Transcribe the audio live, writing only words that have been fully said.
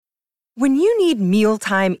When you need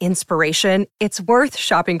mealtime inspiration, it's worth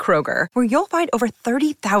shopping Kroger, where you'll find over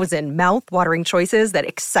 30,000 mouth-watering choices that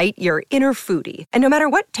excite your inner foodie. And no matter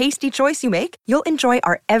what tasty choice you make, you'll enjoy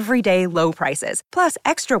our everyday low prices, plus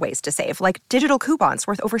extra ways to save, like digital coupons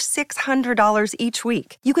worth over $600 each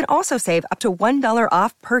week. You can also save up to $1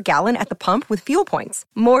 off per gallon at the pump with fuel points.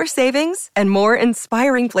 More savings and more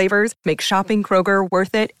inspiring flavors make shopping Kroger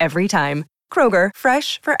worth it every time. Kroger,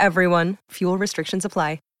 fresh for everyone. Fuel restrictions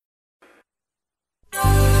apply.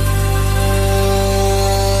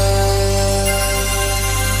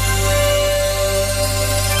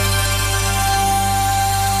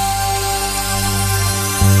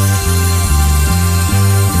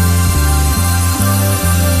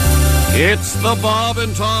 It's the Bob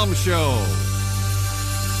and Tom Show.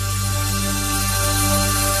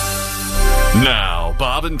 Now,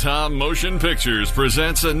 Bob and Tom Motion Pictures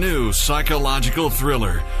presents a new psychological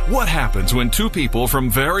thriller. What happens when two people from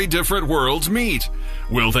very different worlds meet?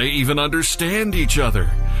 Will they even understand each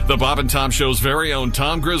other? The Bob and Tom Show's very own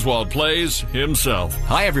Tom Griswold plays himself.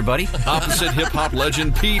 Hi, everybody. Opposite hip-hop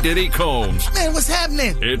legend P. Diddy Combs. Man, what's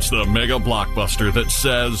happening? It's the mega blockbuster that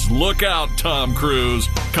says, look out, Tom Cruise,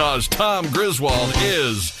 cause Tom Griswold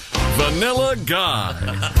is Vanilla Guy.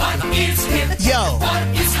 What is hip? Yo. What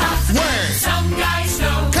is hot? Word. Some guys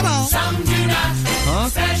know. Come on. Some do not. Huh?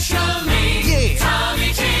 Especially Yeah.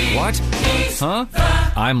 Tommy G. What? He's Huh?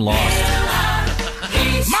 I'm lost.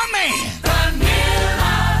 My man.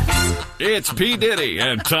 It's P. Diddy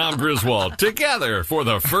and Tom Griswold together for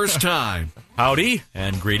the first time. Howdy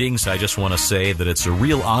and greetings. I just want to say that it's a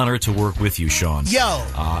real honor to work with you, Sean. Yo.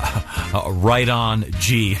 Right on,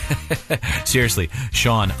 G. Seriously,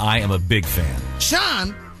 Sean, I am a big fan.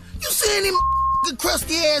 Sean, you see any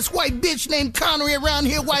crusty ass white bitch named Connery around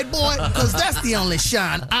here, white boy? Because that's the only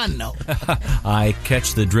Sean I know. I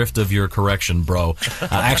catch the drift of your correction, bro.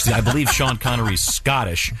 Actually, I believe Sean Connery's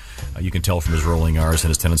Scottish. You can tell from his rolling R's and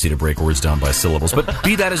his tendency to break words down by syllables. But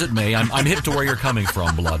be that as it may, I'm hip to where you're coming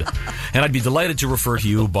from, blood. And I'd be delighted to refer to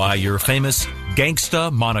you by your famous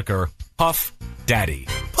gangsta moniker, Puff Daddy.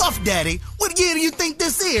 Puff Daddy? What year do you think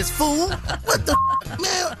this is, fool? What the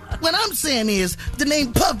man? What I'm saying is, the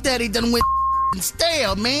name Puff Daddy done went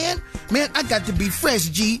stale, man. Man, I got to be fresh,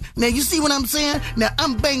 G. Now, you see what I'm saying? Now,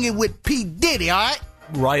 I'm banging with P. Diddy, all right?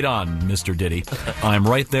 Right on, Mr. Diddy. I'm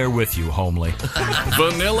right there with you, homely.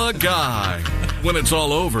 Vanilla Guy. When it's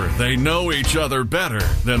all over, they know each other better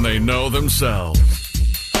than they know themselves.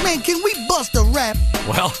 Man, can we bust a rap?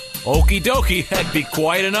 Well, okie dokie. That'd be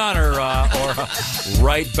quite an honor.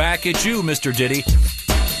 Right back at you, Mr. Diddy.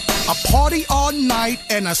 A party all night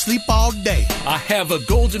and I sleep all day. I have a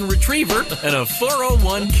golden retriever and a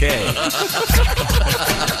 401k.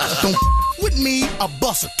 Don't with me, I'll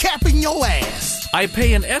bust a cap in your ass. I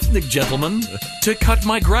pay an ethnic gentleman to cut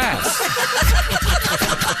my grass.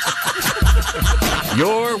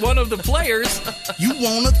 You're one of the players. You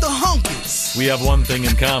wanted the hunkies. We have one thing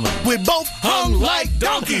in common. We're both hung like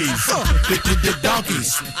donkeys. The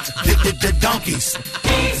donkeys. The donkeys.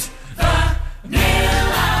 He's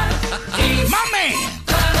vanilla. He's My man.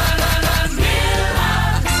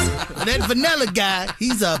 That vanilla guy,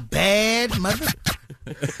 he's a bad mother.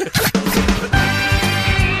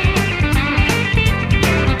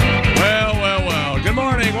 Well. Good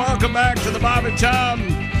morning. Welcome back to the Bob and Tom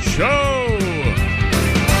Show.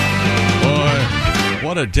 Boy,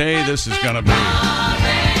 what a day this is going to be.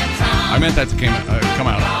 I meant that to come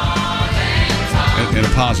out in a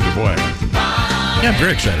positive way. Yeah, I'm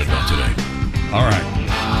very excited about today. All right.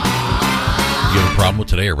 You have a problem with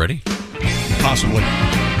today already? Possibly.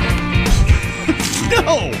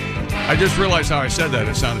 No! I just realized how I said that.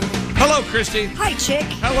 It sounded... Hello, Christy. Hi, Chick.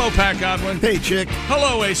 Hello, Pat Godwin. Hey, Chick.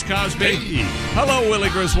 Hello, Ace Cosby. Hey. Hello, Willie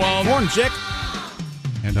Griswold. Morning, Chick.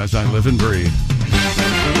 And as I live and breathe,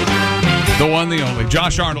 the one, the only,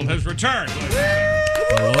 Josh Arnold has returned.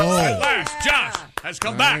 Hello. At last, Josh has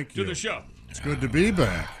come back to the show. It's good to be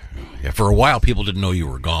back. Yeah, for a while, people didn't know you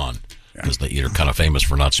were gone because you're kind of famous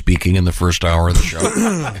for not speaking in the first hour of the show.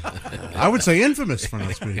 I would say infamous for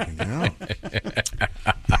not speaking. Yeah.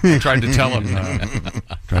 Tried to tell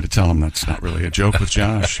him that's not really a joke with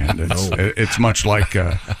Josh, and it's much like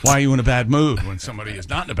why are you in a bad mood when somebody is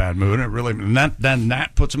not in a bad mood, and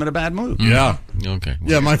that puts them in a bad mood. Yeah. Okay.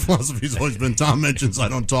 Yeah, my philosophy's always been Tom mentions I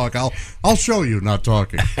don't talk. I'll show you not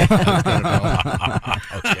talking.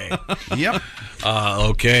 Okay. Yep.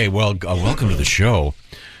 Okay. Well, welcome to the show.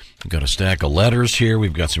 We've got a stack of letters here.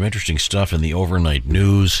 We've got some interesting stuff in the overnight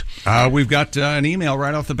news. We've got an email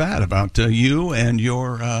right off the bat about you and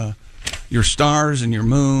your your stars and your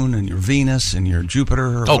moon and your Venus and your Jupiter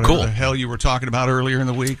or whatever cool. the hell you were talking about earlier in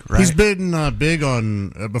the week, right? He's been big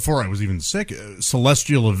on, before I was even sick,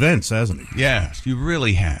 celestial events, hasn't he? Yes, you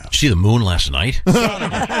really have. Did you see the moon last night?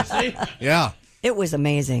 Yeah. It was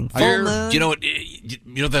amazing. Full moon. You know what? You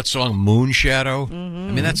know that song Moon Shadow? I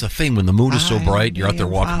mean, that's the thing. When the moon is so bright, you're out there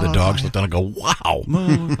walking the dogs, look down and go, wow,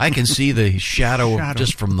 moon. I can see the shadow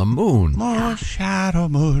just from the moon. Moon shadow.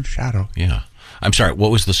 Yeah. I'm sorry, what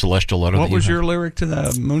was the celestial letter? What was your lyric to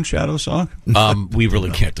the Moon Shadow song? We really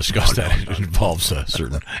can't discuss that. It involves a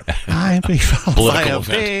certain political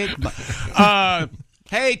event.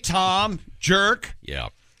 Hey, Tom, jerk. Yeah.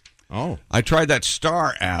 Oh. I tried that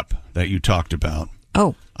star app that you talked about.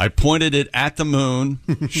 Oh. I pointed it at the moon.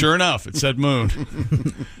 Sure enough, it said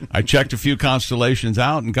moon. I checked a few constellations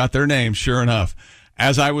out and got their names. Sure enough.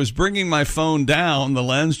 As I was bringing my phone down, the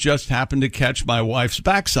lens just happened to catch my wife's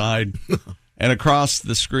backside. And across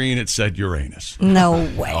the screen, it said Uranus. No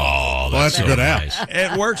way. Oh, that's a good app. nice.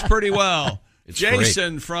 It works pretty well. It's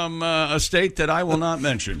Jason from a state that I will not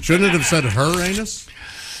mention. Shouldn't it have said Her-anus?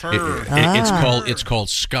 It's called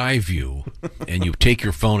Skyview, and you take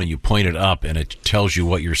your phone and you point it up, and it tells you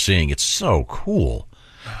what you're seeing. It's so cool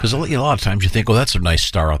because a lot of times you think, "Oh, that's a nice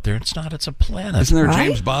star out there." It's not. It's a planet. Isn't there a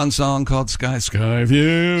James Bond song called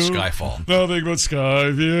Skyview? Skyfall. Nothing but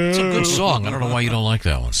Skyview. It's a good song. I don't know why you don't like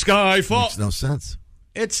that one. Skyfall. Makes no sense.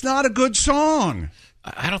 It's not a good song.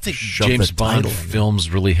 I don't think Shove James the Bond title in films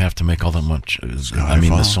really have to make all that much. I mean,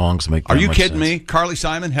 the songs make. Are that you much kidding sense. me? Carly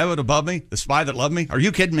Simon, Heaven Above Me, The Spy That Loved Me. Are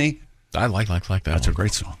you kidding me? I like that. That's one. a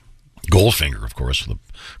great song. Goldfinger, of course, the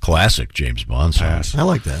classic James Bond song. I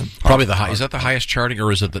like that. Probably is that the highest charting,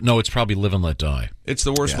 or is it? No, it's probably Live and Let Die. It's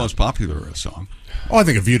the worst, most popular song. Oh, I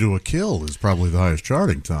think A View to a Kill is probably the highest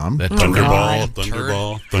charting, Tom. That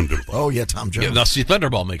Thunderball. Oh, yeah, Tom Jones. Yeah, now, see,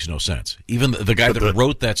 Thunderball makes no sense. Even the guy that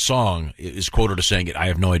wrote that song is quoted as saying it. I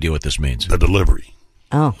have no idea what this means. The delivery.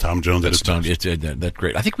 Oh, Tom Jones. That's that's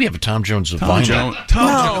great. I think we have a Tom Jones of Tom vinyl.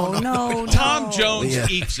 Jones. No. Tom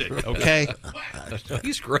Jones eats it. Okay,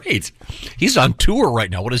 He's great. He's on tour right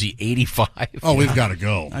now. What is he? 85. Oh, we've got to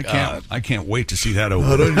go. I can't wait to see that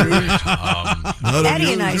over.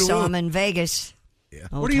 Eddie and I saw him in Vegas. Yeah.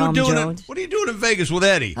 What are you doing? What are you doing in Vegas with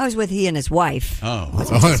Eddie? I was with he and his wife. That's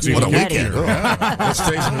What a even weekend. better. Let's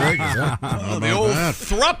face it, Vegas, huh? The old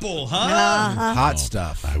thruple, huh? Hot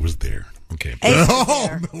stuff. I was there. Okay.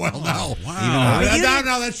 Oh, well, no. Wow.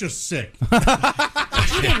 No, that's just sick.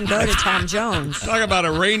 You didn't go to Tom Jones. Talk about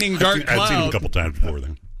a raining dark I'd seen him a cloud. couple times before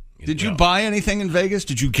then. Did you buy anything in Vegas?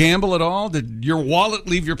 Did you gamble at all? Did your wallet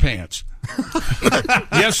leave your pants?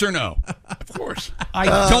 Yes or no? Of course. I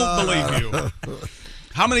don't believe you.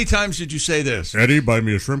 How many times did you say this? Eddie, buy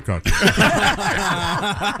me a shrimp cocktail.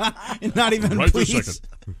 Not even Right this second.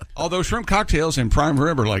 Although shrimp cocktails in Prime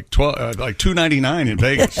Rib are like $2.99 in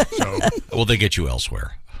Vegas. So. Well, they get you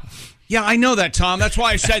elsewhere. Yeah, I know that, Tom. That's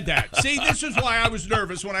why I said that. See, this is why I was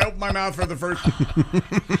nervous when I opened my mouth for the first time.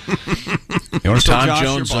 You want to tell Josh,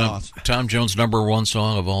 your boss? Tom Jones' number one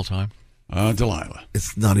song of all time? Delilah.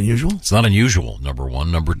 It's not unusual. It's not unusual, number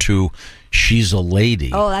one. Number two, She's a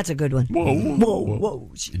Lady. Oh, that's a good one.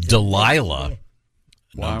 Whoa. Delilah,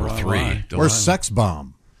 number three. Where's Sex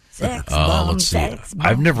Bomb? Sex bomb, Let's see. sex bomb.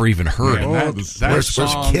 I've never even heard Yeah, it. that Where's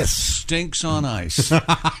song Kiss? stinks on ice.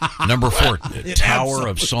 Number four, Tower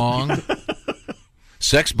of Song.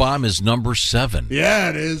 Sex Bomb is number 7. Yeah,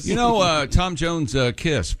 it is. You know, Tom Jones'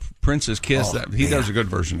 Kiss, Prince's Kiss, he does a good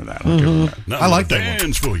version of that. I'll give him that. I like that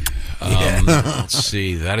Dance for you. Let's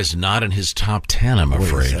see. That is not in his top 10, I'm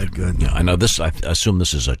afraid. is that good? Yeah, I know this. I assume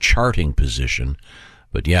this is a charting position.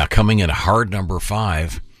 But yeah, coming in hard number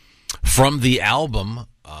 5 from the album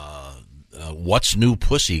What's New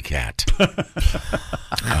Pussycat? The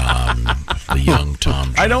young Tom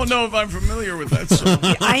Jones. I don't know if I'm familiar with that song.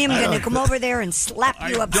 I am going to come over there and slap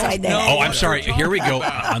you upside the know. head. Oh, I'm sorry. Here we go.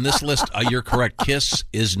 On this list, you're correct. Kiss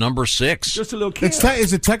is number 6. Just a little kid.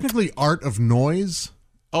 Is it technically Art of Noise?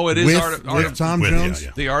 Oh, it is with, Art with of Tom with, Jones?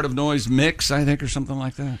 yeah. the Art of Noise mix, I think, or something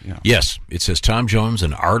like that. Yeah. Yes, it says Tom Jones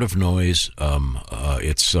and Art of Noise.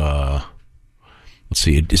 Let's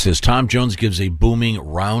see. It says Tom Jones gives a booming,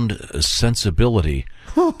 round sensibility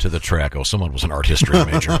to the track. Oh, someone was an art history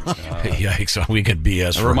major. Yikes! We can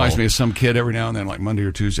BS. It reminds me of some kid every now and then, like Monday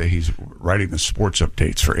or Tuesday, he's writing the sports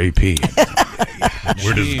updates for AP.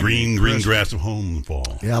 Where does green grass of home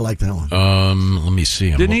fall? Yeah, I like that one. Let me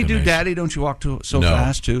see. Didn't he do Daddy, Don't You Walk so No.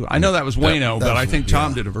 fast, too? I know that was Wayno, but I think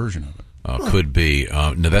Tom did a version of it. Could be.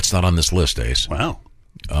 No, that's not on this list, Ace. Wow.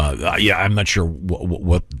 Yeah, I'm not sure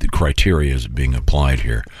what the criteria is being applied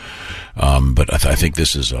here, but I think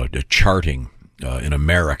this is a charting in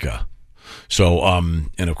America. So,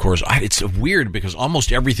 and of course, it's weird because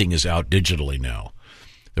almost everything is out digitally now.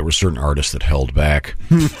 There were certain artists that held back.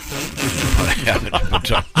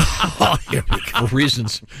 For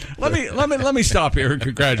reasons. Let me stop here and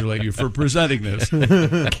congratulate you for presenting this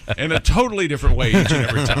in a totally different way each and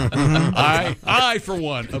every time. I for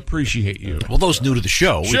one appreciate you. Well, those new to the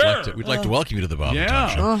show, Sure. we'd like to welcome you to the Bob and Tom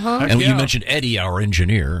Show. Uh-huh. And Heck you yeah. mentioned Eddie, our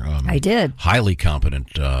engineer. I did. Highly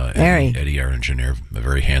competent. Very. Eddie, our engineer, a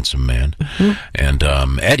very handsome man. And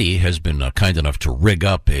Eddie has been kind enough to rig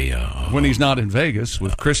up a When he's not in Vegas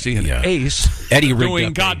with Christy and Yeah. Ace, Eddie rigged doing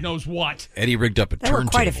up God a- knows what. Eddie rigged up a There were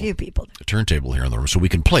turntable. quite a few people. A turntable here in the room, so we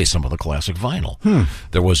can play some of the classic vinyl.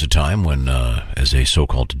 There was a time when, as a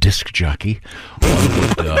so-called disc jockey, one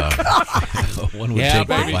would take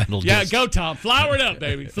the vinyl Yeah, disc. go Tom. Flower it up,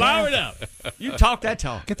 baby. Flower it up. You talk that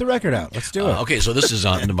talk. Get the record out. Let's do it. Okay, so this is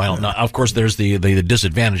on the vinyl. Now, of course, there's the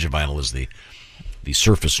disadvantage of vinyl is the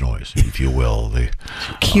surface noise, if you will. The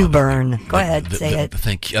Q-burn. Go ahead, say it.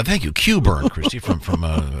 Thank you, Q-burn, Christy, from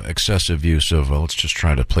excessive use of. Let's just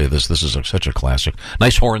try to play this. This is such a classic.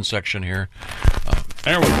 Nice horn section here.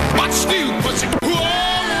 There we go. What's new, pussy?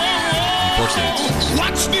 Unfortunately,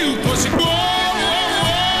 What's new, pussy?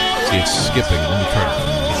 it's skipping. Let me try to.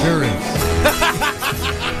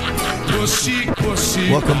 Pussy,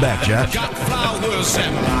 pussy. Welcome back, Jack. Got flowers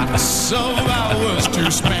and lots of hours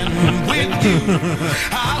to spend with you.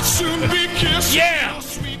 I'll soon be kissing your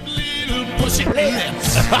sweet little pussy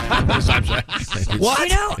lips. What?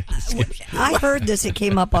 You know, I heard this. It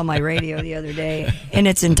came up on my radio the other day in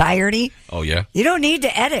its entirety. Oh yeah. You don't need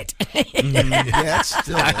to edit. Yeah, it's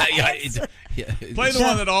still. Play the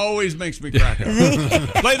one that always makes me crack up.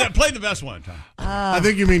 Play the best one, Tom. I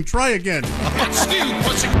think you mean try again. What's new,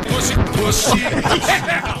 pussy, pussy, pussy?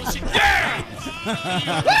 Yeah, pussy, yeah.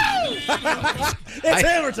 It's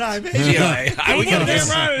hammer time.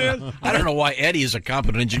 I don't know why Eddie is a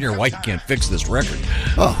competent engineer. Why he can't fix this record?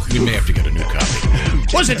 Oh, we may have to get a new copy.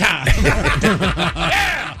 Pussy time.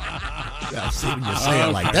 Yeah, see when you say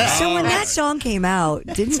it like that. So when that song came out,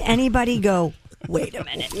 didn't anybody go, wait a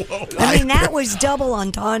minute? I mean, that was double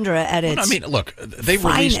entendre at its I mean, look, they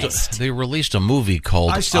finest. released a movie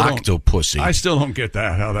called Octopussy. I still don't get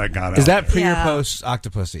that, how that got out. Is that pre Yeah. or post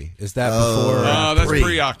Octopussy? Is that before? That's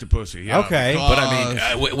pre-Octopussy. Yeah. Okay. But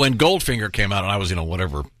I mean, when Goldfinger came out, and I was,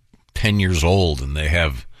 10 years old, and they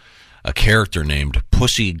have a character named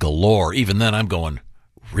Pussy Galore. Even then, I'm going,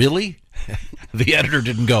 really? The editor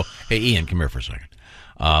didn't go, hey, Ian, come here for a second.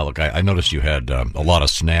 Look, I noticed you had a lot of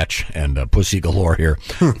snatch and Pussy Galore here.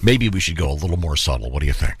 Maybe we should go a little more subtle. What do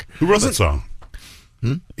you think? Who wrote that song?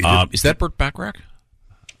 Is that Burt Bacharach?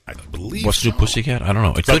 I believe. What's New Pussycat? I don't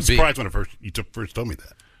know. It I'm could be. surprised when you first told me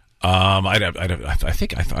that. I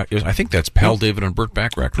think that's Pal David and Burt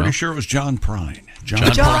Bacharach. Pretty no? sure it was John Prine. John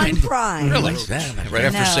Prine. Really? Right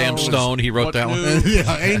after Sam Stone, he wrote that one.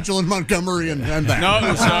 Yeah, Angel in Montgomery and that. No, it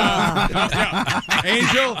was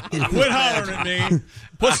Angel, quit hollering at me.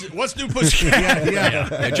 What's New Pussycat? Yeah,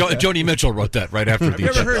 Joni Mitchell wrote that right after you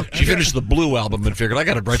ever heard- she finished the Blue album and figured I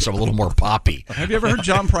got to write something a little more poppy. Have you ever heard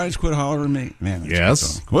John Prine's Quit Hollering at Me? Man, that's Yes. a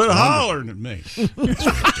good song. Quit hollering at me.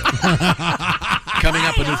 Coming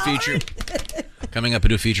up, a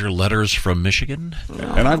new feature, Letters from Michigan.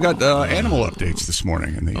 And I've got animal updates this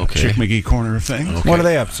morning in the Chick McGee corner of things. What are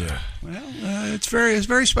they up to? Well, it's a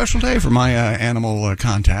very special day for my animal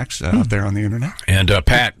contacts out there on the internet. And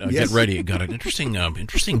Pat, get ready. Got an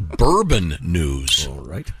interesting bourbon news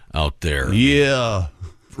out there. Yeah.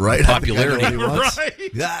 Right. Popularity. Right.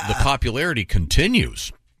 The popularity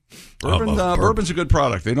continues. Bourbon's a good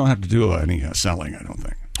product. They don't have to do any selling, I don't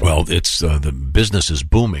think. Well, it's the business is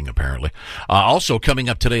booming, apparently. Also, coming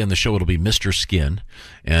up today on the show, it'll be Mr. Skin.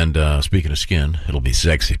 And speaking of skin, it'll be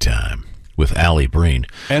Sexy Time with Allie Breen.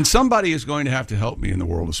 And somebody is going to have to help me in the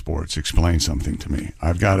world of sports, explain something to me.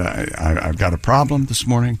 I've got a problem this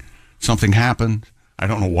morning. Something happened. I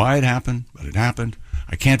don't know why it happened, but it happened.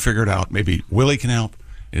 I can't figure it out. Maybe Willie can help.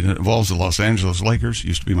 It involves the Los Angeles Lakers.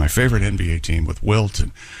 Used to be my favorite NBA team with Wilt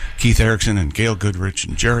and Keith Erickson and Gail Goodrich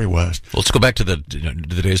and Jerry West. Let's go back to the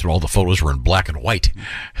days when all the photos were in black and white.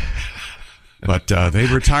 But they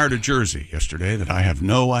retired a jersey yesterday that I have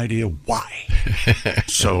no idea why.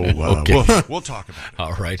 So Okay. we'll talk about it.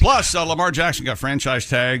 All right. Plus, Lamar Jackson got franchise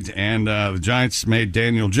tagged, and the Giants made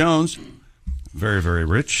Daniel Jones very, very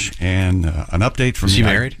rich. And an update from Is he me.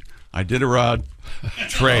 married? I did a Rod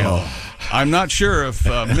Trejo. I'm not sure if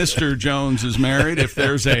Mr. Jones is married, if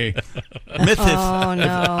there's a Mythith. Oh, no.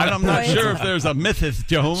 I'm not sure if there's a Mythith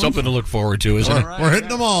Jones. Something to look forward to, isn't it? We're hitting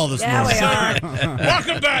them all this morning. Yeah, we are.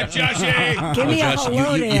 Welcome back, Joshy. Give me a Josh,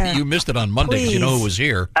 hello there. you missed it on Monday because you know who was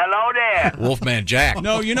here. Hello there. Yeah! Wolfman Jack.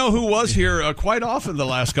 No, you know who was here quite often the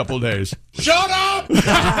last couple of days? Shut up!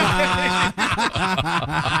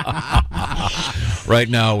 Right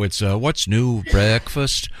now, it's what's new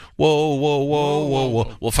breakfast? Whoa, whoa, whoa, whoa,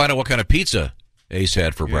 whoa. We'll find out what kind of pizza Ace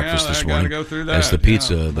had for breakfast this morning. Go through that. As the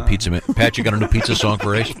pizza man. Pat, you got a new pizza song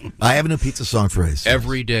for Ace? I have a new pizza song for Ace.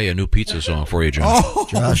 Every day, a new pizza song for you, John. Oh,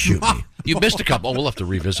 Josh, shoot me. You missed a couple. Oh, we'll have to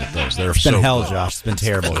revisit those. They're It's been so hell, good. Josh. It's been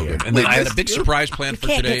terrible here. And then I had a big surprise planned for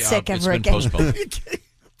Can't today. get sick It's ever been again. postponed.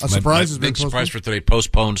 A surprise has been big surprise postponed? for today.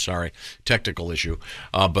 Postponed, sorry. Technical issue.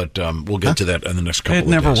 But we'll get to that in the next couple of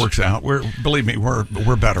It never days. works out. Believe me, we're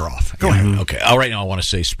better off. Go ahead. Okay. All right. Now I want to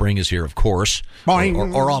say spring is here, of course,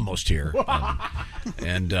 or almost here.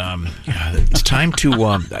 And it's time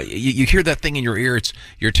to. You hear that thing in your ear? It's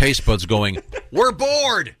your taste buds going. We're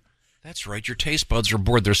bored. That's right. Your taste buds are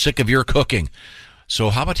bored. They're sick of your cooking. So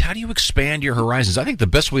how do you expand your horizons? I think the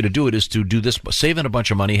best way to do it is to do this, saving a bunch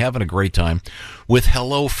of money, having a great time with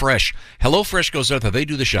HelloFresh. HelloFresh goes out there. They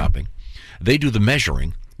do the shopping. They do the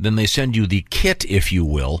measuring. Then they send you the kit, if you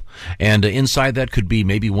will, and inside that could be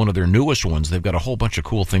maybe one of their newest ones. They've got a whole bunch of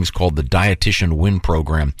cool things called the Dietitian Win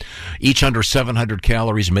Program, each under 700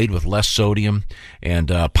 calories, made with less sodium,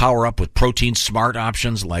 and power up with protein smart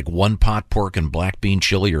options like one-pot pork and black bean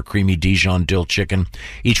chili or creamy Dijon dill chicken,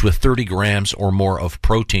 each with 30 grams or more of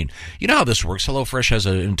protein. You know how this works. HelloFresh has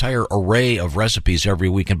an entire array of recipes every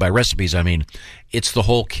week, and by recipes, I mean it's the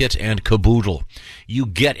whole kit and caboodle. You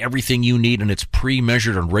get everything you need, and it's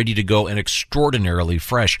pre-measured and ready to go and extraordinarily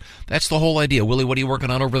fresh. That's the whole idea. Willie, what are you working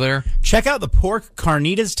on over there? Check out the pork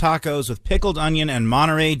carnitas tacos with pickled onion and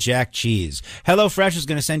Monterey Jack cheese. HelloFresh is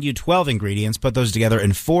going to send you 12 ingredients. Put those together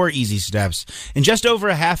in 4 easy steps. In just over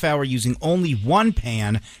a half hour, using only one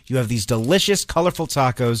pan, you have these delicious, colorful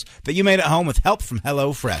tacos that you made at home with help from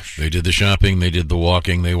HelloFresh. They did the shopping. They did the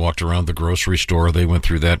walking. They walked around the grocery store. They went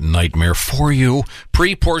through that nightmare for you.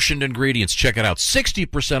 Pre-portioned ingredients. Check it out.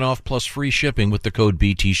 60% off plus free shipping with the code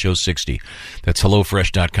BTShow60. That's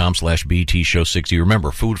HelloFresh.com/BTShow60. Remember,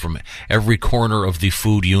 food from every corner of the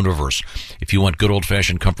food universe. If you want good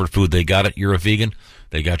old-fashioned comfort food, they got it. You're a vegan,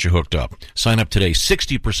 they got you hooked up. Sign up today.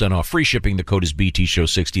 60% off. Free shipping. The code is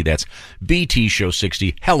BTShow60. That's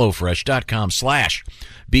BTShow60.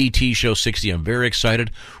 HelloFresh.com/BTShow60. I'm very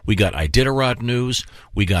excited. We got Iditarod news.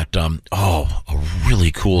 We got, a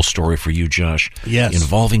really cool story for you, Josh. Yes.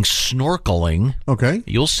 Involving snorkeling. Okay.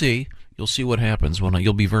 You'll see. You'll see what happens.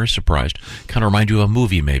 You'll be very surprised. Kind of remind you of a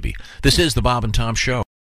movie, maybe. This is the Bob and Tom Show.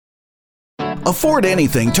 Afford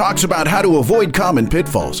Anything talks about how to avoid common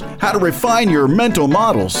pitfalls, how to refine your mental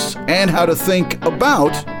models, and how to think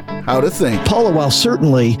about how to think. Paula, while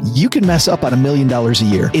certainly you can mess up on $1 million a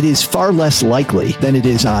year, it is far less likely than it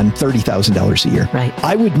is on $30,000 a year. Right.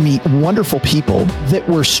 I would meet wonderful people that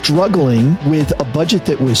were struggling with a budget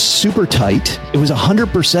that was super tight. It was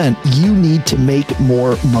 100% you need to make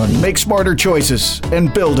more money. Make smarter choices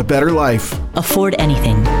and build a better life. Afford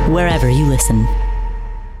Anything, wherever you listen.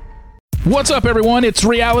 What's up, everyone? It's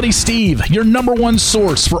Reality Steve, your number one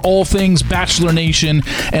source for all things Bachelor Nation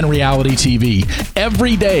and reality TV.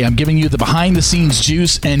 Every day, I'm giving you the behind-the-scenes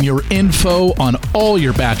juice and your info on all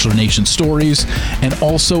your Bachelor Nation stories, and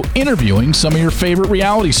also interviewing some of your favorite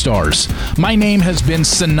reality stars. My name has been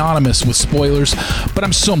synonymous with spoilers, but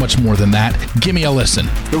I'm so much more than that. Give me a listen.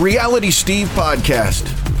 The Reality Steve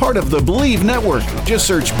Podcast, part of the Believe Network. Just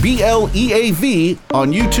search BLEAV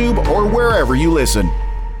on YouTube or wherever you listen.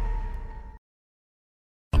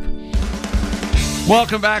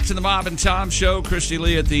 Welcome back to the Bob and Tom Show. Christy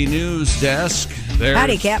Lee at the news desk. There's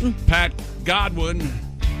Howdy, Captain. Pat Godwin.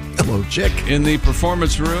 Hello, Chick. In the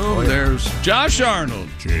performance room, there's Josh Arnold.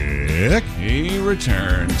 Chick. He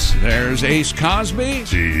returns. There's Ace Cosby.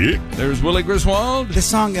 Chick. There's Willie Griswold. This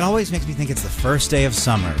song, it always makes me think it's the first day of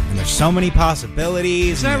summer, and there's so many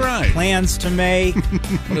possibilities. Is that and right? Plans to make.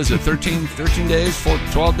 What is it, 13 days,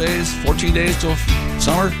 12 days, 14 days till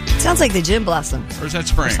summer? Sounds like the Gin Blossoms. Or is that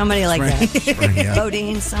spring? Or somebody like that. Spring, yeah.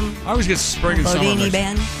 Bodine, some I always get spring and summer. Bodini mixed.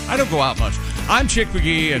 band. I don't go out much. I'm Chick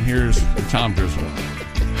McGee, and here's Tom Griswold.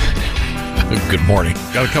 Good morning.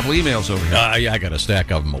 Got a couple emails over here. Yeah, I got a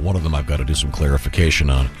stack of them. One of them I've got to do some clarification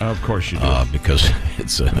on. Of course you do. Because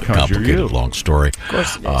it's a you're you. complicated, long story. Of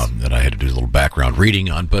course it is. That I had to do a little background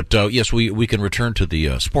reading on. But yes, we can return to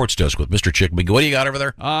the sports desk with Mr. Chick McGee. What do you got over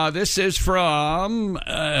there? This is from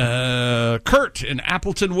Kurt in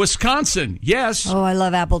Appleton, Wisconsin. Yes. Oh, I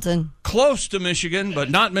love Appleton. Close to Michigan,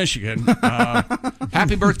 but not Michigan.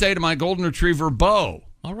 Happy birthday to my golden retriever, Bo.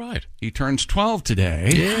 All right. He turns 12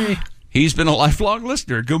 today. Yay. He's been a lifelong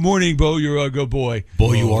listener. Good morning, Bo. You're a good boy.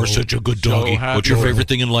 Bo, you are such a good doggy. So What's your favorite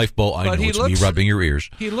thing in life, Bo? I know it's me rubbing your ears.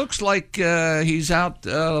 He looks like he's out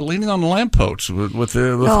leaning on the lampposts with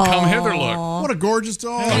the come hither look. What a gorgeous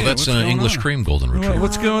dog. Oh, that's an English cream golden retriever.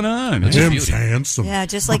 What's going on? Him's handsome. Yeah,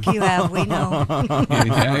 just like you have. We know.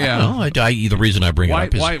 No, the reason I bring it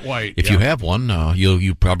up is white. if you have one,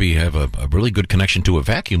 you probably have a really good connection to a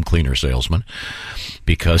vacuum cleaner salesman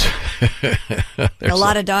because a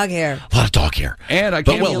lot of dog hair. A lot of dog hair. And I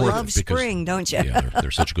but can't you love spring, don't you? Yeah, they're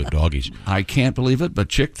such good doggies. I can't believe it, but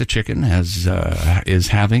Chick the Chicken is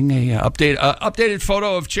having a updated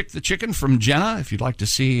photo of Chick the Chicken from Jenna. If you'd like to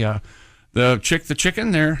see the Chick the Chicken,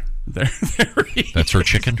 there that's her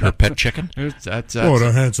chicken, her pet chicken. What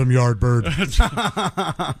a handsome yard bird.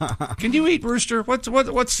 Can you eat rooster? What's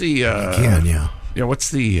the? Can yeah. Yeah,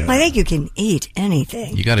 what's the? I think you can eat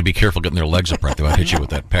anything. You got to be careful getting their legs up right. They might hit you with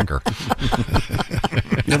that pecker.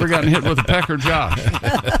 Never gotten hit with a pecker, Josh?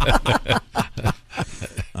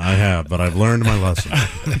 I have, but I've learned my lesson.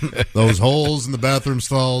 Those holes in the bathroom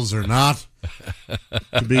stalls are not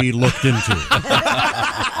to be looked into.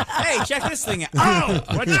 Hey, check this thing out. Oh,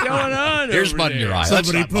 what's going on? There's mud in your eye.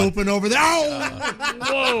 Somebody pooping over there. Oh!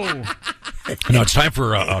 Whoa! No, it's time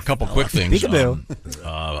for a couple quick things. And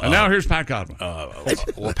now here's Pat Godwin.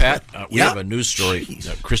 Well, Pat, we have a news story.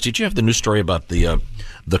 Chris, did you have the news story about the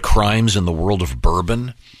crimes in the world of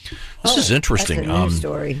bourbon? This is interesting. That's a news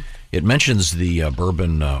story. It mentions the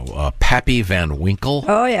bourbon Pappy Van Winkle.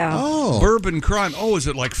 Oh, yeah. Bourbon crime. Oh, is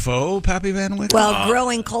it like faux Pappy Van Winkle? Well,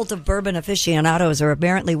 growing cult of bourbon aficionados are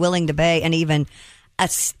apparently willing to pay an even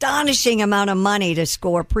astonishing amount of money to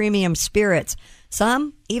score premium spirits.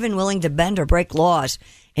 Some even willing to bend or break laws.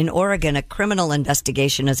 In Oregon, a criminal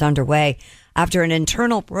investigation is underway after an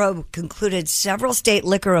internal probe concluded several state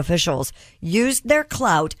liquor officials used their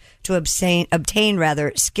clout to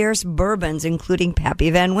obtain scarce bourbons, including Pappy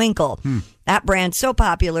Van Winkle. That brand so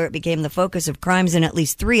popular it became the focus of crimes in at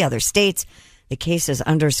least 3 other states. The cases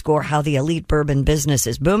underscore how the elite bourbon business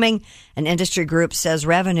is booming. An industry group says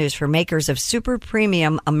revenues for makers of super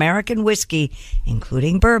premium American whiskey,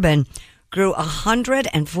 including bourbon, grew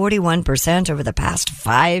 141% over the past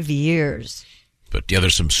 5 years. But yeah,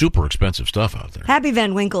 there's some super expensive stuff out there. Pappy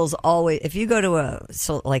Van Winkle's always, if you go to a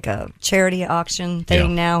charity auction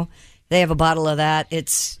thing now, they have a bottle of that.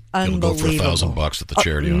 It's unbelievable. It'll go for $1,000 at the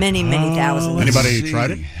charity auction. Many thousands. Anybody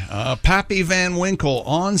tried it? Pappy Van Winkle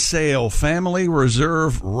on sale, Family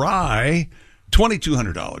Reserve Rye,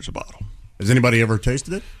 $2,200 a bottle. Has anybody ever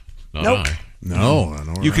tasted it? Nope. No.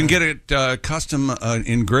 You can get it custom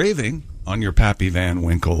engraving on your Pappy Van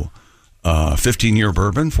Winkle 15-year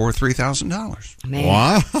bourbon for $3,000.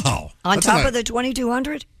 Wow. On top of the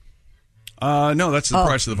 $2,200? No, that's the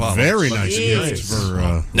price of the bottle. Very nice gift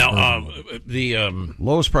for. The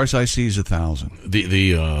lowest price I see is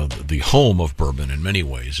 $1,000. The home of bourbon in many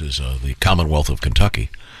ways is the Commonwealth of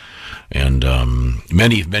Kentucky, and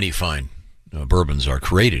many fine bourbons are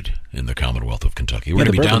created in the Commonwealth of Kentucky. We're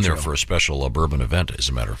going to be down there for a special bourbon event, as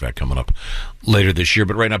a matter of fact, coming up later this year.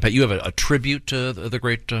 But right now, Pat, you have a tribute to the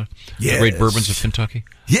great bourbons of Kentucky?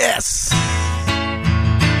 Yes.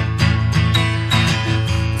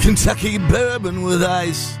 Kentucky bourbon with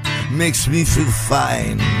ice makes me feel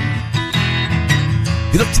fine.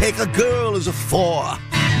 It'll take a girl as a 4,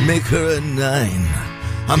 make her a 9.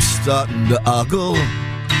 I'm starting to ogle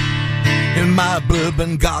in my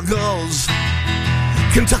bourbon goggles.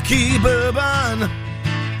 Kentucky bourbon,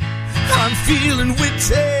 I'm feeling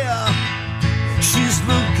witty. She's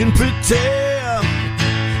looking pretty.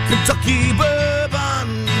 Kentucky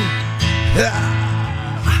bourbon.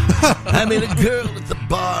 I met a girl at the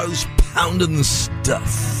bars pounding the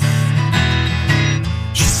stuff.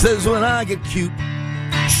 She says when I get cute,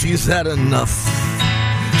 she's had enough.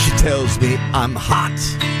 She tells me I'm hot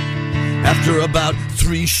after about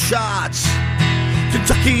 3 shots.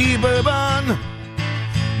 Kentucky bourbon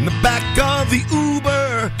in the back of the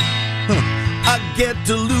Uber. I get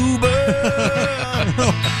to luber.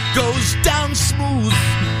 Goes down smooth,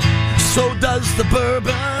 so does the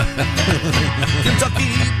bourbon. Kentucky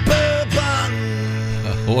bourbon.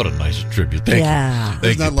 What a nice tribute. Thank you.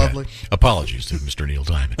 Isn't that lovely? Apologies to Mr. Neil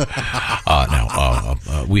Diamond.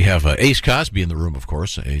 Now, we have Ace Cosby in the room, of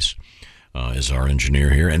course. Ace is our engineer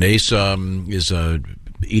here. And Ace is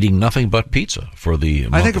eating nothing but pizza for the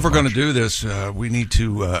month. I think if we're going to do this, we need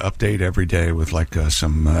to update every day with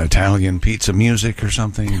some Italian pizza music or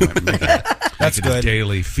something. That's good. A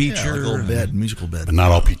daily feature. Yeah, like bed, musical bed. But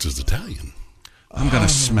not all pizza's Italian. I'm going to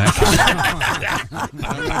smack it. I'm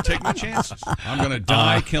going to take my chances. I'm going to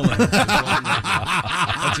die killing it.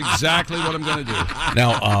 That's exactly what I'm going to do.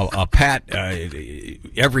 Now, Pat,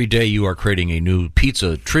 every day you are creating a new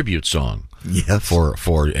pizza tribute song. Yes. For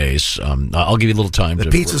Ace. I'll give you a little time. The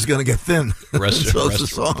pizza's going to get thin. Rest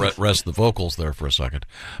the vocals there for a second.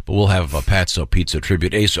 But we'll have Pat's pizza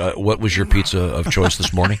tribute. Ace, what was your pizza of choice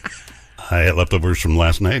this morning? I had leftovers from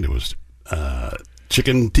last night. It was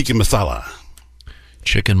chicken tikka masala.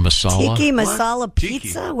 Chicken masala? Tiki masala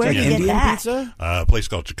pizza? Where do you get that? Pizza? A place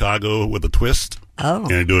called Chicago with a Twist. Oh.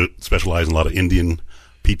 And they specialize in a lot of Indian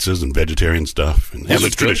pizzas and vegetarian stuff. And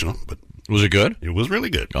it's traditional, but was it good? It was really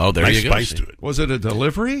good. Oh, there nice you go. Nice spice to it. Was it a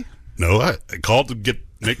delivery? No, I called to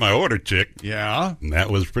make my order, chick. Yeah. And that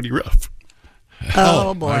was pretty rough.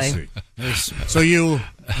 Oh boy. I see. So you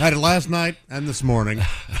had it last night and this morning.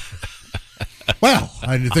 Well,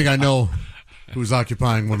 I think I know who's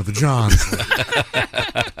occupying one of the Johns.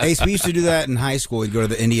 Ace, we used to do that in high school. We'd go to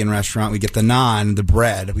the Indian restaurant. We'd get the naan, the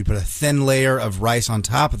bread. We'd put a thin layer of rice on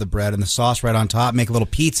top of the bread and the sauce right on top, make a little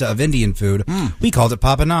pizza of Indian food. We called it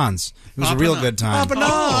Papa Nans. It was a real good time. Papa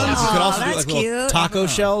Nans. You could also do that's like little cute. taco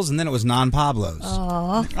shells, and then it was non Pablos.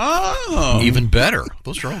 Oh. Even better.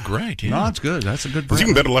 Those are all great. Yeah. No, it's good. That's a good It was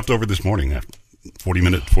brand. even better leftover this morning after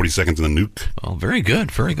 40 seconds in the nuke. Oh, very good.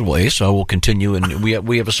 Very good. Well, Ace, we'll continue. And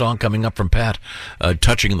we have a song coming up from Pat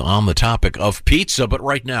touching on the topic of pizza. But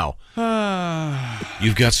right now,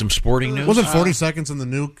 you've got some sporting news. Wasn't 40 Seconds in the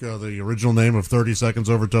Nuke the original name of 30 Seconds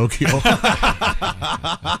Over Tokyo?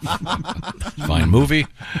 Fine movie.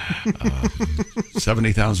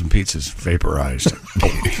 70,000 pizzas vaporized.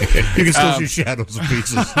 You can still see shadows of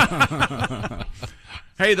pizzas.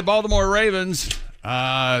 Hey, the Baltimore Ravens,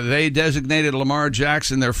 they designated Lamar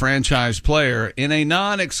Jackson their franchise player in a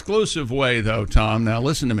non-exclusive way, though, Tom. Now,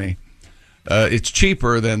 listen to me. It's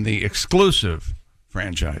cheaper than the exclusive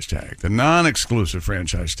franchise tag. The non-exclusive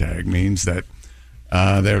franchise tag means that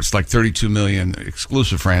there's like 32 million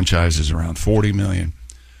exclusive franchises, around 40 million.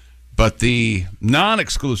 But the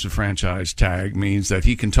non-exclusive franchise tag means that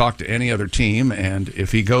he can talk to any other team, and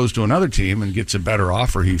if he goes to another team and gets a better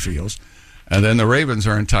offer, he feels, and then the Ravens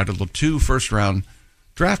are entitled to 2 first-round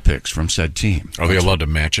draft picks from said team. Are they allowed to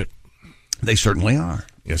match it? They certainly are.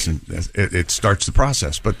 Yes, and it starts the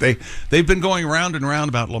process. But they've been going round and round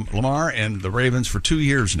about Lamar and the Ravens for 2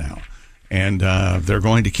 years now. And they're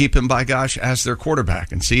going to keep him, by gosh, as their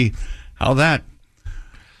quarterback and see how that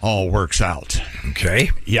all works out. Okay.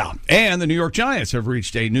 Yeah. And the New York Giants have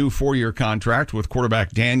reached a new 4-year contract with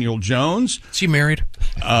quarterback Daniel Jones. Is he married?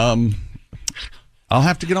 I'll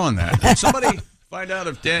have to get on that. Can somebody find out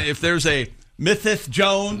if there's a Mrs.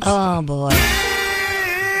 Jones? Oh boy.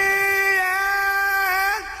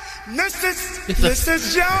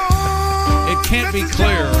 Mrs. Jones. It can't be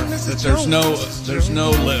clear that there's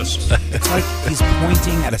no lisp. It's like he's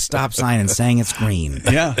pointing at a stop sign and saying it's green.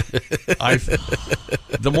 Yeah.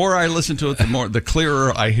 The more I listen to it, the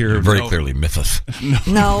clearer I hear. Very clearly, Mythos.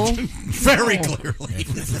 No. Very clearly.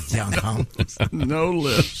 No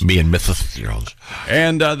lisp. Me and Mythos.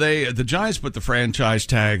 And the Giants put the franchise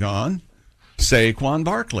tag on Saquon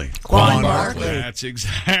Barkley. Quan Barkley. That's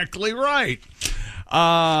exactly right.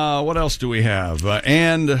 What else do we have?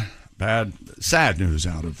 And sad news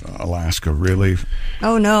out of Alaska, really.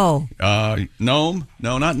 Oh, no. Nome?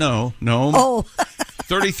 No, not no. Nome. Oh.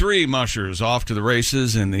 33 mushers off to the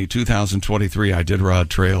races in the 2023 Iditarod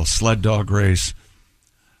Trail sled dog race.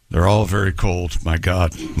 They're all very cold. My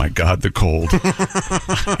God, the cold. A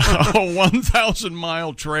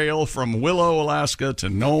 1,000-mile trail from Willow, Alaska to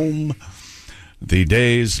Nome. The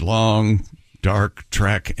days-long dark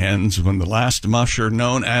trek ends when the last musher,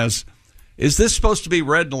 known as, is this supposed to be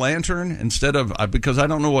Red Lantern instead of, because I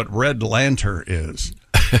don't know what Red Lantern is.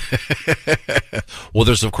 Well,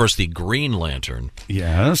 there's, of course, the Green Lantern.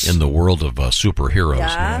 Yes. In the world of superheroes.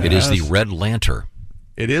 Yes. It is the Red Lantern.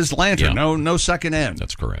 It is Lantern. Yeah. No second end.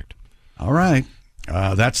 That's correct. All right.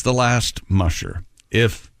 That's the last musher.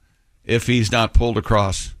 If he's not pulled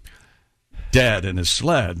across dead in his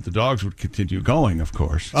sled, the dogs would continue going, of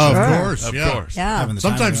course. Of course. Yeah.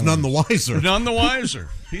 Sometimes none the wiser. None the wiser.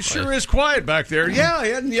 He sure is quiet back there. Yeah,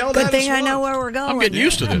 he hadn't yelled Good at us thing I once. know where we're going. I'm getting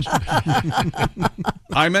used to this.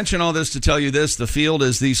 I mention all this to tell you this. The field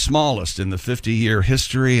is the smallest in the 50-year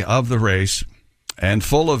history of the race and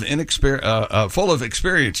full of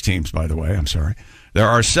experienced teams, by the way. I'm sorry. There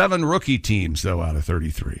are 7 rookie teams, though, out of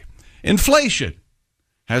 33. Inflation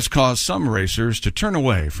has caused some racers to turn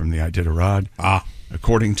away from the Iditarod,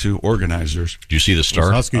 according to organizers. Do you see the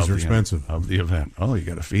start? Huskies are expensive. Of the event. Oh, you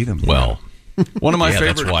got to feed them. Well, one of my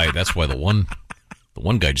favorite. That's why the one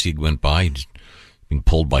guy just he went by, just being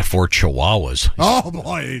pulled by 4 chihuahuas. Oh,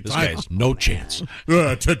 boy. This guy has no chance.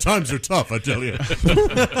 Times are tough, I tell you.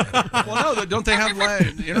 Well, no, don't they have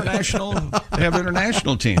international? They have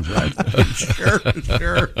international teams, right? Sure.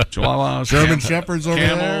 Chihuahuas, German Shepherds over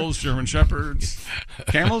camels, German Shepherds,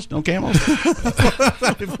 camels, no camels.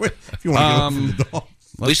 If you want to go for the dogs.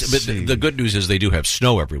 At least, but the good news is they do have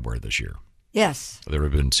snow everywhere this year. Yes. There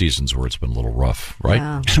have been seasons where it's been a little rough, right?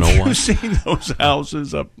 Yeah. Snow Have you wise. seen those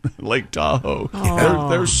houses up Lake Tahoe? Oh.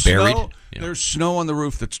 There's Buried? snow. Yeah. There's snow on the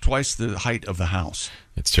roof that's twice the height of the house.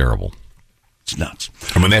 It's terrible. It's nuts.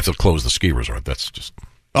 I mean, they have to close the ski resort. That's just.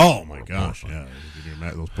 Oh, my gosh. Yeah.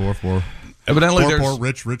 Those poor Evidently, poor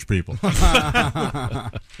rich people.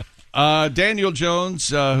 Daniel Jones,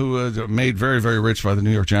 who was made very, very rich by the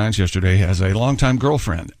New York Giants yesterday, has a longtime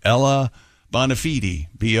girlfriend, Ella Bonafede,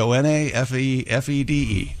 Bonafede.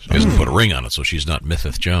 She hasn't put a ring on it, so she's not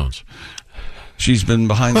Mythith Jones. She's been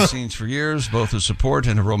behind the scenes for years, both a support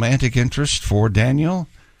and a romantic interest for Daniel.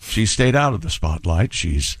 She stayed out of the spotlight.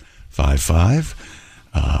 She's 5'5".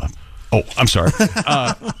 I'm sorry.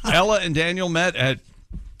 Ella and Daniel met at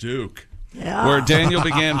Duke. Yeah. Where Daniel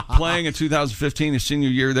began playing in 2015. His senior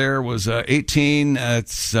year there was 18.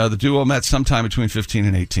 The duo met sometime between 15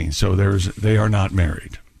 and 18. So they are not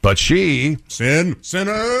married. But she Sinners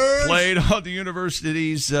played on the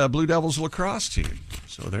university's Blue Devils lacrosse team.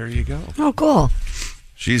 So there you go. Oh, cool.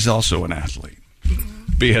 She's also an athlete,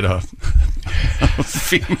 be it a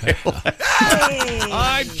female. Hey.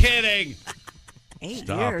 I'm kidding. 8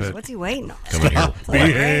 Stop years. it. What's he waiting on? Come in here.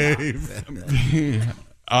 Behave.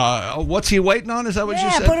 What's he waiting on? Is that what you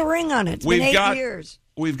said? Yeah, put a ring on it. It's been 8 years.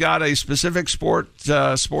 We've got a specific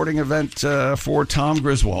sporting event for Tom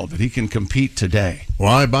Griswold that he can compete today.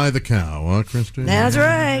 Why buy the cow, huh, Christine? That's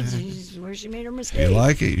right. She's where she made her mistake. You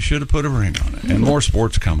like it? You should have put a ring on it. And more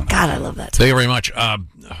sports coming up. God, I love that. Thank you very much.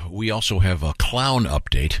 We also have a clown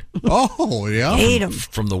update. Oh, yeah. Hate him.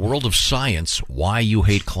 From the world of science, why you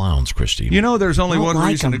hate clowns, Christy. You know, there's only Don't one like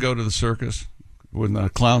reason 'em. to go to the circus. When the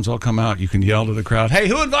clowns all come out, you can yell to the crowd, "Hey,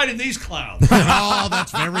 who invited these clowns?" Oh,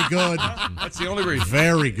 that's very good. That's the only reason.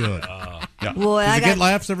 Very good. Yeah. Well, Does I it got get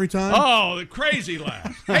laughs every time? Oh, the crazy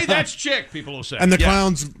laugh. Hey, that's Chick, people will say. And the Yeah.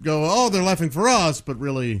 clowns go, oh, they're laughing for us, but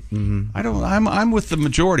really... I don't. I'm with the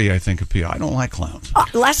majority, I think, of people. I don't like clowns.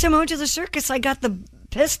 last time I went to the circus, I got the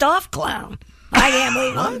pissed off clown. I can't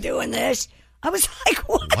believe I'm doing this. I was like,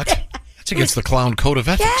 what? That's against the clown code of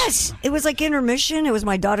ethics. Yes. It was like intermission. It was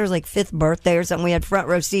my daughter's like 5th birthday or something. We had front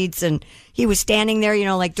row seats and he was standing there,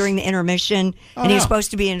 like during the intermission and he was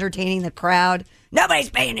supposed to be entertaining the crowd. Nobody's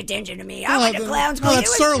paying attention to me. I went to clown school. No,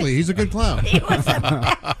 that's Surly. He's a good clown. He was the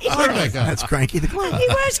That's Cranky the clown. He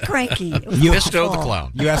was cranky. It was Pisto the awful.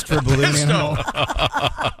 clown. You asked for a balloon animal.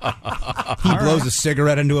 He blows a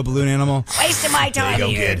cigarette into a balloon animal. Wasting my time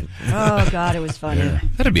here. Oh, God, it was funny.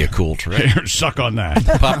 That'd be a cool trick. Here, suck on that.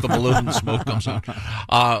 Pop the balloon, and smoke comes out.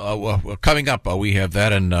 Coming up, we have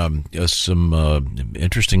that and some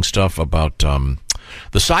interesting stuff about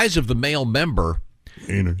the size of the male member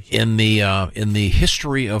in the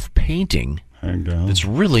history of painting. Hang down. It's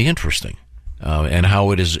really interesting, and how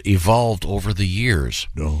it has evolved over the years.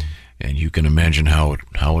 No. And you can imagine how it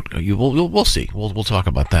we'll see. We'll talk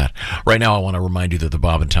about that. Right now, I want to remind you that the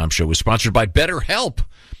Bob and Tom Show is sponsored by BetterHelp.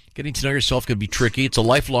 Getting to know yourself can be tricky. It's a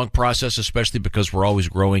lifelong process, especially because we're always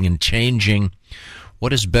growing and changing.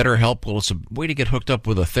 What is BetterHelp? Well, it's a way to get hooked up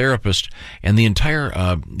with a therapist, and the entire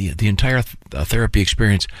therapy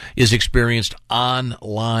experience is experienced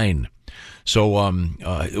online. So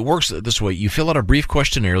it works this way. You fill out a brief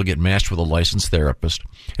questionnaire. You'll get matched with a licensed therapist.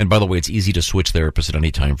 And by the way, it's easy to switch therapists at any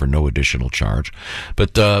time for no additional charge.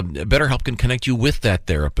 But BetterHelp can connect you with that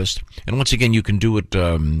therapist. And once again, you can do it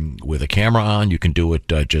with a camera on. You can do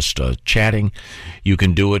it just chatting. You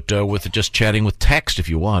can do it with just chatting with text if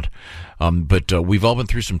you want. But we've all been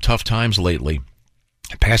through some tough times lately.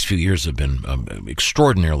 The past few years have been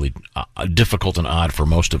extraordinarily difficult and odd for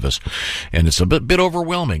most of us, and it's a bit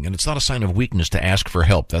overwhelming, and it's not a sign of weakness to ask for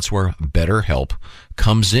help. That's where BetterHelp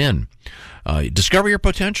comes in. Discover your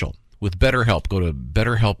potential with BetterHelp. Go to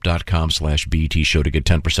BetterHelp.com/BT Show to get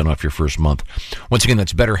 10% off your first month. Once again,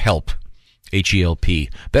 that's BetterHelp, H-E-L-P.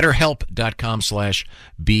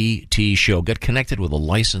 BetterHelp.com/BT Show. Get connected with a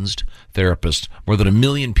licensed therapist. More than 1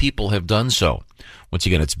 million people have done so. Once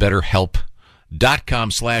again, it's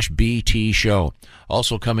BetterHelp.com/BT Show.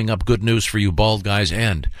 Also coming up, good news for you bald guys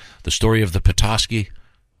and the story of the Petoskey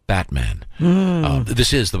Batman.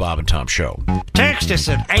 This is the Bob and Tom Show. Text us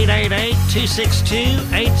at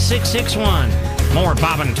 888-262-8661. More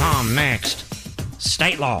Bob and Tom next.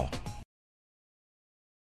 State law.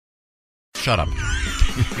 Shut up.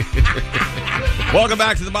 Welcome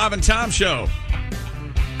back to the Bob and Tom Show.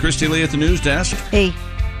 Christy Lee at the news desk. Hey.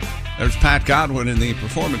 There's Pat Godwin in the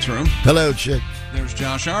performance room. Hello, chick. There's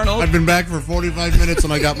Josh Arnold. I've been back for 45 minutes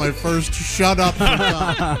and I got my first shut up.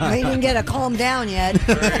 We didn't get a calm down yet.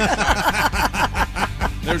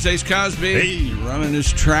 There's Ace Cosby running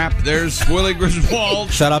his trap. There's Willie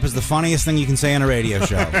Griswold. Shut up is the funniest thing you can say on a radio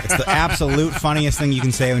show. It's the absolute funniest thing you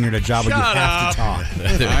can say when you're at a job where you have to talk.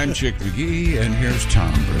 I'm Chick McGee, and here's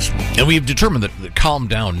Tom Griswold. And we've determined that calm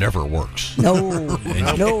down never works. No.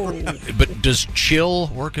 No. But does chill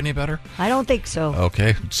work any better? I don't think so.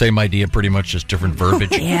 Okay. Same idea, pretty much, just different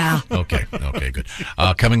verbiage. Yeah. Okay, good.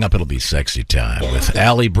 Coming up, it'll be sexy time with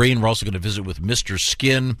Allie Breen. We're also going to visit with Mr.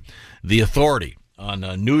 Skin, the authority on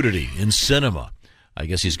nudity in cinema. I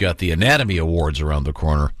guess he's got the Anatomy Awards around the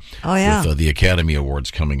corner. Oh, yeah. With the Academy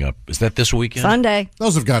Awards coming up. Is that this weekend? Sunday.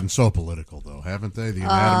 Those have gotten so political, though, haven't they? The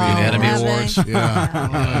Anatomy Awards?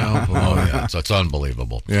 Yeah. Yeah. It's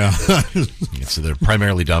unbelievable. Yeah. They're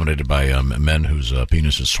primarily dominated by men whose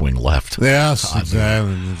penises swing left. Yes,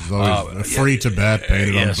 exactly. There's always a free Tibet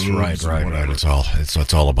painted on blue. Right.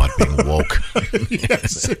 It's all about being woke.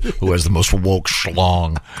 Yes. Who has the most woke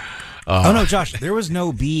schlong? Oh no, Josh! There was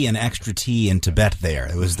no B and extra T in Tibet.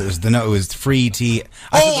 It was free T.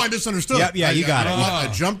 I misunderstood. Yep, yeah, you got it.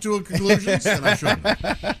 I jumped to a conclusion, and I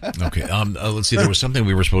shouldn't. Okay, let's see. There was something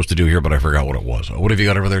we were supposed to do here, but I forgot what it was. What have you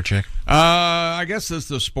got over there, Chick? I guess that's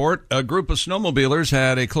the sport. A group of snowmobilers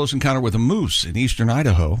had a close encounter with a moose in eastern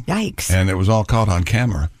Idaho. Yikes! And it was all caught on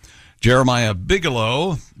camera. Jeremiah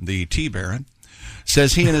Bigelow, the tea baron,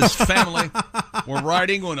 says he and his family were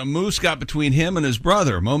riding when a moose got between him and his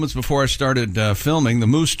brother. Moments before I started filming, the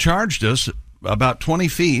moose charged us about 20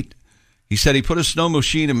 feet. He said he put his snow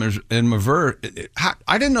machine in reverse.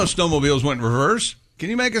 I didn't know snowmobiles went in reverse. Can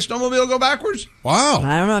you make a snowmobile go backwards? Wow.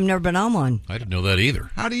 I don't know. I've never been on one. I didn't know that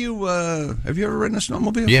either. How do you, have you ever ridden a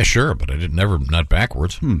snowmobile? Yeah, sure, but not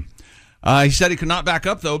backwards. He said he could not back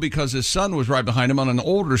up, though, because his son was right behind him on an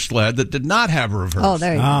older sled that did not have a reverse. Oh,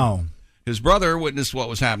 there you go. His brother witnessed what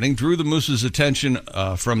was happening, drew the moose's attention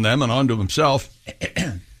from them and onto himself.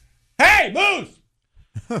 Hey,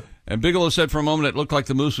 moose! And Bigelow said for a moment it looked like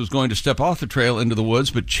the moose was going to step off the trail into the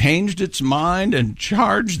woods, but changed its mind and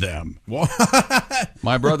charged them. What?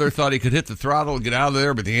 My brother thought he could hit the throttle and get out of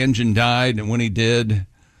there, but the engine died, and when he did,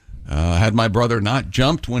 had my brother not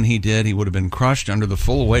jumped when he did, he would have been crushed under the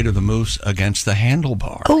full weight of the moose against the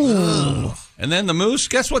handlebars. Ooh. And then the moose,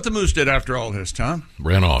 guess what the moose did after all this, Tom?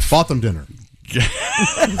 Ran off. Bought them dinner.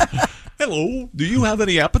 Hello, do you have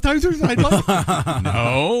any appetizers I'd like?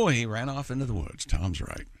 No, he ran off into the woods. Tom's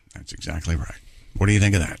right. That's exactly right. What do you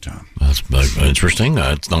think of that, Tom? That's interesting.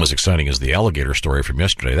 It's not as exciting as the alligator story from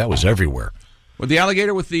yesterday. That was everywhere. With the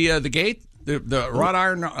alligator with the gate? The wrought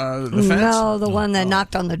iron, the fence? No, the one that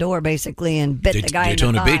knocked on the door, basically, and bit the guy Daytona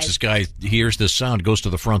in the thigh. Beach, this guy hears this sound, goes to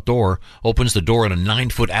the front door, opens the door, and a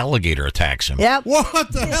 9-foot alligator attacks him. Yep.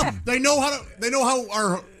 What the hell? They know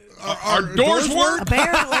how our doors work?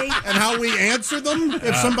 Apparently. And how we answer them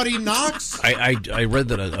if somebody knocks? I read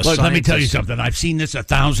that a Look, let me tell you scientist- something. I've seen this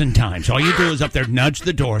 1,000 times. All you do is up there, nudge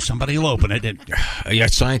the door, somebody will open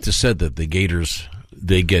it. Scientists said that the gators,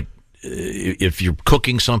 they get, if you're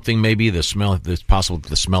cooking something, maybe it's possible that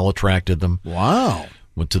the smell attracted them. Wow.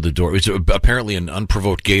 Went to the door. It's apparently an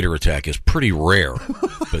unprovoked gator attack is pretty rare,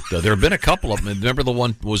 but there have been a couple of them. Remember the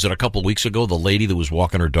one, was it a couple of weeks ago, the lady that was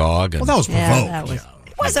walking her dog? And, Well, that was provoked. Yeah,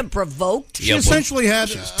 it wasn't provoked. She essentially had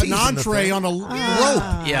an entree on a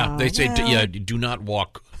rope. Yeah, they say do not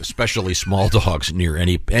walk, especially small dogs, near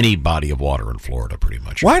any body of water in Florida, pretty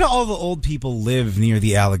much. Why do all the old people live near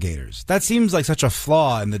the alligators? That seems like such a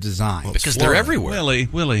flaw in the design. Because they're everywhere.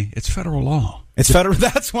 Willie, it's federal law. It's federal.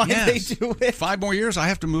 That's why Yes. they do it. 5 more years, I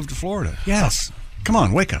have to move to Florida. Yes. Come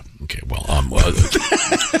on, wake up. Okay, well,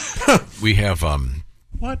 we have...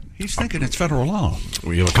 What? He's thinking it's federal law.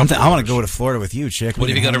 We have a couple I want to go to Florida with you, Chick. What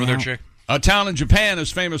have you got over there, Chick? Chick? A town in Japan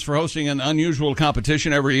is famous for hosting an unusual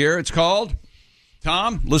competition every year. It's called,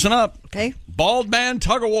 Tom, listen up. Okay. Bald Man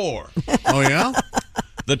Tug of War. Oh, yeah?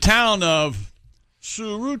 The town of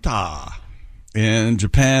Tsuruta in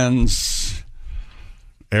Japan's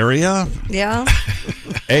area, Yeah.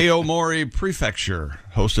 Aomori Prefecture,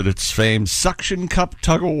 hosted its famed suction cup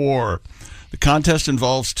tug of war. The contest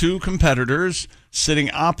involves 2 competitors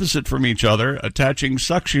sitting opposite from each other, attaching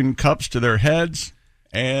suction cups to their heads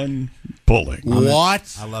and pulling.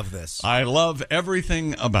 What? I love this. I love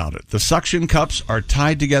everything about it. The suction cups are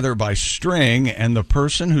tied together by string, and the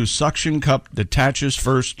person whose suction cup detaches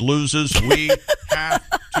first loses. We have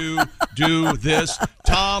to do this,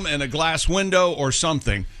 Tom, in a glass window or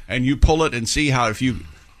something, and you pull it and see how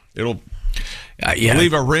it'll Yeah.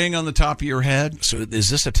 Leave a ring on the top of your head. So is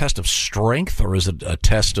this a test of strength, or is it a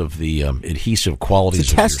test of the adhesive qualities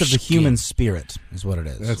It's a test your of the skin? human spirit, is what it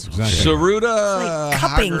is. That's exactly. Saruda Like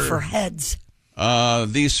cupping Hager- for heads.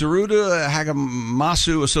 The Saruda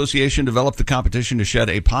Hagamasu Association developed the competition to shed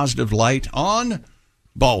a positive light on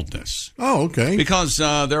baldness. Oh, okay. Because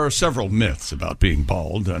there are several myths about being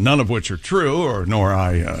bald, none of which are true, or nor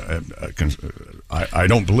I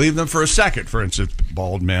don't believe them for a second. For instance,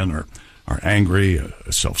 bald men are angry,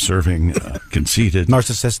 self-serving, conceited,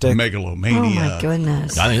 narcissistic, megalomania. Oh my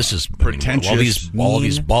goodness! I think this is pretentious. All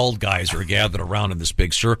these bald guys are gathered around in this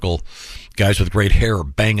big circle. Guys with great hair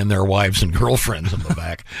banging their wives and girlfriends in the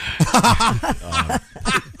back.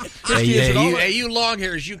 Hey, you long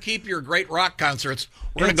hairs, you keep your great rock concerts.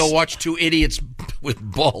 We're going to go watch two idiots with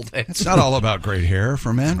bald heads. It's not all about great hair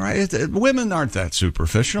for men, right? Women aren't that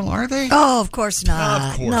superficial, are they? Oh, of course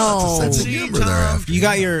not. Of course. No. That's a number thereafter. You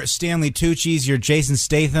got your Stanley Tucci's, your Jason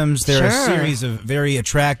Stathams. There are a Sure. series of very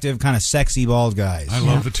attractive, kind of sexy bald guys. I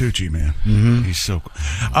love the Tucci, man. Mm-hmm. He's so cool.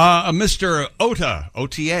 Mr.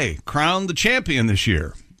 OTA, crowned the champion this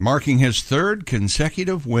year, marking his third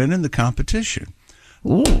consecutive win in the competition.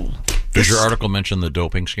 Ooh. Does your article mention the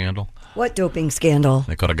doping scandal? What doping scandal?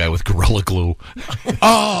 They caught a guy with Gorilla Glue.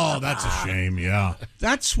 Oh, that's a shame. Yeah.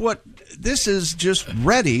 That's what this is, just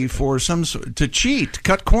ready for to cheat,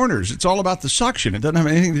 cut corners. It's all about the suction. It doesn't have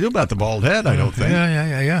anything to do about the bald head, I don't think.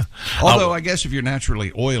 Yeah. Although I guess if you're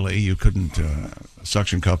naturally oily, you couldn't, a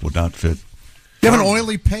suction cup would not fit. You have an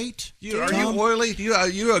oily pate? Are you oily? Are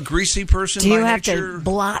you a greasy person Do you by have nature? to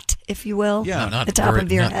blot, if you will? Yeah, the top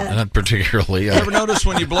of your head. Not particularly. You ever notice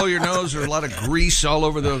when you blow your nose, there's a lot of grease all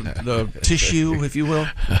over the tissue, if you will?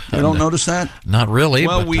 You don't notice that? Not really.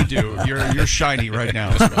 Well, but we do. You're shiny right now.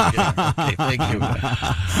 Okay, thank you.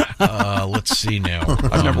 Let's see now.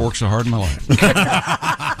 I've never worked so hard in my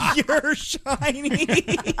life. You're shiny.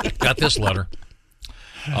 Got this letter.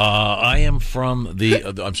 I am from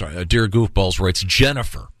I'm sorry, Dear Goofballs writes,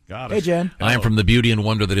 Jennifer. Got it. Hey, Jen. I am from the beauty and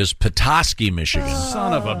wonder that is Petoskey, Michigan.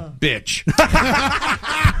 Son of a bitch.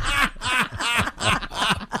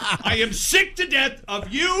 I am sick to death of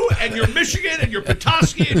you and your Michigan and your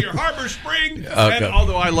Petoskey and your Harbor Spring. And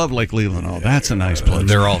although I love Lake Leelanau, that's a nice place.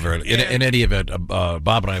 They're all very. In any event, Bob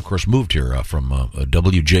and I, of course, moved here from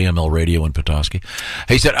WJML Radio in Petoskey.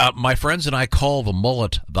 He said, my friends and I call the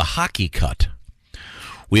mullet the hockey cut.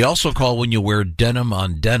 We also call when you wear denim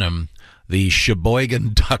on denim the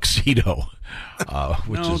Sheboygan tuxedo.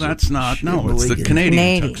 Which No, is that's not. No, it's the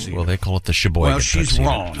Canadian tuxedo. Well, they call it the Sheboygan Well, she's tuxedo.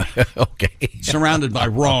 wrong. Okay. Surrounded by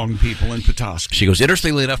wrong people in Petoskey. She goes,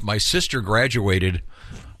 interestingly enough, my sister graduated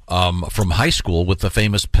from high school with the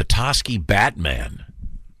famous Petoskey Batman.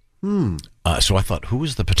 So I thought, who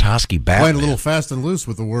is the Petoskey Batman? Playing a little fast and loose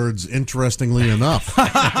with the words, interestingly enough.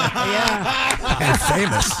 And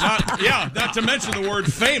famous. Not to mention the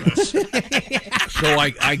word famous. So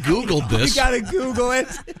I Googled this. You gotta Google it.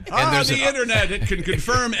 On there's the an- internet, it can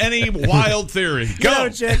confirm any wild theory. Go.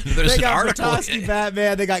 Chick, There's they an got article- Petoskey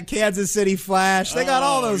Batman. They got Kansas City Flash. They got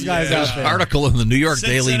all those guys There's out an there. article in the New York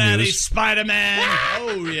Daily Cincinnati News. Spider-Man.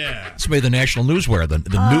 Oh, yeah. It's made the national newswear. The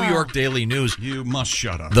New York Daily News. You must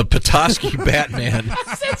shut up. The Petoskey Batman,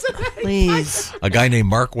 Please. a guy named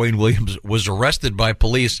Mark Wayne Williams, was arrested by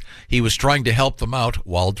police. He was trying to help them out,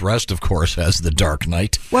 while dressed, of course, as the Dark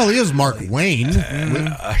Knight. Well, he is Mark Wayne.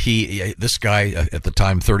 This guy, at the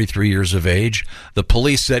time, 33 years of age. The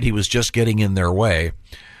police said he was just getting in their way.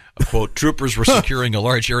 Quote, troopers were securing a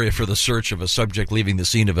large area for the search of a subject leaving the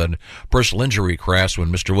scene of a personal injury crash when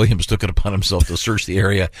Mr. Williams took it upon himself to search the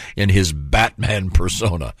area in his Batman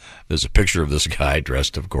persona. There's a picture of this guy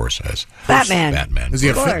dressed, of course, as Batman. Is he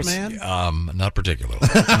a Of fit course. man? Not particularly.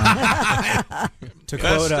 To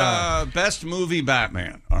quote, Best movie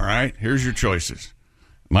Batman. All right, here's your choices.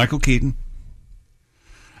 Michael Keaton,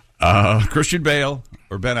 Christian Bale,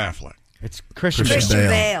 or Ben Affleck. it's Christian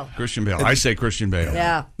Bale. Christian Bale. I say Christian Bale.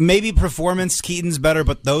 Yeah. Maybe performance Keaton's better,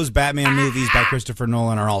 but those Batman movies by Christopher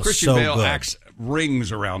Nolan are all Christian so Bale good. acts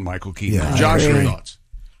rings around Michael Keaton. Yeah, Josh, I your agree. thoughts?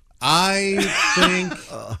 I think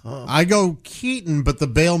I go Keaton, but the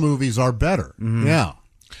Bale movies are better. Yeah.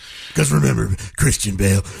 Because remember, Christian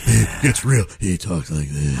Bale gets real. He talks like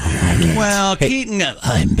this. Well, Keaton,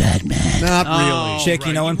 I'm Batman. Not really. Chick,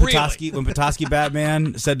 you know when Really? Petoskey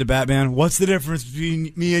Batman said to Batman, "What's the difference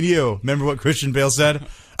between me and you?" Remember what Christian Bale said?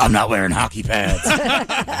 I'm not wearing hockey pads.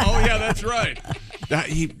 Oh, yeah, that's right.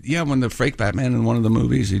 When the fake Batman in one of the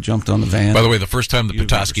movies, he jumped on the van. By the way, the first time the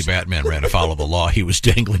Petoskey Batman ran afoul of the law, he was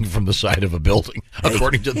dangling from the side of a building,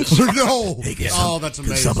 according to this. No. Hey, That's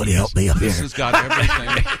amazing. Somebody help me up This here. has got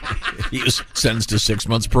everything. He was sentenced to 6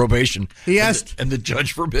 months probation. He asked, and the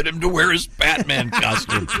judge forbid him to wear his Batman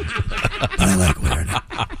costume. I like wearing it.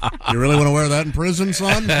 You really want to wear that in prison,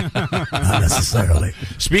 son? Not necessarily.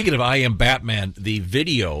 Speaking of I Am Batman, the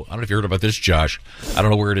video, I don't know if you heard about this, Josh. I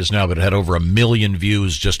don't know where it is now, but it had over 1 million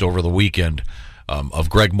views just over the weekend of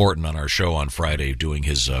Greg Morton on our show on Friday doing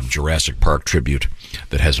his Jurassic Park tribute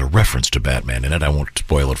that has a reference to Batman in it. I won't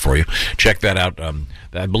spoil it for you. Check that out.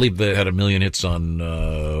 I believe they had 1 million hits on,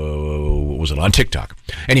 what was it, on TikTok.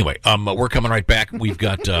 Anyway, we're coming right back. We've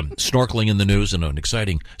got snorkeling in the news in an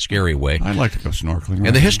exciting, scary way. I'd like to go snorkeling.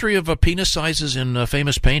 And the history of penis sizes in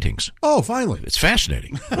famous paintings. Oh, finally. It's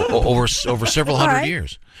fascinating. over several hundred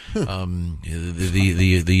years. The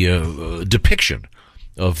depiction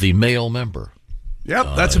of the male member.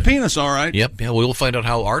 Yep, that's a penis, all right. Yep, yeah, we'll find out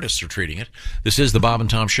how artists are treating it. This is the Bob and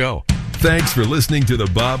Tom Show. Thanks for listening to the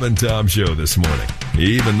Bob and Tom Show this morning.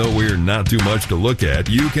 Even though we're not too much to look at,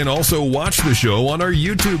 you can also watch the show on our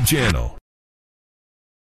YouTube channel.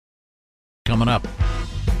 Coming up.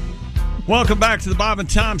 Welcome back to the Bob and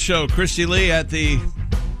Tom Show. Christy Lee at the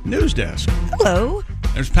news desk. Hello.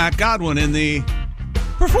 There's Pat Godwin in the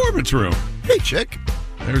performance room. Hey, chick.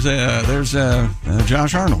 There's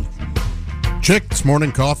Josh Arnold. Chick, this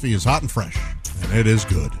morning coffee is hot and fresh, and it is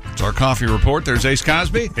good. It's our coffee report. There's Ace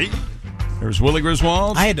Cosby. Hey. There's Willie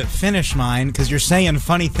Griswold. I had to finish mine because you're saying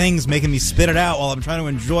funny things, making me spit it out while I'm trying to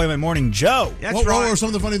enjoy my morning Joe. What were some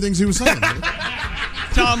of the funny things he was saying?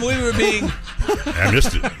 Tom, we were being... I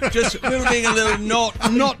missed it. We were being a little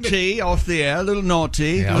naughty off the air, a little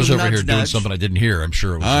naughty. Yeah, I was over here doing something I didn't hear, I'm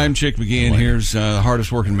sure. I'm Chick McGee, and here's the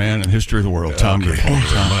hardest working man in the history of the world, Tom Green. Thank you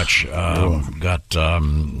very much. Got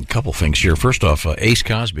a couple things here. First off, Ace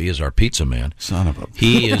Cosby is our pizza man. Son of a...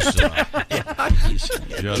 He is he's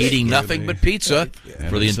eating nothing but pizza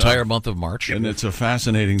for the entire month of March. And it's a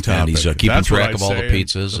fascinating topic. And he's keeping track of all the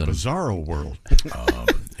pizzas. The and bizarro world.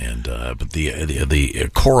 But the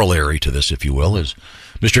corollary to this, if you will, is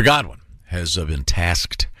Mr. Godwin has been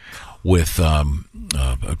tasked with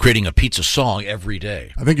creating a pizza song every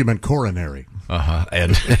day. I think you meant coronary.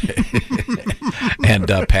 And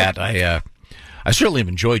Pat, I certainly have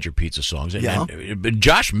enjoyed your pizza songs. But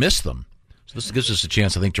Josh missed them. So this gives us a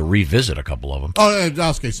chance, I think, to revisit a couple of them. Oh,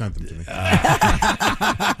 Oskar sent them to me.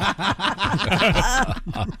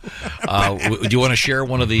 Do you want to share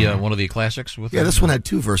one of the classics with us? Yeah, this one had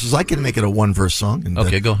 2 verses. I can make it a 1-verse song. And,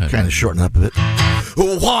 okay, go ahead. Kind of shorten it up a bit.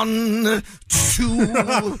 1, 2,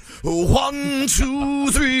 1,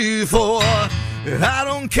 2, 3, 4. I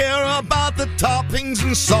don't care about the toppings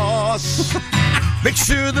and sauce. Make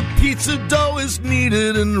sure the pizza dough is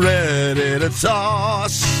kneaded and ready to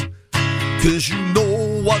toss. 'Cause you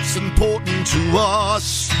know what's important to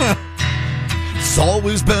us. It's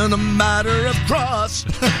always been a matter of crust.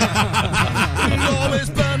 It's always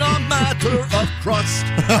been a matter of crust.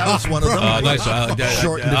 That was one of them. Nice.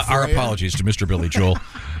 Our apologies to Mr. Billy Joel.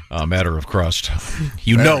 Matter of crust.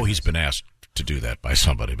 You know he's been asked to do that by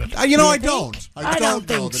somebody, but I don't. I don't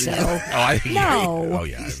think so. Oh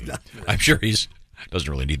yeah. I'm sure he's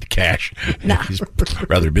doesn't really need the cash. He's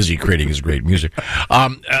rather busy creating his great music.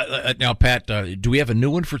 Now, Pat, do we have a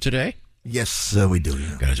new one for today? Yes, we do.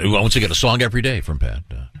 Yeah. Guys, we want to get a song every day from Pat.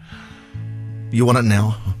 You want it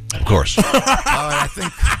now? Of course. All right,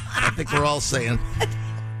 I think we're all saying,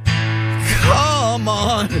 come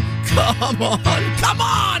on, come on, come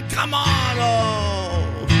on, come on,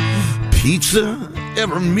 oh. Pizza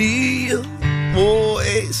every meal,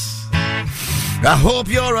 boys. I hope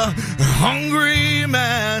you're a hungry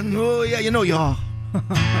man. Oh, yeah, you know you are.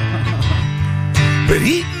 But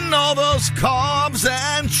eating all those carbs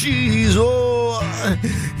and cheese, oh,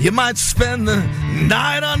 you might spend the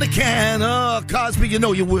night on the can. Oh, Cosby, you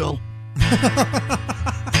know you will.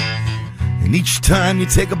 And each time you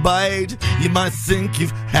take a bite, you might think you've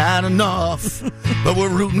had enough. But we're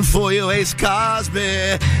rooting for you, Ace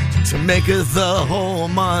Cosby, to make it the whole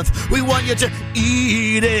month. We want you to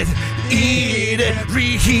eat it,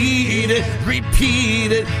 reheat it,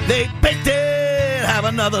 repeat it. They baked it, have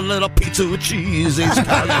another little pizza with cheese, Ace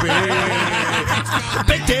Cosby.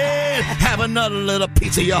 Baked it, have another little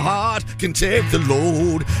pizza, your heart can take the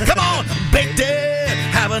load. Come on, baked it,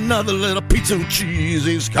 have another little pizza with cheese,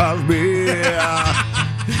 Ace Cosby.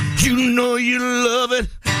 You know you love it,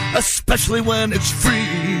 especially when it's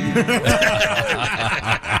free.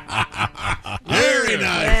 Very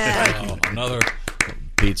nice. Another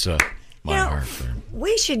pizza. My heart.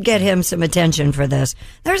 we should get him some attention for this.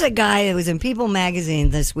 There's a guy that was in People magazine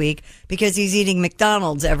this week because he's eating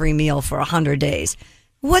McDonald's every meal for 100 days.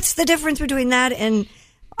 What's the difference between that and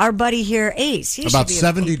our buddy here, Ace? He About should be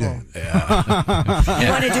 70 days. You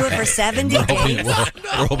want to do it for 70 days?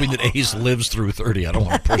 We're hoping that Ace lives through 30. I don't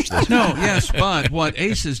want to push this. No, yes, but what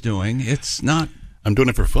Ace is doing, it's not... I'm doing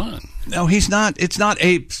it for fun. No, he's not. It's not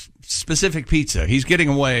a specific pizza. He's getting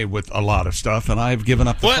away with a lot of stuff, and I've given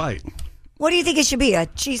up the fight. What do you think it should be? A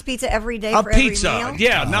cheese pizza every day A for pizza, every meal?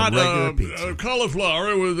 yeah, not regular pizza.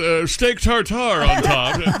 Cauliflower with steak tartare on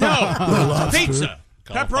top. No, pizza,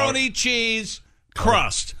 pepperoni, cheese,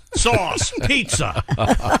 crust, sauce, pizza.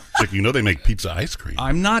 Chick, you know they make pizza ice cream.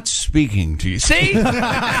 I'm not speaking to you. See?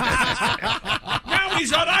 Now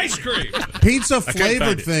he's on ice cream. Pizza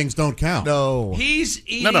flavored things don't count. No. He's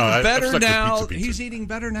eating I've better stuck with now. pizza. He's eating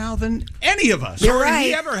better now than any of us. You're or right.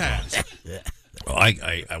 he ever has. Well,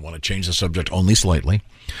 I want to change the subject only slightly.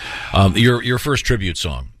 Your first tribute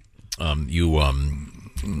song, you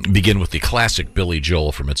begin with the classic Billy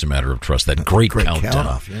Joel from It's a Matter of Trust, that great countdown.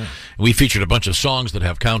 count-off, yeah. We featured a bunch of songs that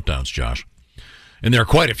have countdowns, Josh. And there are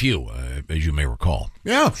quite a few, as you may recall.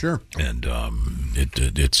 Yeah, sure. And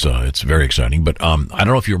it's very exciting. But I don't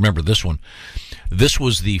know if you remember this one. This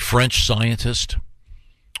was the French scientist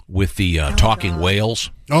with the talking whales.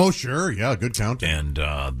 Oh, sure. Yeah, good countdown. And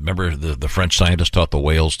remember the French scientist taught the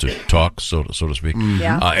whales to talk, so to speak.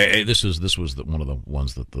 Yeah. This was one of the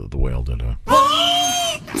ones that the whale did.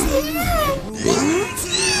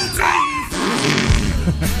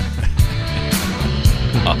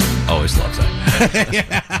 Always loves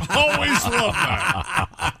that. Always love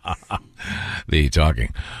that. The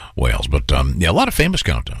talking whales, but yeah, a lot of famous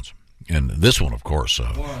countdowns, and this one, of course.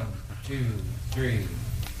 1, 2, 3.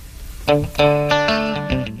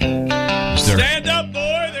 Stand up,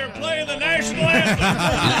 boy! They're playing the national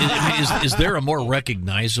anthem. Is there a more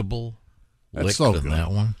recognizable lick so than good.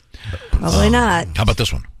 that one? Probably not. How about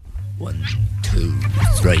this one? 1, 2,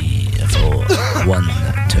 3, 4. 1,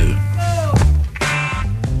 2.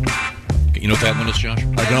 You know what that one is, Josh?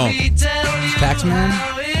 I don't. Taxman?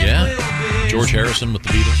 Yeah. George Harrison with the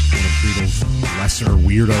Beatles. One of Beatles' lesser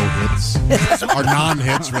weirdo hits. Or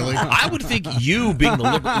non-hits, really. I would think you, being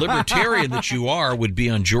the libertarian that you are, would be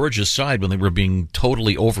on George's side when they were being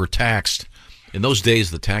totally overtaxed. In those days,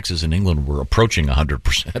 the taxes in England were approaching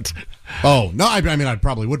 100%. Oh, no, I mean, I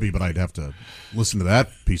probably would be, but I'd have to listen to that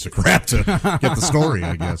piece of crap to get the story,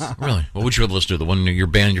 I guess. Really? What would you rather listen to? The one, your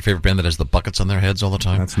favorite band that has the buckets on their heads all the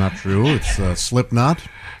time? That's not true. It's Slipknot,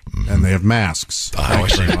 and they have masks. I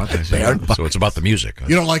see. They are So it's about the music.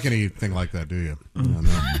 You don't like anything like that, do you? No.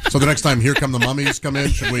 So the next time Here Come the Mummies come in,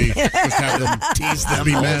 should we just have them tease them?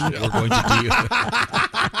 Be men? We're going to do.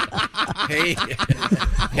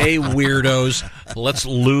 Hey, weirdos! Let's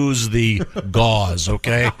lose the gauze,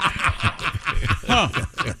 okay?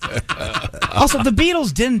 Also, the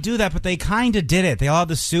Beatles didn't do that, but they kind of did it. They all had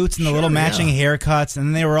the suits and the little matching haircuts, and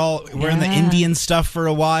then they were all wearing the Indian stuff for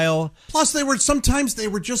a while. Plus, sometimes they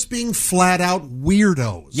were just being flat out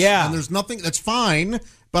weirdos. Yeah. And there's nothing that's fine,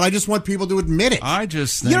 but I just want people to admit it. I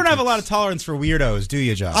just You don't have a lot of tolerance for weirdos, do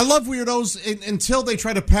you, Josh? I love weirdos until they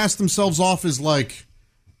try to pass themselves off as like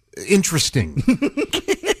interesting.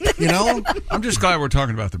 You know? I'm just glad we're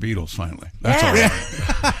talking about the Beatles finally. That's all right.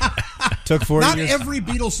 Took 40 Not years. every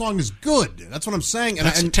Beatles song is good. That's what I'm saying.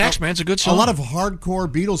 And Taxman's a good song. A lot of hardcore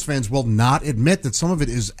Beatles fans will not admit that some of it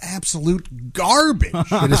is absolute garbage.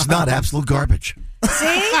 It is not absolute garbage.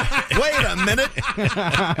 See? Wait a minute.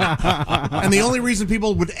 And the only reason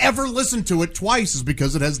people would ever listen to it twice is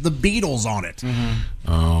because it has the Beatles on it.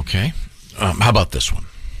 Okay. How about this one?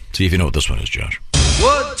 See if you know what this one is, Josh.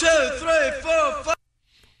 1, 2, 3, 4, 5.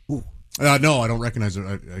 No, I don't recognize it.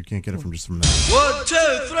 I can't get it from that. 1, 2,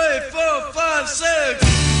 3, 4, 5, 6.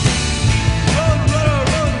 Run, runner,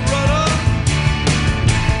 run, runner.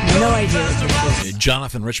 No idea what this is.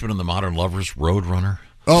 Jonathan Richman and the Modern Lovers, Roadrunner.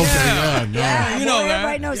 Oh, yeah. Yeah, You know that.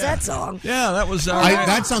 everybody knows that song. Yeah, that was.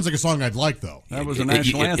 That sounds like a song I'd like, though. That was a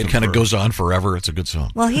national anthem. It kind of for- goes on forever. It's a good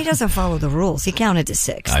song. Well, he doesn't follow the rules. He counted to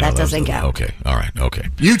 6. I know That doesn't count. Okay. All right. Okay.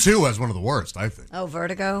 U2 has one of the worst, I think. Oh,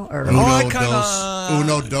 Vertigo? Or Uno,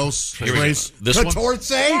 dos, Here we go. tres, This one?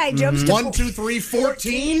 catorce. Yeah, he jumps to 1, 2, 3,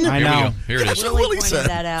 14. I Here we know. go. Here it is. Really pointed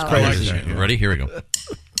that out. I like that. Ready? Here we go.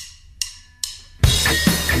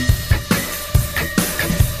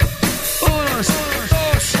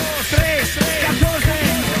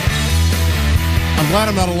 I'm glad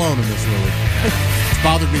I'm not alone in this, Lily. It's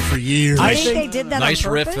bothered me for years. I think they did that Nice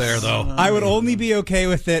on riff purpose? there, though. I would only be okay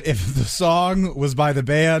with it if the song was by the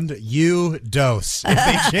band You Dose. If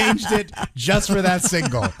they changed it just for that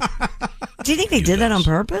single. Do you think they did that on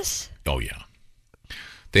purpose? Oh, yeah.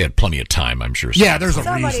 They had plenty of time, I'm sure. Yeah, there's a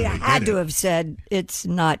Somebody reason they had did to it. have said it's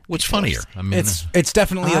not. What's funnier? I mean, It's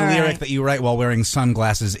definitely a All lyric right. that you write while wearing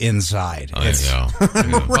sunglasses inside. I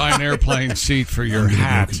know. Buy an airplane seat for your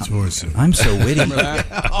hat. I'm so witty. Remember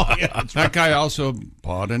that? That guy also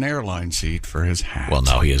bought an airline seat for his hat. Well,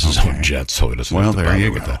 now he has his own jet, so he doesn't have to there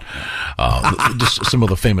you bother go. with that. Just some of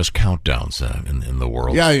the famous countdowns in the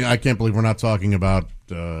world. Yeah, I can't believe we're not talking about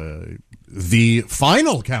the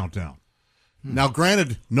final countdown. Now,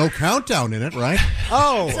 granted, no countdown in it, right?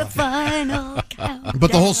 It's a final countdown.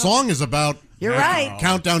 But the whole song is about You're right.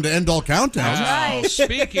 countdown to end all countdowns. That's right.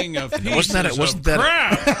 Speaking of pieces wasn't that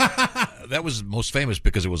crap. that was most famous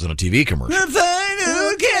because it was in a TV commercial,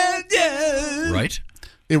 Final countdown. right?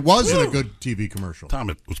 It was in a good TV commercial.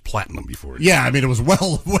 Tom, it was platinum before. Yeah, I mean, it was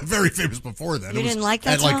very famous before that. You it was didn't like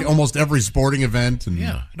that at like song? almost every sporting event. And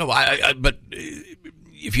Yeah. No, but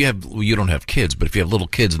if you don't have kids, but if you have little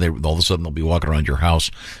kids and all of a sudden they'll be walking around your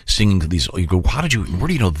house singing these, you go, where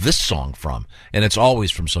do you know this song from? And it's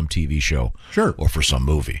always from some TV show. Sure. Or for some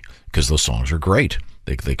movie, because those songs are great.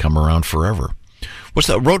 They come around forever. What's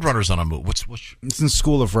that? Roadrunner's on a movie. What's It's in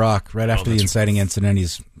School of Rock. Right after the inciting incident,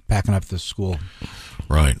 he's packing up the school.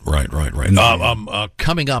 Right.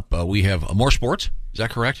 Coming up, we have more sports. Is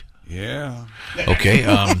that correct? Yeah. Okay.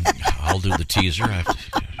 I'll do the teaser.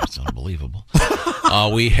 It's unbelievable.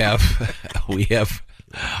 We have.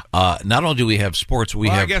 Not only do we have sports,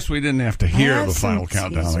 I guess we didn't have to hear Have the final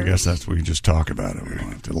some countdown. I guess that's we just talk about it. We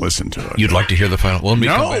don't have to listen to it. You'd like to hear the final? Well, when we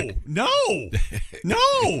come back.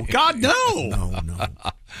 No, God, no. no.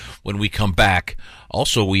 When we come back,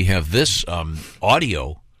 also we have this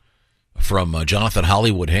audio from Jonathan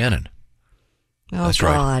Hollywood Hannon. Oh, That's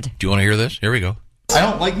God. right. Do you want to hear this? Here we go. I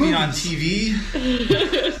don't like being on TV.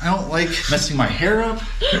 I don't like messing my hair up.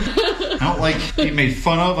 I don't like being made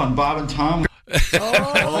fun of on Bob and Tom.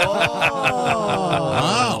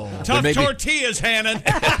 Wow. Tough Maybe- tortillas, Hannon.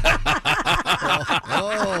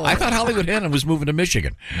 I thought Hollywood Hannon was moving to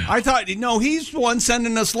Michigan. I thought, he's the one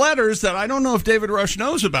sending us letters that I don't know if David Rush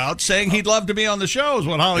knows about, saying he'd love to be on the show. Is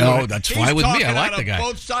what Hollywood. Oh, that's fine with me. I talking like out the of guy.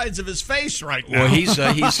 Both sides of his face right now. Well, he's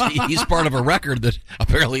part of a record that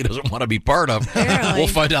apparently he doesn't want to be part of. We'll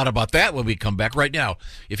find out about that when we come back. Right now,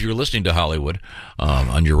 if you're listening to Hollywood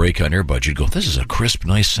on your Raycon earbuds, you'd go, "This is a crisp,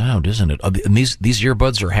 nice sound, isn't it?" And these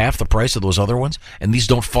earbuds are half the price of those other ones, and these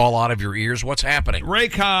don't fall out of your ears. What's happening?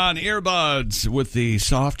 Raycon earbuds with the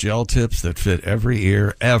soft gel tips that fit every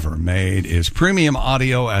ear ever made is premium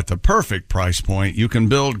audio at the perfect price point. You can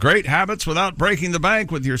build great habits without breaking the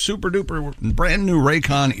bank with your super duper brand new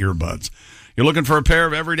Raycon earbuds. You're looking for a pair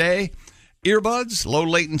of everyday earbuds, low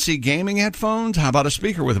latency gaming headphones? How about a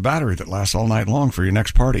speaker with a battery that lasts all night long for your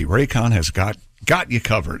next party? Raycon has got you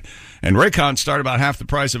covered. And Raycon start about half the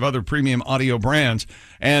price of other premium audio brands.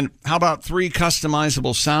 And how about 3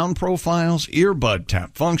 customizable sound profiles, earbud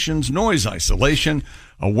tap functions, noise isolation,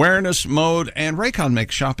 awareness mode, and Raycon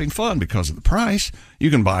makes shopping fun because of the price. You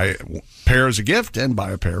can buy a pair as a gift and buy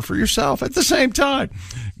a pair for yourself at the same time.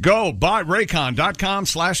 Go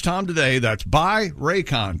buyraycon.com/Tom today. That's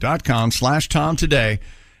buyraycon.com/Tom today.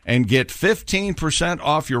 And get 15%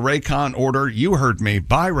 off your Raycon order. You heard me.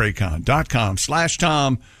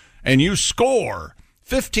 Buyraycon.com/Tom. And you score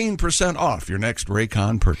 15% off your next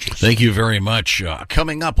Raycon purchase. Thank you very much.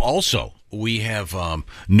 Coming up also, we have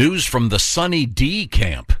news from the Sunny D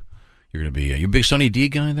camp. You're going to be you a big Sunny D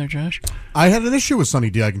guy there, Josh? I had an issue with Sunny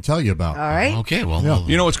D I can tell you about. All right. Okay, well. Yeah.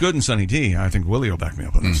 You know what's good in Sunny D? I think Willie will back me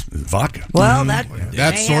up on this. Vodka. Well,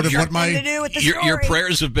 That's sort of what to do with the Your story.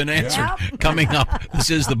 prayers have been answered. Yep. Coming up, this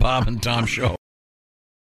is the Bob and Tom Show.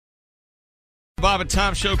 Bob and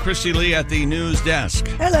Tom Show, Christy Lee at the news desk.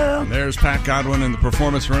 Hello. There's Pat Godwin in the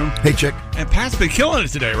performance room. Hey, chick. And Pat's been killing it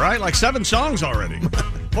today, right? Like 7 songs already.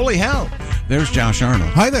 Holy hell. There's Josh Arnold.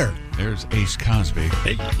 Hi there. There's Ace Cosby.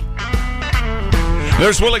 Hey.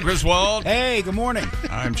 There's Willie Griswold. Hey, good morning.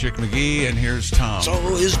 I'm Chick McGee, and here's Tom. It's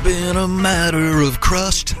always been a matter of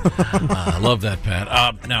crust. I love that, Pat.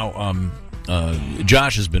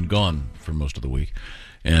 Josh has been gone for most of the week.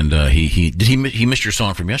 And he missed your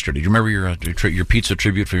song from yesterday. Do you remember your pizza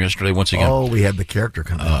tribute from yesterday? Once again, Oh, we had the character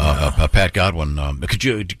come in. Pat Godwin.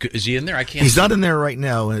 Is he in there? I can't. He's not in there right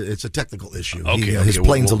now. It's a technical issue. Okay, His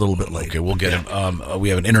plane's a little bit late. Okay, we'll get him. We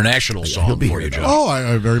have an international song be for here, you, Josh. Oh,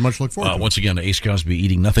 I very much look forward to it. Once again, Ace Cosby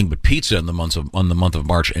eating nothing but pizza in the month of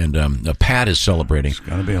March, and Pat is celebrating. It's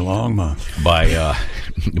going to be a long month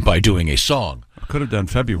by doing a song. I could have done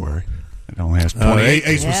February. It only has 28.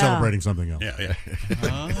 Ace was celebrating something else. Yeah.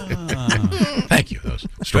 Thank you. That was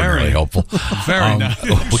extraordinarily helpful. Very nice.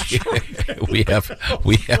 We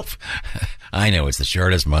have. I know it's the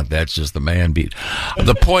shortest month. That's just the man beat.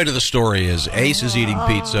 The point of the story is Ace is eating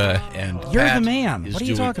pizza, and You're Pat the man. is What are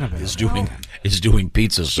you talking about? Is doing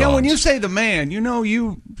pizza songs. Yeah, when you say the man, you know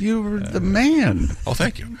you're the man. Oh,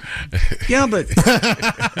 thank you. Yeah, but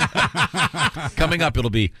coming up,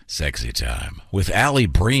 it'll be Sexy Time with Allie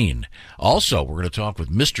Breen. Also, we're going to talk with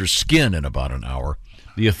Mr. Skin in about an hour,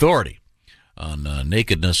 the authority on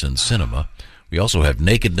nakedness in cinema. We also have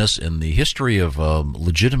nakedness in the history of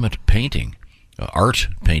legitimate painting, art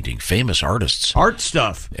painting, famous artists. Art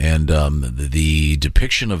stuff. And the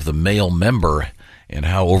depiction of the male member and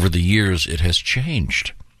how over the years it has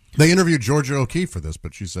changed. They interviewed Georgia O'Keeffe for this,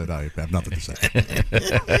 but she said, I have nothing to say.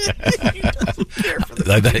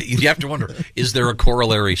 You have to wonder, is there a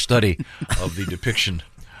corollary study of the depiction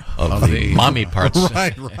of the mommy parts?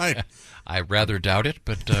 Right. I rather doubt it,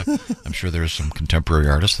 but I'm sure there's some contemporary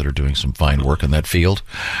artists that are doing some fine work in that field.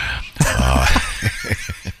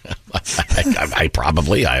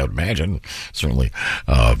 I would imagine, certainly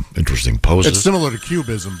interesting poses. It's similar to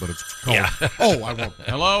Cubism, but it's called... Yeah. Oh, I won't.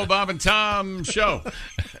 Hello, Bob and Tom Show.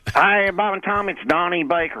 Hi, Bob and Tom. It's Donnie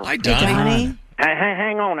Baker. Hi, Donnie.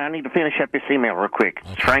 Hang on. I need to finish up this email real quick.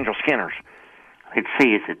 Okay. Strangle Skinners. Let's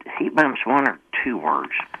see. Is it heat bumps one or two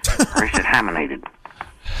words? Or is it hymenated?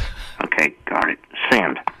 Okay, got it.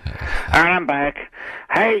 Send. All right, I'm back.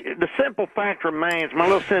 Hey, the simple fact remains, my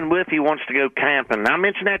little son Whiffy wants to go camping. I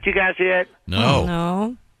mentioned that to you guys yet?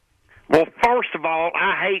 No. Well, first of all,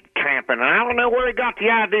 I hate camping, and I don't know where he got the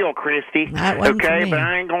idea, Christy. That wasn't okay, for me. but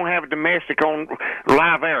I ain't going to have a domestic on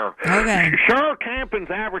live air. Okay. Sure, camping's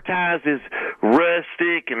advertised as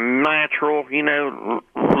rustic and natural,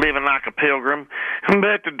 living like a pilgrim.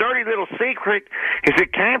 But the dirty little secret is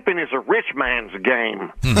that camping is a rich man's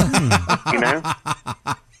game.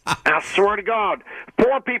 I swear to God,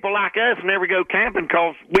 poor people like us never go camping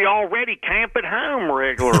because we already camp at home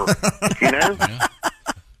regular,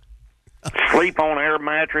 Sleep on air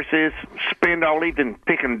mattresses, spend all evening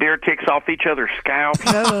picking deer ticks off each other's scalps.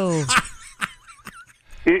 No.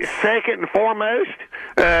 Second and foremost,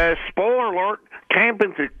 spoiler alert,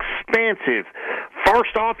 camping's expensive.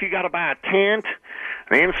 First off, you got to buy a tent,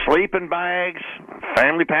 then sleeping bags,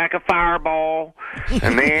 family pack of Fireball,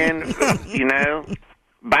 and then,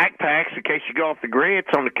 backpacks in case you go off the grits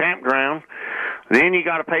on the campground. Then you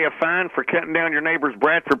got to pay a fine for cutting down your neighbor's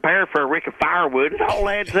Bradford pear for a rick of firewood. It all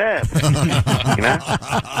adds up,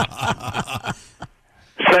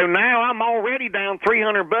 So now I'm already down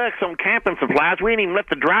 $300 on camping supplies. We ain't even left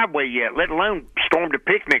the driveway yet, let alone stormed a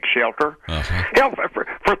picnic shelter. Uh-huh. Hell, for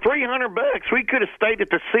 $300, we could have stayed at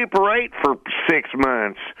the Super 8 for 6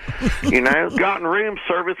 months. Gotten room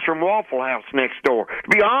service from Waffle House next door. To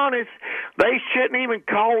be honest, they shouldn't even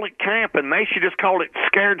call it camping. They should just call it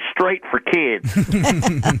Scared Straight for Kids.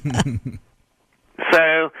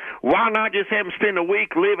 So why not just have them spend a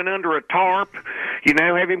week living under a tarp,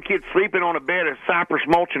 have them kids sleeping on a bed of cypress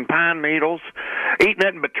mulch and pine needles, eating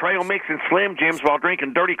nothing but trail mix and Slim Jims while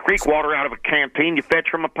drinking dirty creek water out of a canteen you fetch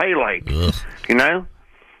from a pay lake, Because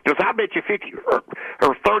I bet you $50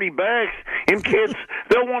 or $30, them kids,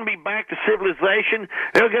 they'll want to be back to civilization.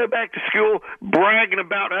 They'll go back to school bragging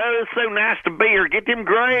about, it's so nice to be here. Get them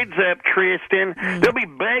grades up, Tristan. They'll be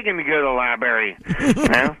begging to go to the library,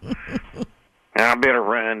 Now I better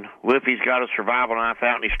run. Wolfie's got a survival knife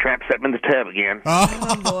out and he's trapped something in the tub again.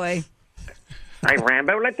 Oh, boy. Hey,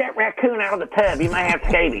 Rambo, let that raccoon out of the tub. He may have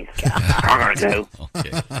scabies. I'm going to go. Okay.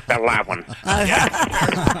 That live one.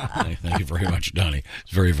 Thank you very much, Donnie.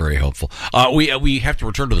 It's very, very helpful. We have to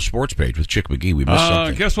return to the sports page with Chick McGee. We missed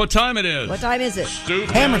something. Guess what time it is? What time is it?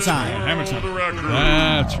 Hammer time. Hammer time.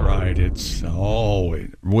 That's right. It's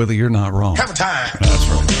always... Willie, you're not wrong. Hammer time. That's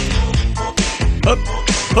right. Up.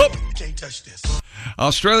 Can't touch this.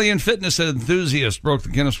 Australian fitness enthusiast broke the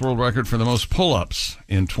Guinness World Record for the most pull-ups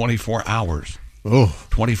in 24 hours. Oh.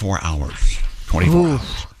 24 hours. 24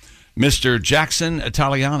 hours. Mr. Jackson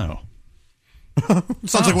Italiano.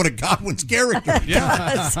 Sounds like one of Godwin's characters.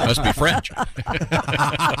 Yeah. Must be French. Wait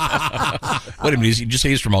a minute, did you just say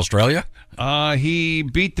he's from Australia? He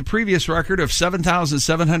beat the previous record of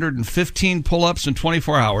 7,715 pull-ups in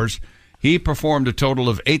 24 hours. He performed a total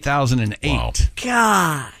of 8,008. Wow.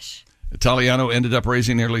 Gosh. Italiano ended up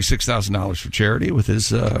raising nearly $6,000 for charity with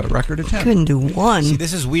his record attempt. Couldn't do one. See,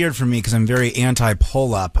 this is weird for me because I'm very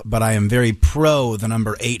anti-pull-up, but I am very pro the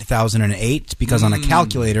number 8,008 because on a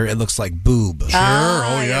calculator it looks like boob. Sure.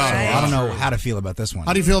 Oh, yeah. So I don't know how to feel about this one.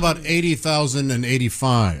 How do you feel about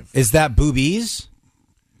 80,085? Is that boobies?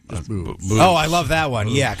 Oh, I love that one.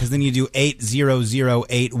 Yeah, because then you do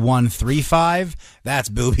 8008135. That's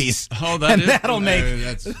boobies. Oh, and that'll make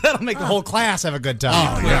the whole class have a good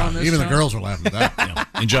time. Oh, yeah. Even the girls are laughing at that.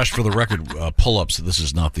 And Josh, for the record, pull-ups. This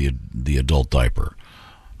is not the adult diaper.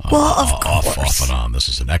 Well, of off course. and on. This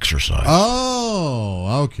is an exercise.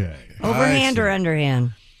 Oh, okay. Overhand or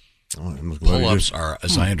underhand? Pull-ups are,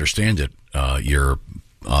 as I understand it, your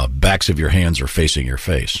backs of your hands are facing your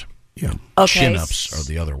face. Yeah. Okay. Chin-ups are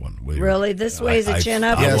the other one. Really? This way is a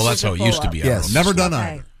chin-up? Well, This that's is a how it used to pull-up? be. Yes. Never done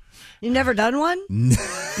either. You never done one?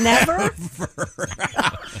 Never?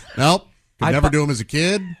 Nope. Could never do them as a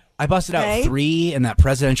kid. I busted out 3 in that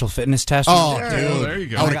presidential fitness test. Oh, Sure. dude. There you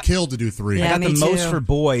go. I would have killed to do 3. I got the most for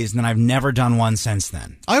boys, and then I've never done one since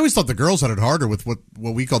then. I always thought the girls had it harder with what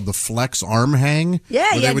we called the flex arm hang.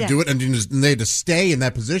 Yeah, where they would do it, and they had to stay in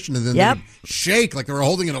that position, and then Yep. they'd shake like they were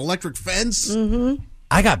holding an electric fence. Mm-hmm.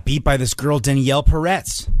 I got beat by this girl, Danielle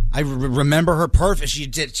Peretz. I remember her perfect.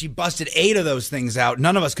 She busted 8 of those things out.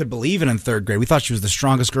 None of us could believe it in 3rd grade. We thought she was the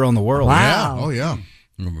strongest girl in the world. Wow. Yeah. Oh, yeah.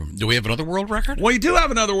 Do we have another world record? We do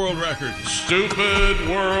have another world record. Stupid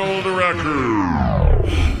world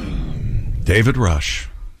record. David Rush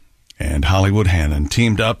and Hollywood Hannon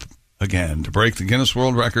teamed up again to break the Guinness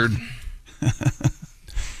World Record.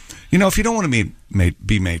 You know, if you don't want to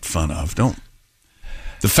be made fun of, don't.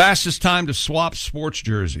 The fastest time to swap sports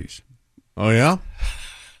jerseys. Oh, yeah?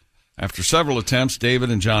 After several attempts,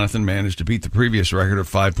 David and Jonathan managed to beat the previous record of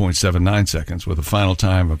 5.79 seconds with a final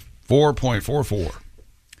time of 4.44.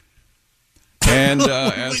 And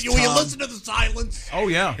as will you listen to the silence? Oh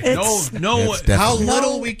yeah, It's- no. How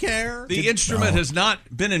little we care. The instrument has not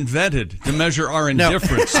been invented to measure our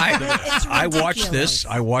indifference. I watched this.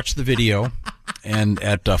 I watched the video, and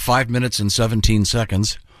at 5 minutes and 17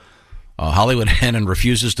 seconds, Hollywood Hannon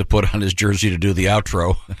refuses to put on his jersey to do the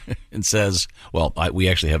outro, and says, "Well, we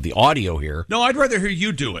actually have the audio here." No, I'd rather hear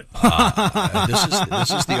you do it.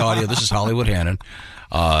 This is the audio. This is Hollywood Hannon.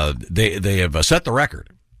 They have set the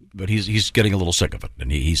record, but he's getting a little sick of it,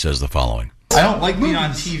 and he says the following. I don't like being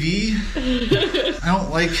on TV. I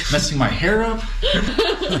don't like messing my hair up.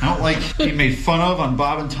 I don't like being made fun of on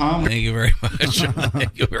Bob and Tom. Thank you very much.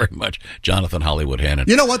 Thank you very much, Jonathan Hollywood Hannon.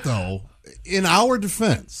 You know what, though? In our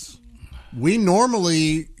defense, we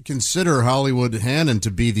normally consider Hollywood Hannon to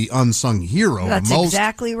be the unsung hero. That's of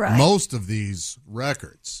exactly right. Most of these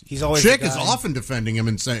records. He's always Chick the is guy. often defending him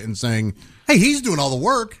and saying, "Hey, he's doing all the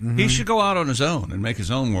work." He should go out on his own and make his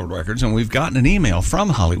own world records. And we've gotten an email from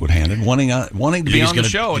Hollywood Hannon wanting to be on the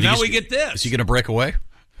show. And now we get this. Is he going to break away?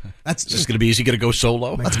 That's just going to be. Is he going to go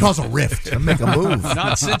solo? Let's cause a rift. Make a move.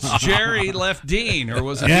 Not since Jerry left Dean, or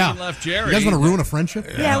was it Yeah. Dean left Jerry? You guys want to ruin a friendship?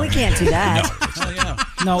 Yeah, we can't do that.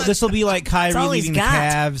 No, this will be like Kyrie all he's leaving the got.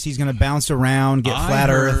 Cavs. He's going to bounce around, get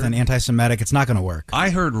flat Earth and anti-Semitic. It's not going to work.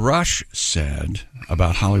 I heard Rush said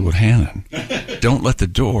about Hollywood Hannon, "Don't let the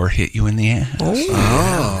door hit you in the ass."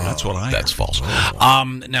 Oh. That's what I. That's false.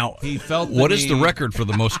 Now, he felt what is the record for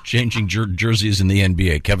the most changing jerseys in the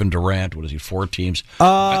NBA? Kevin Durant, what is he? 4 teams.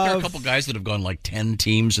 Aren't there a couple guys that have gone like 10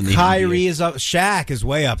 teams in the Kyrie NBA? is up. Shaq is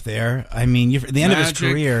way up there. I mean, at the end of his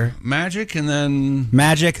career. Magic, and then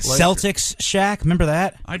Magic, Celtics, Shaq. Remember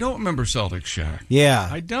that? I don't remember Celtics Shaq. Yeah.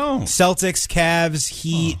 I don't. Celtics, Cavs,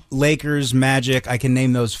 Heat, Lakers, Magic. I can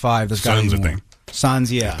name those 5. There's got to Suns, be I more. think.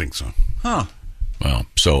 Suns, yeah. I think so. Huh. Well,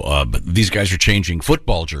 so but these guys are changing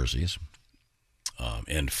football jerseys,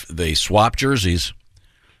 and they swap jerseys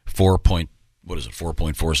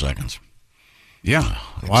 4.4 seconds. Yeah.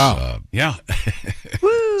 Wow. Yeah.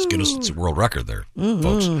 It's a world record there,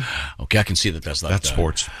 folks. Okay, I can see that's not That's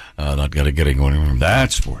sports. Not getting going.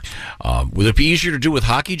 That's sports. Would it be easier to do with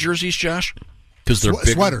hockey jerseys, Josh? Because they're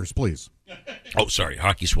bigger? Sweaters, please. Oh, sorry,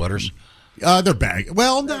 hockey sweaters. They're bag.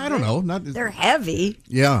 Well, I don't know. They're heavy,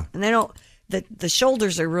 Yeah. and they don't. The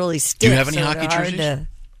shoulders are really stiff. you have any so hockey they're hard jerseys? to-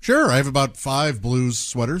 Sure. I have about 5 Blues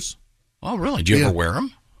sweaters. Oh, really? Do you ever wear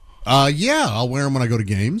them? Yeah. I'll wear them when I go to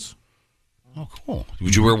games. Oh, cool.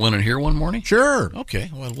 Would you wear one in here one morning? Sure.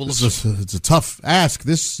 Okay. Well, It's a tough ask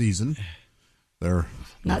this season. They're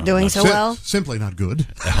Not doing so well? Simply not good.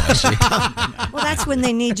 Well, that's when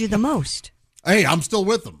they need you the most. Hey, I'm still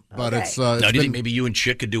with them, but Okay. it's. Now, it's do you been- think maybe you and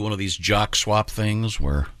Chick could do one of these jock swap things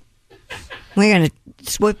where? We're gonna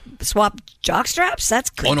swap jock straps. That's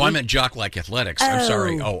creepy. Oh no, I meant jock like athletics. I'm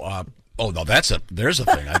sorry. Oh no, there's a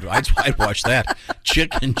thing. I'd watch that.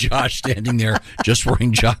 Chick and Josh standing there just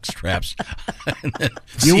wearing jock straps. And then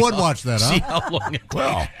You see would how- watch that, huh? See how long it takes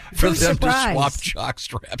Well, for I'm them surprised. to swap jock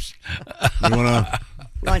straps. You wanna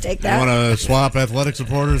take you that? wanna swap athletic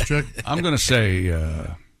supporters, Chick? I'm going to say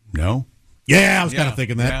no. Yeah, I was kind of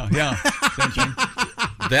thinking that. Yeah. Same thing.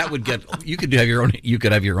 that would get you could have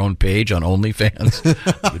your own page on OnlyFans.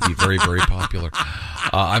 It would be very, very popular.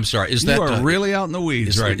 I'm sorry. Is that you are really out in the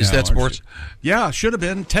weeds right now? Is that sports? You? Yeah, should have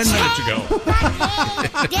been 10 minutes ago.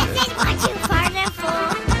 This is what you farted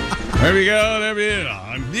for. There we go. There we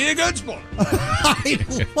go. Be a good sport.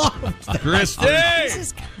 I love that. Christy. This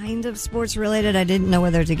is kind of sports related. I didn't know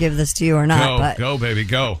whether to give this to you or not. Go, baby,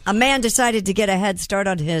 go. A man decided to get a head start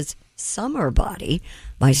on his summer body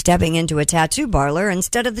by stepping into a tattoo parlor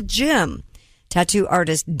instead of the gym. Tattoo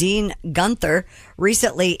artist Dean Gunther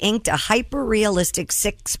recently inked a hyper-realistic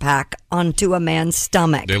six-pack onto a man's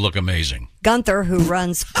stomach. They look amazing. Gunther, who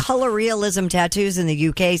runs Color Realism Tattoos in the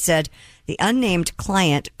UK, said the unnamed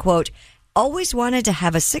client, quote, always wanted to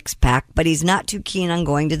have a six-pack, but he's not too keen on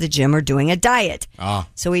going to the gym or doing a diet.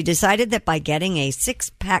 So he decided that by getting a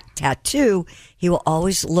six-pack tattoo, he will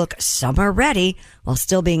always look summer-ready while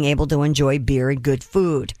still being able to enjoy beer and good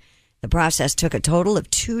food. The process took a total of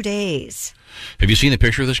 2 days. Have you seen the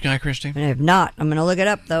picture of this guy, Christy? I have not. I'm going to look it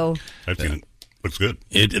up, though. I've seen it. Looks good.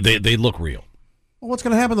 They look real. Well, what's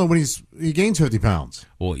going to happen, though, when he gains 50 pounds?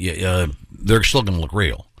 Well, yeah, they're still going to look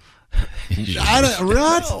real.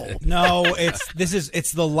 No,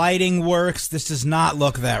 it's the lighting works. This does not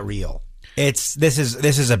look that real. This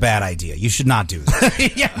is a bad idea. You should not do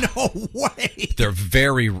that. Yeah, no way.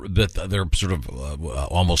 They're sort of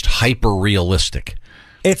almost hyper realistic.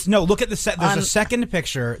 Look at the set. There's a second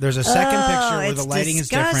picture. There's a second picture where the lighting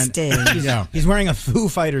disgusting. is different. He's wearing a Foo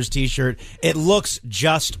Fighters t-shirt. It looks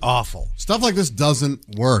just awful. Stuff like this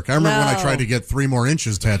doesn't work. I remember when I tried to get 3 more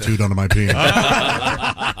inches tattooed onto my penis.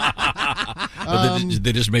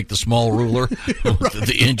 They just make the small ruler.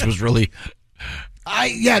 The inch was really.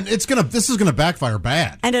 This is gonna backfire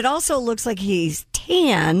bad. And it also looks like he's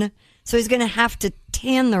tan, so he's going to have to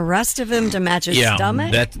tan the rest of him to match his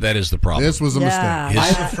stomach. That is the problem. This was a mistake. I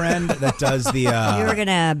have a friend that does the. You're going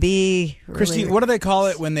to be really... Christy, what do they call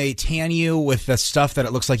it when they tan you with the stuff that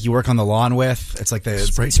it looks like you work on the lawn with? It's like the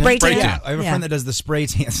spray tan. Yeah, I have a friend that does the spray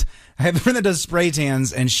tans. I have a friend that does spray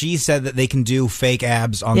tans, and she said that they can do fake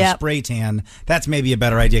abs on the spray tan. That's maybe a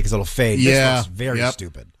better idea because it'll fade. Yeah, this looks very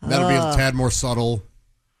stupid. That'll be a tad more subtle.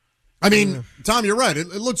 I mean, Tom, you're right. It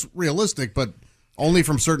looks realistic, but only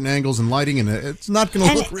from certain angles and lighting, and it's not going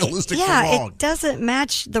to look realistic for long. Yeah, it doesn't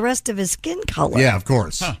match the rest of his skin color. Yeah, of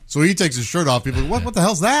course. Huh. So he takes his shirt off. People are, what the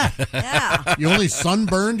hell's that? Yeah. You only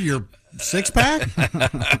sunburned your six-pack?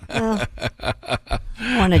 Well, I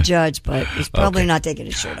don't want to judge, but he's probably not taking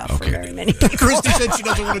his shirt off for very many people. Christy said she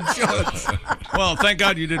doesn't want to judge. Well, thank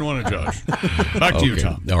God you didn't want to judge. Back to you,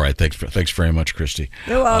 Tom. All right, thanks very much, Christy.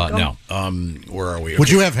 You're welcome. Now, where are we?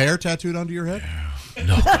 Would you have hair tattooed onto your head?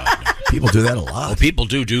 No. People do that a lot. Well, people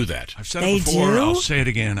do that. I've said it before. I'll say it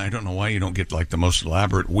again. I don't know why you don't get like the most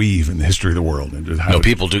elaborate weave in the history of the world.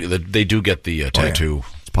 People do. They do get the tattoo.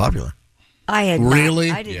 Yeah. It's popular. I had really.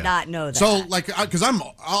 I did not know that. So, like, because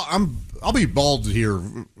I'll be bald here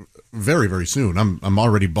very, very soon. I'm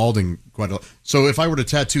already balding quite a lot. So if I were to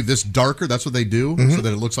tattoo this darker, that's what they do, so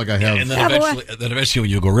that it looks like I have. And then eventually, when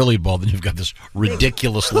you go really bald, then you've got this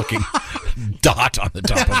ridiculous looking dot on the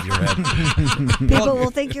top of your head. People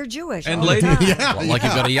will think you're Jewish. And ladies, like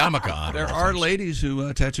you've got a yarmulke on. There are ladies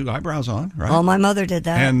who tattoo eyebrows on, right? Oh, my mother did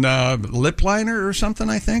that. And lip liner or something,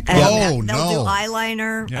 I think. They'll do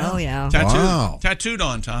eyeliner. Yeah. Oh, yeah. Tattooed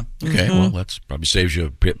on, Tom. Okay, well, that's probably saves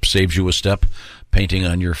you a step. Painting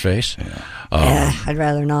on your face? Yeah, I'd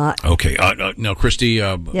rather not. Okay. Now, Christy,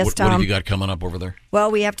 what Tom. have you got coming up over there?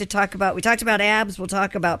 Well, we talked about abs. We'll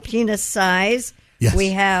talk about penis size. Yes. We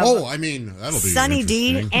have that'll be Sunny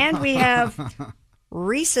D, and we have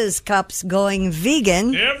Reese's Cups going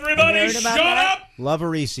vegan. Everybody shut up! Love a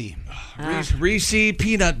Reese. Reese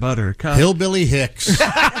peanut butter. Hillbilly Hicks.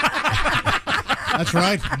 That's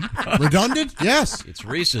right. Redundant? Yes. It's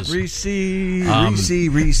Reese's. Reese,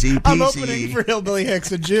 PC. I'm opening for Hillbilly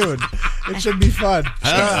Hicks in June. It should be fun.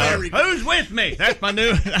 Who's with me? That's my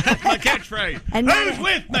catchphrase. And who's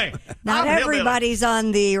with me? Not everybody's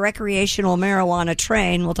on the recreational marijuana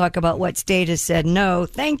train. We'll talk about what state has said no.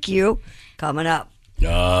 Thank you. Coming up.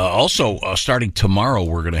 Also, starting tomorrow,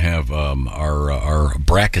 we're going to have our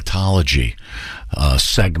bracketology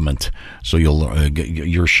segment. So you'll get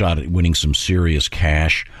your shot at winning some serious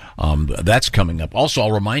cash. That's coming up. Also,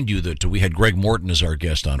 I'll remind you that we had Greg Morton as our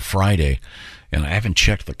guest on Friday. and I haven't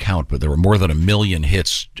checked the count, but there were more than 1 million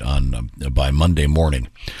hits on by Monday morning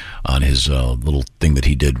on his little thing that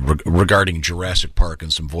he did regarding Jurassic Park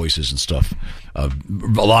and some voices and stuff. A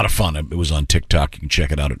lot of fun. It was on TikTok. You can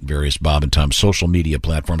check it out at various Bob and Tom social media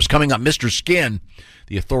platforms. Coming up, Mr. Skin,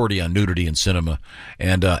 the authority on nudity in cinema,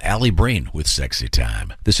 and Allie Breen with Sexy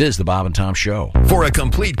Time. This is the Bob and Tom Show. For a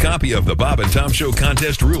complete copy of the Bob and Tom Show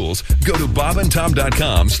contest rules, go to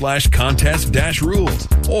bobandtom.com/contest-rules,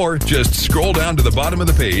 or just scroll down to the bottom of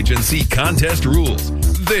the page and see contest rules.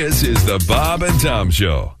 This is the Bob and Tom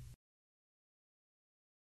Show.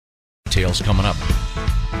 Tales coming up.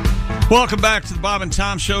 Welcome back to the Bob and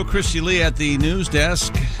Tom Show. Christy Lee at the news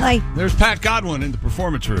desk. Hi. There's Pat Godwin in the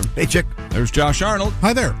performance room. Hey, Chick. There's Josh Arnold.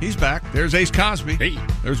 Hi there. He's back. There's Ace Cosby. Hey.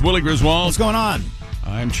 There's Willie Griswold. What's going on?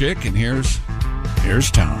 I'm Chick, and here's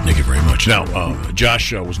Tom. Thank you very much. Now,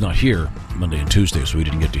 Josh was not here Monday and Tuesday, so we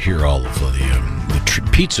didn't get to hear all of the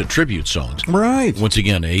pizza tribute songs. Right. Once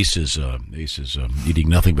again, Ace is eating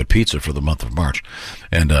nothing but pizza for the month of March,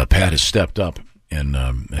 and Pat has stepped up. And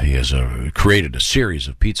he has created a series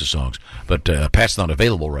of pizza songs, but Pat's not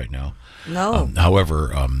available right now. No.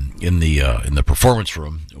 However, in the performance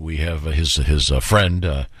room, we have his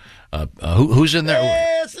friend. Who's in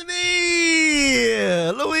there? It's me!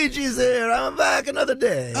 Luigi's here. I'm back another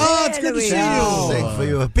day. Oh, it's good to see you. Sing for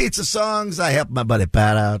you pizza songs. I help my buddy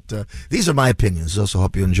Pat out. These are my opinions. Also,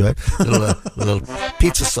 hope you enjoy it. Little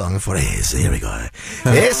pizza song for Ace. Here we go.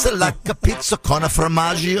 It's like a pizza con a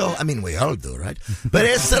formaggio. I mean, we all do, right? But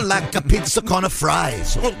it's like a pizza con a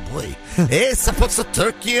fries. Oh, boy. Ace puts a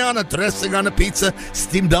turkey on a dressing on a pizza,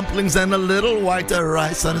 steamed dumplings, and a little white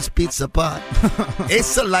rice on his pizza pie.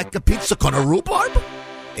 It's like a pizza con a rhubarb.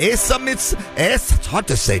 It's hard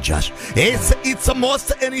to say, Josh. It's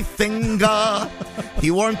almost anything. He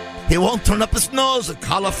won't turn up his nose at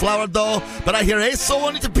cauliflower dough, but I hear Ace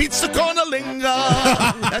wanted a pizza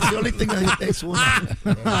cornalinga. That's the only thing Ace wanted.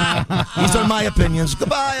 These are my opinions.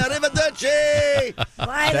 Goodbye, arrivederci.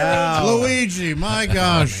 Bye, Luigi, my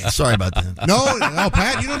gosh. Sorry about that. No,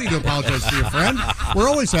 Pat, you don't need to apologize to your friend. We're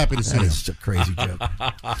always happy to see you. It's a crazy joke.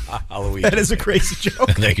 That is a crazy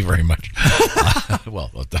joke. Thank you very much. Well,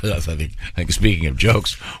 I think speaking of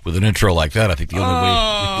jokes, with an intro like that, I think the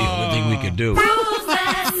only thing we could do. Who's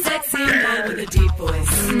that sexy guy with a deep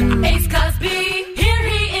voice? Ace Cosby, here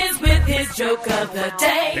he is with his joke of the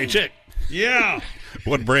day. Hey, Chick. Yeah.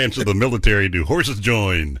 What branch of the military do horses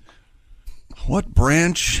join? What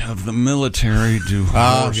branch of the military do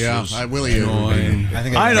horses join?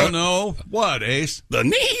 I don't know. What, Ace? The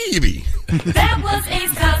Navy. That was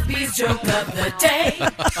Ace Cosby's joke of the day.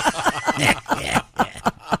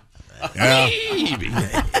 Navy.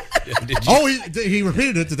 He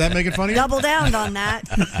repeated it. Did that make it funny? Double down on that.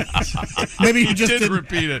 Maybe you just didn't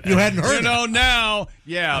repeat it. You hadn't heard it. Now,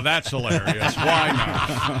 yeah, that's hilarious. Why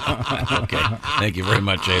not? Okay, thank you very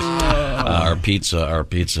much, Ace. Our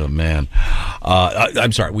pizza man.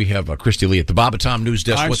 I'm sorry, we have Christy Lee at the Bob and Tom News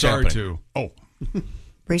Desk. What's sorry, happening? too. Oh.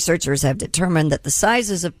 Researchers have determined that the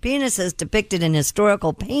sizes of penises depicted in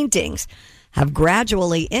historical paintings have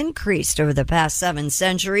gradually increased over the past 7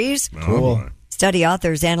 centuries. Cool. Study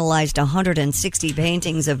authors analyzed 160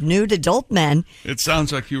 paintings of nude adult men. It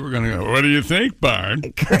sounds like you were going to go, what do you think,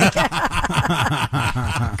 Bard?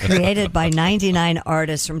 Created by 99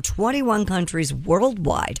 artists from 21 countries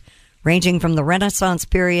worldwide, ranging from the Renaissance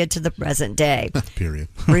period to the present day. Period.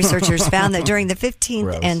 Researchers found that during the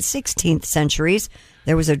 15th and 16th centuries,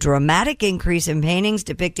 there was a dramatic increase in paintings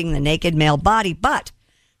depicting the naked male body, but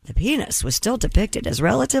the penis was still depicted as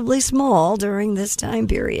relatively small during this time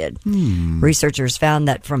period. Researchers found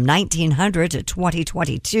that from 1900 to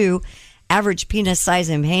 2022, average penis size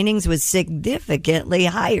in paintings was significantly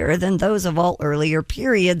higher than those of all earlier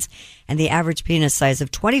periods, and the average penis size of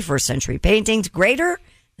 21st century paintings greater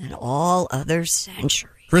than all other centuries.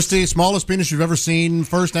 Christy, smallest penis you've ever seen,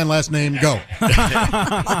 first and last name, go.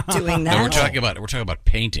 Doing that. No, we're talking about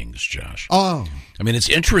paintings, Josh. Oh. I mean, it's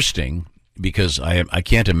interesting because I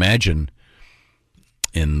can't imagine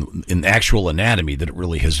in actual anatomy that it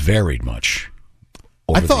really has varied much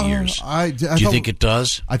over the years. Do you think it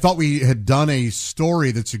does? I thought we had done a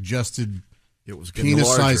story that suggested it was penis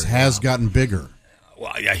larger, size has gotten bigger.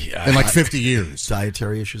 Well, in like 50 years.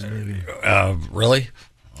 Dietary issues, maybe. Really?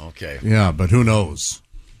 Okay. Yeah, but who knows?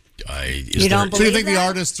 don't so you believe think that? the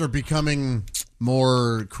artists are becoming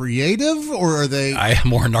more creative, or are they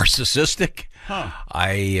more narcissistic? Huh.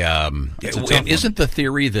 Isn't the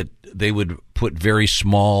theory that they would put very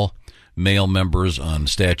small male members on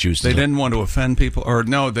statues? They didn't want to offend people, or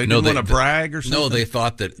they didn't want to brag or something? No, they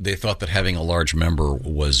thought that having a large member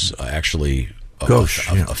was actually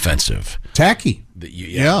offensive, tacky. That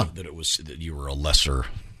that you were a lesser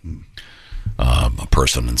a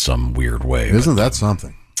person in some weird way. Isn't that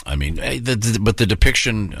something? I mean, but the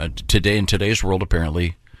depiction today in today's world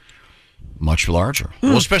apparently much larger.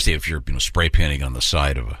 Well, especially if you're spray painting on the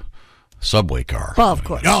side of a subway car. Well, of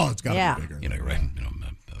course. Oh, it's got to be bigger. You know, right?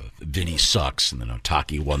 Vinny sucks, and then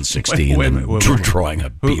Taki 116, and then drawing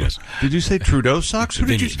a penis. Did you say Trudeau sucks?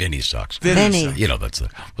 Vinny sucks. Vinny. You know, that's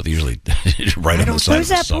usually right on the side Who's of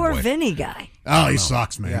the that subway. poor Vinny guy? Oh, he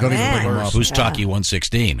sucks, man. Don't even bring him up. Who's Taki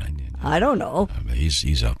 116? I don't know.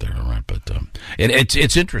 He's out there, all right? But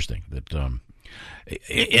it's interesting that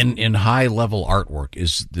in high level artwork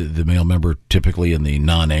is the male member typically in the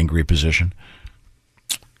non-angry position.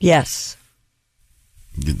 Yes.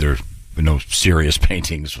 There are no serious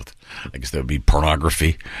paintings with, I guess that would be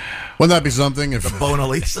pornography. Wouldn't that be something if the Mona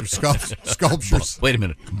Lisa sculptures? Wait a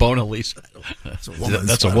minute, Mona Lisa. That's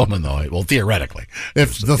a woman, though. Well, theoretically,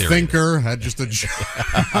 if the thinker had just a,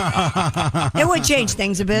 it would change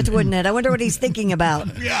things a bit, wouldn't it? I wonder what he's thinking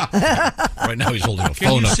about. Yeah. Right now, he's holding a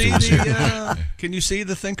phone up to his ear. Can you see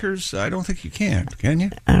the thinkers? I don't think you can. Can you?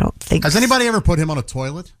 I don't think. Has anybody ever put him on a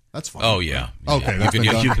toilet? That's fine. Oh yeah. Okay,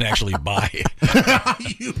 you can actually buy.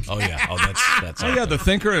 Oh yeah. Oh that's. Oh yeah, the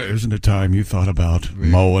thinker. Isn't it time you thought about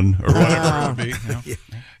mowing or whatever it would be? You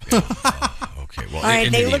know? Okay. Well, All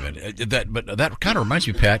right, but that kind of reminds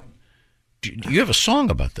me, Pat. You have a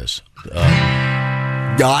song about this.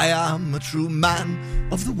 I am a true man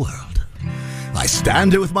of the world. I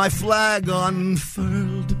stand here with my flag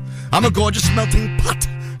unfurled. I'm a gorgeous melting pot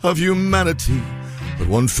of humanity. But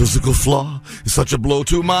one physical flaw is such a blow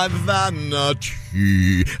to my vanity.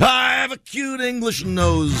 I have a cute English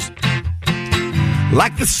nose.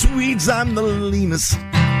 Like the Swedes, I'm the leanest.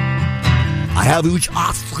 I have huge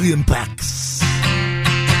Austrian pecs.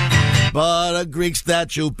 But a Greek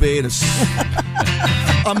statue penis.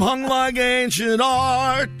 I'm hung like ancient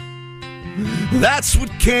art. That's what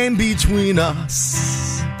came between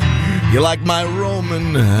us. You like my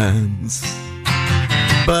Roman hands,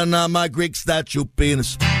 but not my Greek statue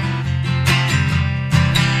penis.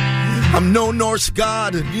 I'm no Norse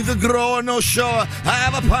god, neither grower nor shower. I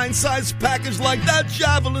have a pint-sized package like that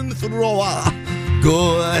javelin thrower.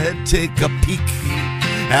 Go ahead, take a peek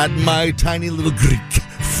at my tiny little Greek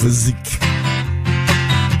physique.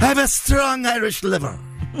 I have a strong Irish liver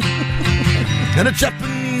and a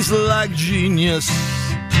Japanese-like genius.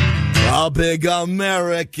 A big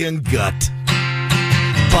American gut,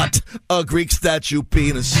 but a Greek statue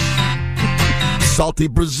penis. Salty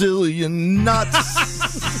Brazilian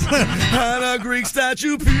nuts and a Greek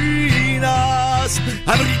statue penis.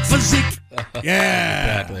 I'm a Greek physique.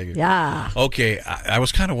 Yeah. Yeah. Okay, I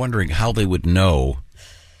was kind of wondering how they would know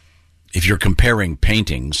if you're comparing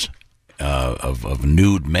paintings of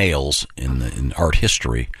nude males in art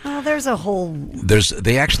history. Oh, there's a whole.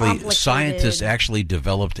 Scientists actually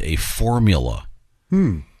developed a formula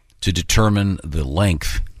to determine the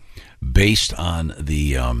length based on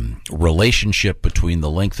the relationship between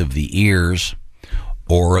the length of the ears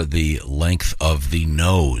or the length of the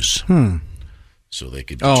nose. So they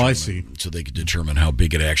could. I see. So they could determine how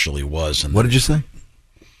big it actually was. And what did you say?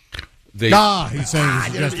 He's saying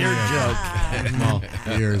it's just your joke. Well,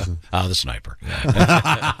 ears. The sniper.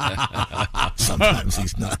 Sometimes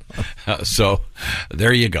he's not. So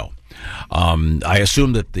there you go. I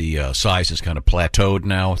assume that the size is kind of plateaued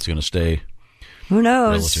now. It's going to stay. Who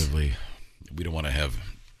knows? Relatively. We don't want to have,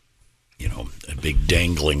 a big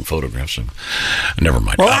dangling photograph. So never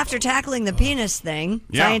mind. Well, after tackling the penis thing,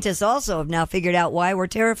 scientists also have now figured out why we're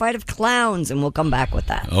terrified of clowns, and we'll come back with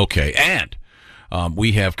that. Okay, and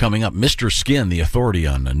we have coming up Mr. Skin, the authority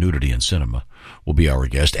on nudity in cinema, will be our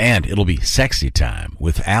guest, and it'll be Sexy Time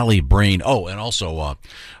with Allie Breen. Oh, and also,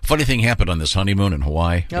 funny thing happened on this honeymoon in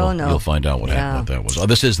Hawaii. Oh, no. You'll find out what that was.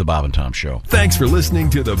 This is the Bob and Tom Show. Thanks for listening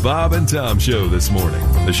to the Bob and Tom Show this morning.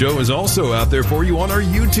 The show is also out there for you on our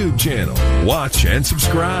YouTube channel. Watch and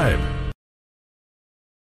subscribe.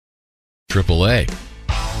 AAA.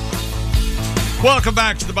 Welcome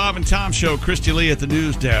back to the Bob and Tom Show. Christy Lee at the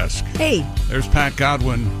news desk. Hey. There's Pat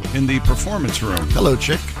Godwin in the performance room. Hello,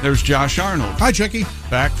 Chick. There's Josh Arnold. Hi, Chickie.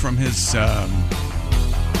 Back from his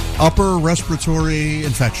upper respiratory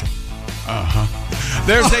infection.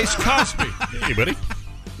 There's Ace Cosby. Hey, buddy.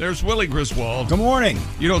 There's Willie Griswold. Good morning.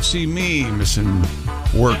 You don't see me missing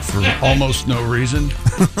work for almost no reason.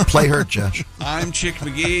 Play hurt, Josh. I'm Chick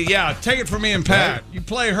McGee. Yeah, take it from me and Pat. You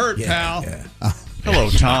play hurt, pal. Yeah.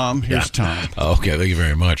 Hello, Tom. Here's Tom. Okay, thank you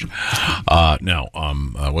very much. Now,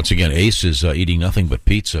 once again, Ace is eating nothing but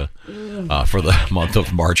pizza for the month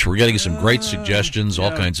of March. We're getting some great suggestions,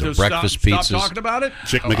 all kinds of breakfast pizzas. Stop talking about it?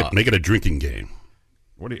 Chick, make it a drinking game.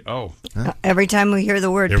 What do you, Every time we hear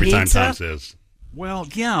the word Every pizza. time Tom says. Well,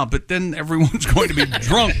 yeah, but then everyone's going to be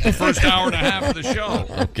drunk the first hour and a half of the show.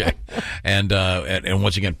 Okay. And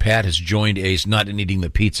once again, Pat has joined Ace not in eating the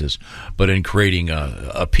pizzas, but in creating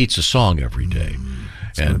a pizza song every day.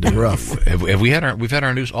 And rough. Have we've had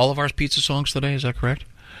our news, all of our pizza songs today, is that correct?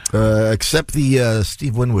 Except the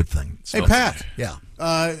Steve Winwood thing. Hey, Pat. Yeah.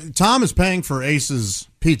 Tom is paying for Ace's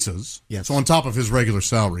pizzas. Yes. So on top of his regular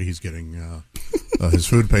salary, he's getting his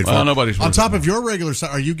food paid for. Well, nobody's on worried top about of your regular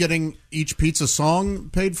salary, are you getting each pizza song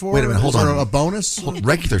paid for? Wait a minute, hold Is there on. a bonus?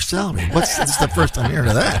 Regular salary. This is the first I'm hearing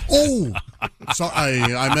of that. Oh, so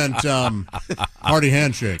I meant hearty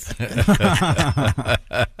handshake.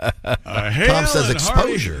 Tom says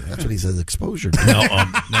exposure. That's what he says, exposure.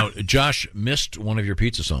 Now, Josh missed one of your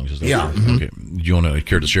pizza songs. Is that Yeah. right? Mhm. Okay. Do you want to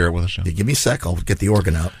care to share it with us? Yeah, give me a sec. I'll get the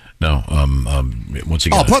organ out. No. Once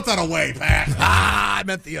again. Oh, put that away, Pat. I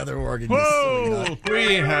meant the other organ. Whoa,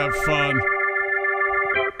 we have fun.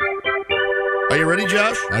 Are you ready,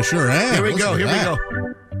 Josh? I sure am. Here we go. Here we go.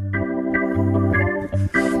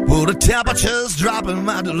 Well, the temperature's dropping,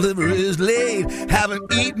 my delivery's late.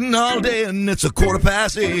 Haven't eaten all day and it's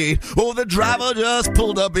 8:15. Oh, the driver just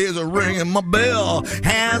pulled up, he's ringing my bell.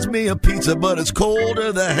 Hands me a pizza, but it's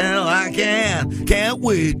colder than hell. I can't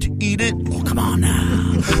wait to eat it. Oh, come on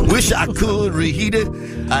now. Wish I could reheat it.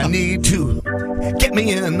 I need to get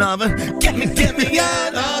me in an oven. Get me in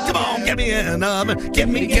an oven. Come on, get me in an oven. Get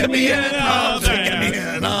me in an oven. Get me in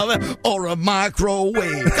an oven or a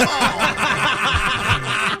microwave. Come on.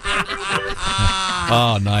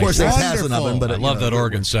 Oh, nice. Of course, it has an oven, but I love that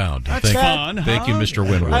organ sound. That's fun. Thank you, Mr.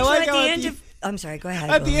 Winwood. I like At how the at end the- of, I'm sorry, go ahead.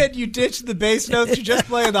 At the end, you ditch the bass notes. You're just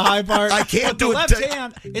playing the high part. I can't But do the it. left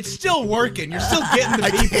hand, it's still working. You're still getting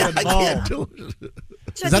the people I involved. can't do it.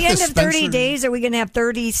 So at the end of 30 days, are we going to have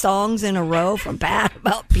 30 songs in a row from Pat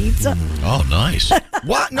about pizza? Oh, nice.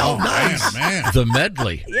 What? No, nice. Man. The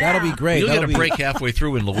medley. That'll be great. You'll get That'll a be- break halfway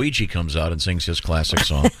through when Luigi comes out and sings his classic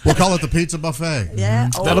song. We'll call it the pizza buffet. Yeah.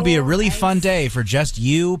 That'll be a Oh, really nice. fun day for just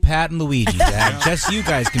you, Pat, and Luigi. Dad. Just you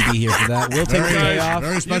guys can be here for that. We'll take the day off.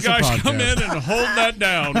 Very You special guys podcast. come in and hold that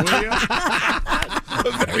down, will you?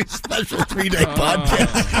 A very special 3-day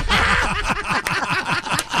podcast.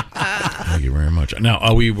 Thank you very much.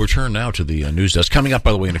 Now, we return now to the news desk. Coming up,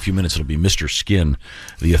 by the way, in a few minutes, it'll be Mr. Skin,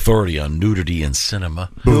 the authority on nudity in cinema.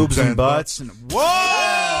 Boobs and butts. And,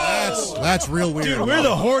 whoa! That's real weird. Dude, we're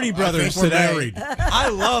the Horty brothers we're today. married. I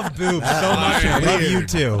love boobs so much. I love you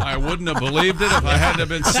too. I wouldn't have believed it if I hadn't have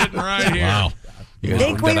been sitting right here. Wow. You I guys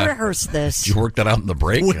think worked we that out- rehearsed this. Did you work that out in the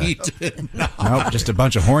break? We did. Nope, just a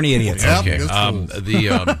bunch of horny idiots. Yep, Okay. that's cool.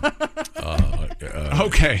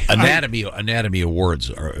 Okay. Anatomy Awards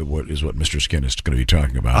is what Mr. Skin is going to be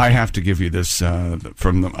talking about. I have to give you this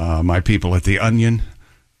from my people at The Onion.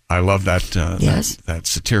 I love that Yes. that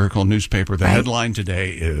satirical newspaper. The headline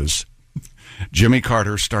today is Jimmy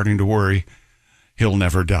Carter starting to worry he'll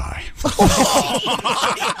never die.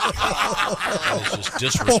 It's just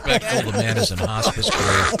disrespectful. The man is in hospice care.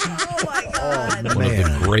 Oh, my God. One of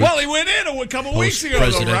the great Well, he went in a couple weeks ago, though,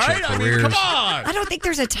 post-presidential right? I mean, careers. come on. I don't think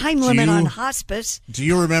there's a time limit on hospice. Do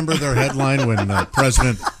you remember their headline when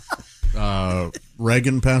President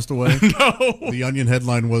Reagan passed away? No. The Onion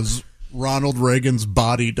headline was Ronald Reagan's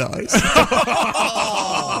body dies.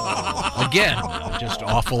 Again, just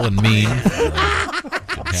awful and mean.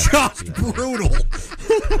 Just brutal.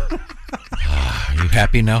 Are you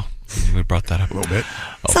happy now? We brought that up A little bit.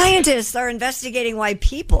 Scientists are investigating why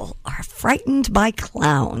people are frightened by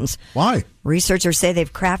clowns. Why? Researchers say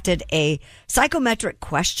they've crafted a psychometric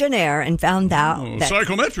questionnaire and found out that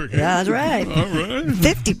Psychometric. Yeah, that's right. All right.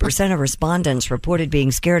 50% of respondents reported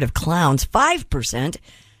being scared of clowns. 5%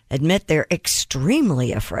 admit they're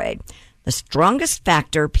extremely afraid. The strongest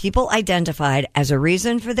factor people identified as a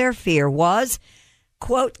reason for their fear was,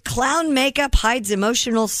 quote, clown makeup hides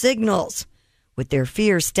emotional signals, with their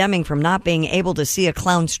fear stemming from not being able to see a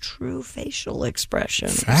clown's true facial expression.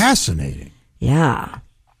 Fascinating. Yeah.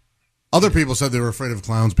 Other people said they were afraid of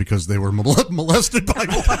clowns because they were molested by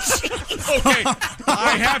one. Okay,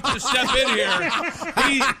 I have to step in here.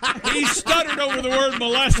 He stuttered over the word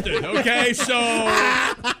molested, okay? So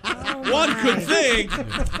one could think.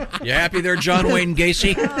 You happy there, John Wayne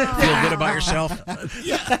Gacy? Feel good about yourself?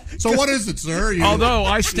 So what is it, sir? Although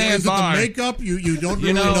I stand is it by. the makeup? You don't You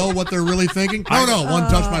really know- know what they're really thinking? No, one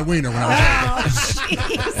touched my wiener when I was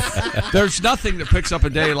There's nothing that picks up a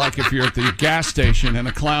day like if you're at the gas station and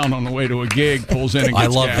a clown on the way to a gig pulls in and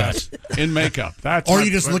gets gas in makeup. Or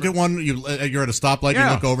you just look at one. You're at a stoplight. Yeah.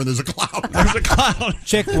 You look over. and There's a clown. There's a clown.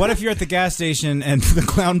 Chick, what if you're at the gas station and the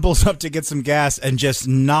clown pulls up to get some gas and just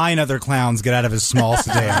 9 other clowns get out of his small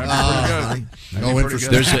sedan?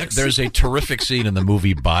 There's a terrific scene in the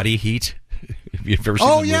movie Body Heat. Have you ever seen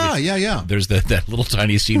the movie? Yeah. There's that little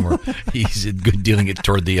tiny scene where he's dealing it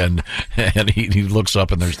toward the end, and he looks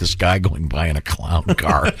up and there's this guy going by in a clown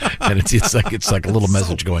car, and it's like a little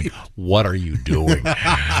message going, "What are you doing?"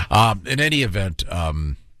 In any event,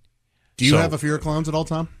 do you have a fear of clowns at all,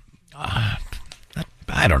 Tom? I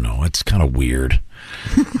don't know. It's kind of weird.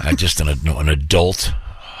 Just an adult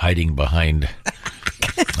hiding behind.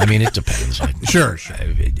 I mean, it depends. Sure.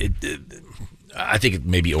 I think it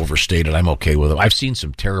may be overstated. I'm okay with it. I've seen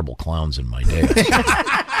some terrible clowns in my day.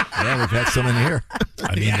 Yeah, we've had some in here.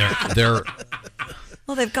 I mean, they're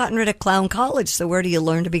Well, they've gotten rid of Clown College, so where do you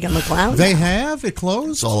learn to become a clown? They have. It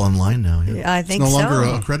closed. It's all online now. Yeah. I think it's no so. longer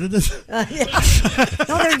accredited. No,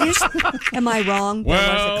 they're used. Am I wrong? There was a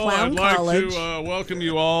Well, Clown I'd College. like to welcome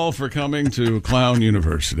you all for coming to Clown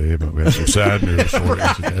University, but we have some sad news for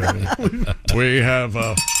you today. We have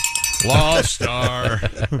lost our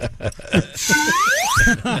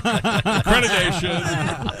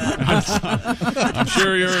accreditation. I'm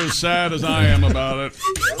sure you're as sad as I am about it.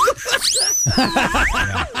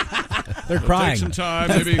 They're crying. Take some time,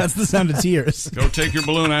 That's- maybe. that's the sound of tears. Go take your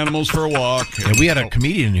balloon animals for a walk. And we had a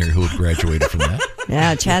comedian here who had graduated from that.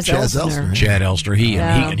 Yeah, Chaz Elstner. Chad Elster.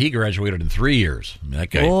 Yeah. He graduated in 3 years. I mean, that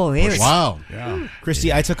guy. Oh, he was- Wow. Yeah.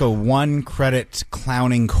 Christy, I took a 1-credit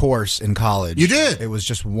clowning course in college. You did? It was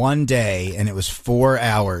just one day, and it was 4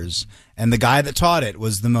 hours. And the guy that taught it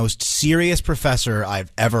was the most serious professor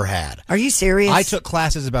I've ever had. Are you serious? I took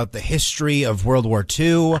classes about the history of World War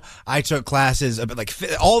II. I took classes about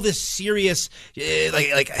all this serious,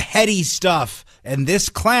 like heady stuff. And this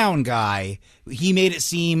clown guy, he made it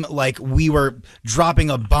seem like we were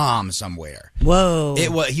dropping a bomb somewhere. Whoa!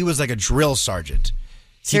 He was like a drill sergeant.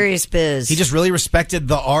 Serious biz. He just really respected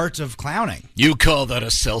the art of clowning. You call that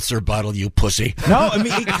a seltzer bottle, you pussy? No, I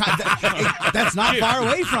mean that's not far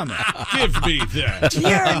away from it. Give me that.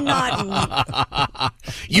 You're not.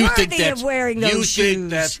 You worthy think that's of wearing those you shoes.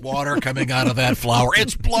 think that's water coming out of that flower?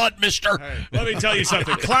 It's blood, mister. Hey, let me tell you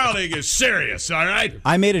something. Clowning is serious, all right?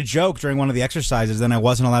 I made a joke during one of the exercises, then I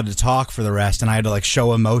wasn't allowed to talk for the rest, and I had to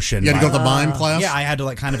show emotion. You had to go to the mime class? Yeah, I had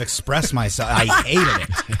to kind of express myself. I hated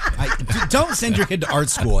it. Don't send your kid to art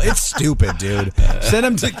school. It's stupid, dude. Send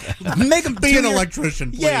him to make him Be an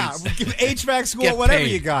electrician, please. Yeah, HVAC school, Get whatever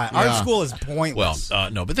paid. you got. Yeah. Art school is pointless.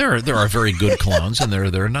 Well, no, but there are very good clowns, and there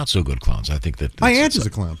are not so good clowns. I think that My aunt is a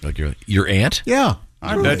clown. Like your aunt? Yeah.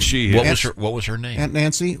 I bet she What is. was her name? Aunt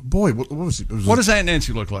Nancy. Boy, what was it? What does Aunt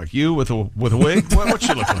Nancy look like? You with a wig? What's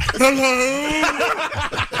she look like?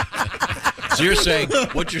 So you're saying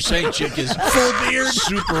what you're saying, chick, is full beard,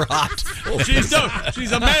 super hot. She's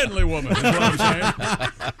a manly woman. Is what I'm saying.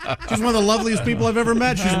 She's one of the loveliest people I've ever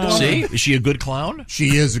met. She's one. See, is she a good clown?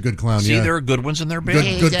 She is a good clown. See, yeah. there are good ones in there,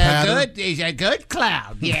 baby. Good pattern. He's a good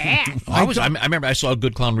clown. Yeah. I remember I saw a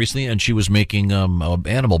good clown recently, and she was making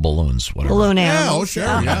animal balloons. Whatever. Balloon Yeah, animals. oh sure,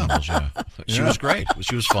 yeah. Animals, yeah. She was great.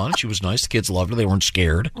 She was fun. She was nice. The kids loved her. They weren't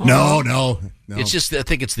scared. No. It's just I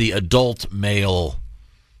think it's the adult male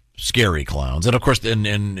scary clowns, and of course,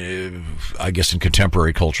 I guess in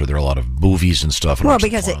contemporary culture, there are a lot of movies and stuff. Well,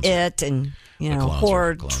 because of it and clowns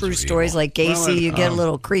horror clowns true are stories evil. like Gacy, Well, you get a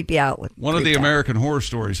little creepy out with. One of the creeped out. American Horror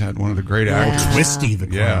Stories had one of the great actors. Twisty the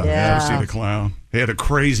clown. Yeah, Twisty the clown. He had a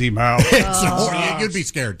crazy mouth. You'd be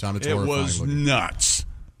scared, Tom. It's It horrifying was looking. nuts.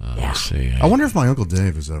 Let's see. I wonder if my Uncle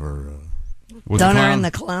Dave has ever. Done her in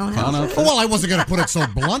the clown outfit? Well, I wasn't going to put it so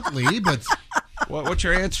bluntly, but What's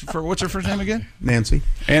your what's her first name again? Nancy.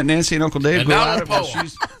 Aunt Nancy and Uncle Dave And go now at the it while poem.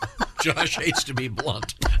 she's Josh hates to be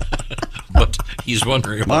blunt, but he's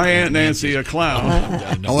wondering. my Aunt Nancy, a clown.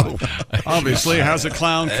 Obviously has a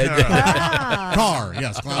clown car.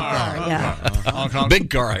 Yes, clown car. Big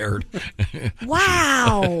car, I heard.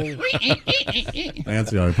 Wow.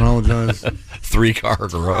 Nancy, I apologize. 3-car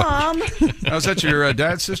garage. Mom. Now, is that your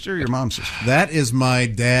dad's sister or your mom's sister? That is my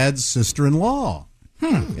dad's sister-in-law.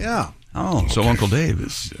 Yeah. Oh, so Uncle Dave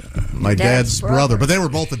is My dad's brother. brother, but they were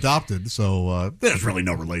both adopted, so there's really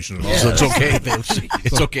no relation at all. So it's okay.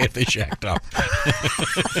 It's okay if they shacked up.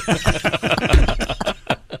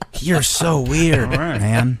 You're so weird,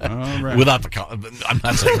 man. all right. Without the I'm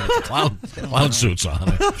not saying that the clown suits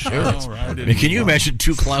on. Sure. All right. I mean, can you imagine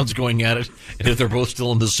two clowns going at it, and if they're both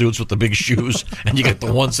still in the suits with the big shoes, and you get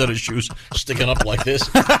the one set of shoes sticking up like this?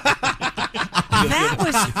 That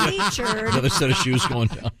was featured. Another set of shoes going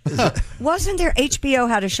down. Wasn't there? HBO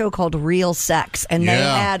had a show called Real Sex, and they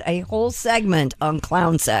Yeah. had a whole segment on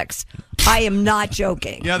clown sex. I am not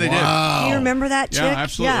joking. Yeah, they did. Do you remember that, Chick? Yeah,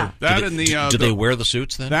 absolutely. Yeah. That and the Do they wear the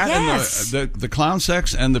suits then? That Yes. and the clown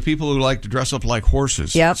sex and the people who like to dress up like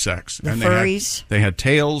horses Yep. sex. The and furries. They had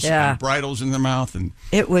tails Yeah. and bridles in their mouth and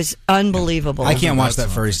It was unbelievable. I can't watch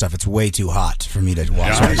that furry stuff. It's way too hot for me to watch.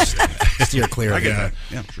 Yeah. I just steer clear I of get that.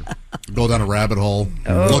 that. Yeah, sure. Go down a rabbit hole,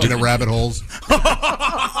 Oh. looking at rabbit holes.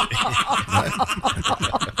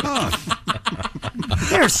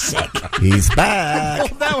 They're sick. He's back.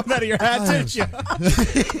 Pull that one out of your hat, didn't you?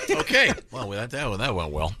 Okay. Well, that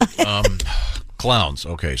went well. Clowns.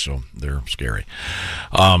 Okay, so they're scary.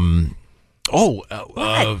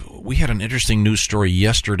 We had an interesting news story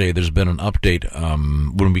yesterday. There's been an update.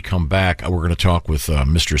 When we come back, we're going to talk with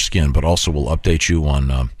Mr. Skin, but also we'll update you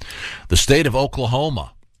on the state of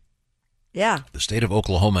Oklahoma. Yeah. The state of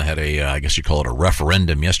Oklahoma had I guess you call it a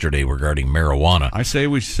referendum yesterday regarding marijuana. I say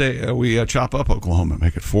we chop up Oklahoma,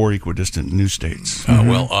 make it 4 equidistant new states.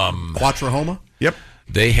 Quattrahoma? Yep.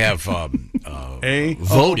 They have voted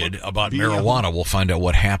about marijuana. We'll find out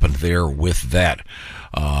what happened there with that.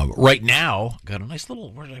 Right now, got a nice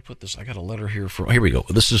little. Where did I put this? I got a letter here from. Here we go.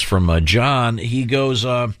 This is from John. He goes.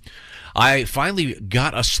 I finally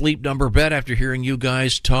got a Sleep Number bed after hearing you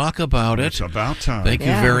guys talk about it. It's about time. Thank you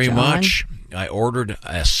Yeah, very John. much. I ordered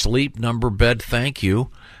a Sleep Number bed. Thank you.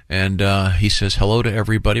 And he says hello to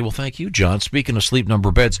everybody. Well, thank you, John. Speaking of Sleep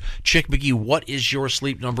Number beds, Chick McGee, what is your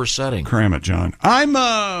Sleep Number setting? Cram it, John. I'm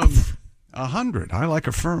 100. I like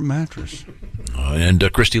a firm mattress. And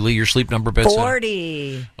Christy Lee, your Sleep Number bed setting?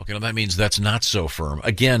 40. Okay, now that means that's not so firm.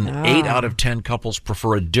 Again, Ah. 8 out of 10 couples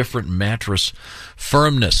prefer a different mattress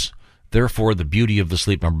firmness. Therefore, the beauty of the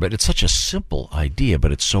Sleep Number bed. It's such a simple idea,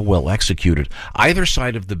 but it's so well executed. Either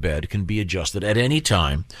side of the bed can be adjusted at any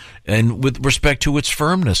time, and with respect to its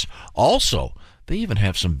firmness. Also, they even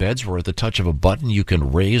have some beds where at the touch of a button you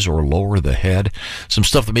can raise or lower the head. Some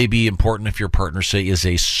stuff that may be important if your partner, say, is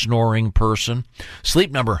a snoring person.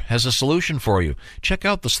 Sleep Number has a solution for you. Check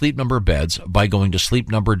out the Sleep Number beds by going to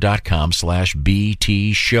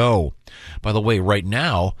sleepnumber.com/BT show. By the way, right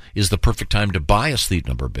now is the perfect time to buy a Sleep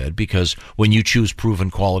Number bed because when you choose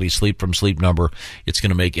proven quality sleep from Sleep Number, it's going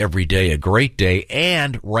to make every day a great day,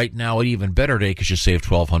 and right now an even better day because you save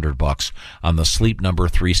 $1,200 on the Sleep Number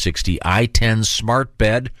 360 i10 smart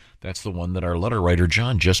bed. That's the one that our letter writer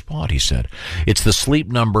John just bought, he said. It's the Sleep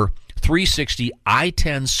Number 360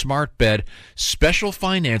 i10 smart bed. Special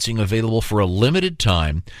financing available for a limited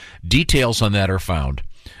time. Details on that are found,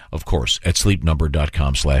 of course, at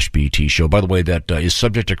sleepnumber.com/BT show. By the way, that is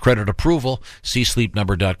subject to credit approval. See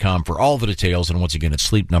sleepnumber.com for all the details. And once again, it's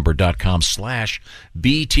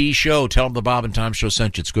sleepnumber.com/BT show. Tell them the Bob and Tom Show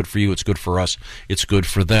sent you. It's good for you. It's good for us. It's good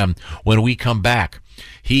for them. When we come back,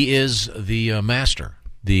 he is the master,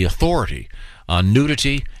 the authority on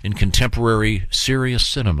nudity in contemporary serious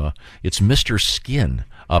cinema. It's Mr. Skin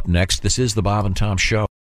up next. This is the Bob and Tom Show.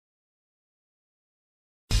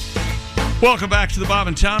 Welcome back to the Bob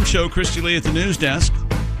and Tom Show. Christy Lee at the news desk.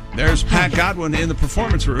 There's Pat Godwin in the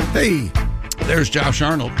performance room. Hey. There's Josh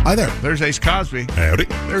Arnold. Hi there. There's Ace Cosby. Howdy.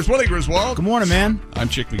 There's Willie Griswold. Good morning, man. I'm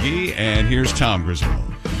Chick McGee, and here's Tom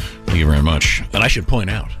Griswold. Thank you very much. And I should point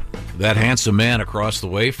out, that handsome man across the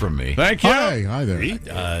way from me, Thank you. Hi there.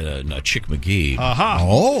 Chick McGee,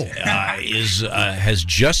 Oh. has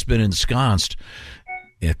just been ensconced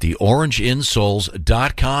at the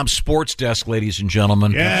OrangeInsoles.com sports desk, ladies and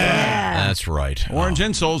gentlemen. Yeah. That's right. Orange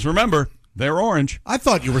insoles, remember, they're orange. I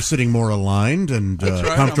thought you were sitting more aligned and That's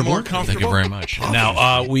right, I'm comfortable. more comfortable. Thank you very much.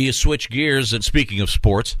 Now, we switch gears, and speaking of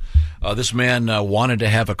sports, this man wanted to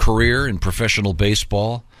have a career in professional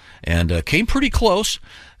baseball and came pretty close,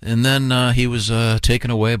 and then he was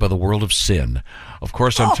taken away by the world of sin. Of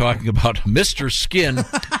course, I'm talking about Mr. Skin,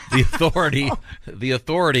 the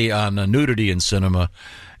authority on nudity in cinema.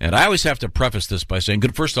 And I always have to preface this by saying,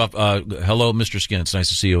 first off, hello, Mr. Skin. It's nice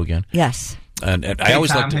to see you again. Yes. And I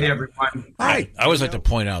always like to, hey everyone. I always like to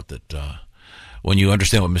point out that when you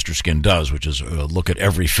understand what Mr. Skin does, which is look at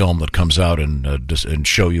every film that comes out and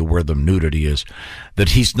show you where the nudity is, that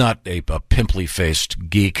he's not a pimply faced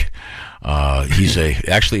geek. He's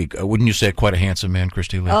actually, wouldn't you say, quite a handsome man,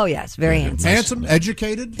 Christy Lee? Oh, yes. Very handsome. Handsome,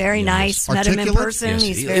 educated. Very nice. Met him in Articulate? person. Yes,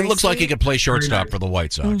 He's he very looks like he sweet. could play shortstop for the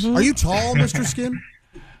White Sox. Are you tall, Mr. Skin?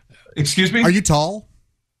 Excuse me? Are you tall?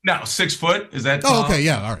 No, 6 foot. Is that Oh, tall? okay.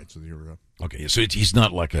 Yeah. All right. So here we go. Okay, so he's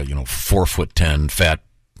not like a 4'10" fat,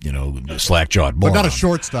 slack jawed But moron. not a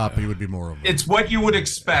shortstop. He would be more of a. It's what you would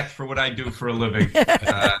expect for what I do for a living.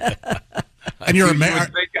 And you're a you man.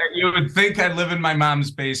 would think You would think I live in my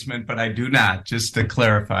mom's basement, but I do not, just to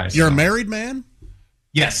clarify. You're a married man?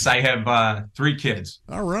 Yes, I have 3 kids.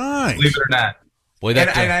 All right. Believe it or not. Boy, and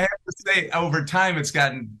I have to say, over time, it's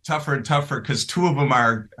gotten tougher and tougher because 2 of them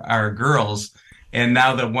are girls. And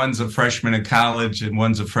now that one's a freshman in college and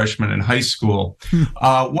one's a freshman in high school,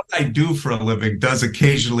 what I do for a living does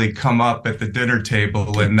occasionally come up at the dinner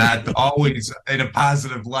table and not always in a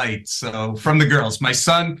positive light. So from the girls, my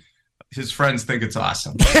son, his friends think it's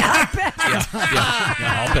awesome. Yeah,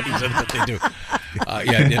 I'll bet that they do.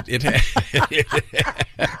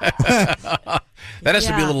 That has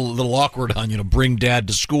to be a little awkward on bring dad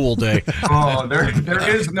to school day. Oh, there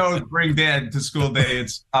is no bring dad to school day.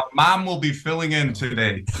 It's mom will be filling in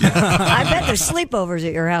today. I bet the sleepovers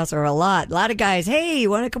at your house are a lot. A lot of guys. Hey, you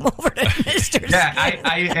want to come over to Mr. Yeah,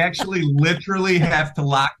 I actually literally have to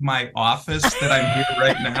lock my office that I'm here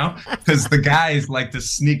right now because the guys like to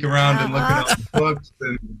sneak around and look at all the books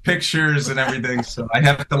and pictures and everything. So I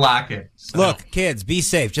have to lock it. So. Look, kids, be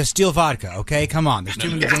safe. Just steal vodka, okay? Come on. There's too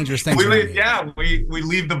many dangerous things. We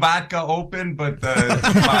leave the vodka open, but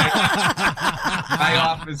my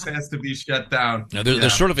office has to be shut down. Now,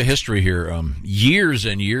 there's sort of a history here. Years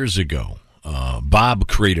and years ago, Bob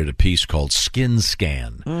created a piece called Skin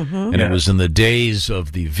Scan, and it was in the days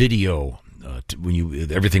of the video.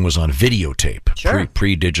 When everything was on videotape,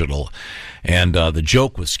 pre-digital, and the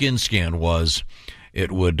joke with Skin Scan was it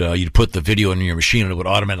would you'd put the video in your machine and it would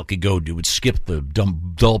automatically go. You would skip the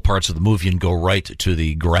dull parts of the movie and go right to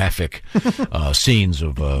the graphic scenes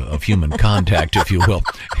of human contact, if you will,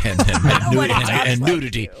 and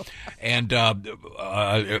nudity. And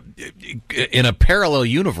in a parallel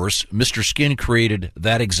universe, Mr. Skin created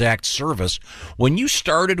that exact service. When you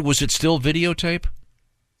started, was it still videotape?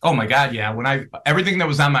 Oh my God, yeah. Everything that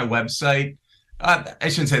was on my website, I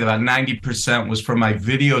shouldn't say that, about 90% was from my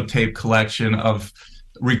videotape collection of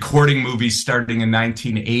recording movies starting in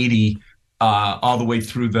 1980 all the way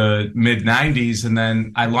through the mid 90s. And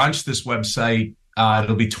then I launched this website.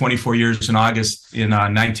 It'll be 24 years in August in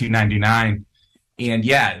 1999. And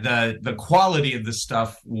yeah, the quality of the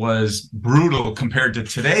stuff was brutal compared to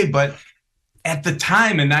today. But at the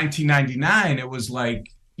time in 1999, it was like,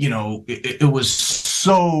 it was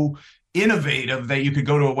so innovative that you could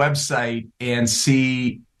go to a website and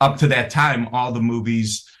see up to that time all the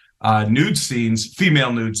movies, nude scenes,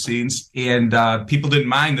 female nude scenes, and people didn't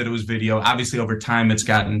mind that it was video. Obviously, over time,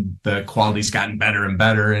 the quality's gotten better and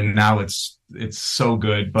better, and now it's so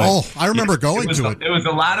good. But I remember going to it. It was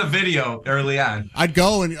a lot of video early on. I'd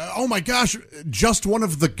go and, oh my gosh, just one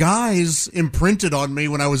of the guys imprinted on me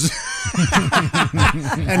when I was,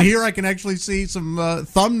 and here I can actually see some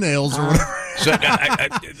thumbnails or whatever. So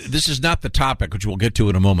this is not the topic, which we'll get to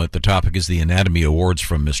in a moment. The topic is the Anatomy Awards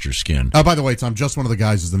from Mr. Skin. By the way, Tom, just one of the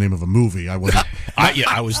guys is the name of a movie. I wasn't.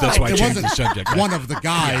 I was. That's why I changed the subject. One of the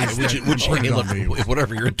guys.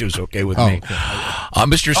 Whatever you're into is okay with me. Okay.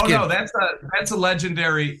 Mr. Skin. Oh no, that's a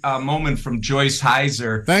legitimate moment from Joyce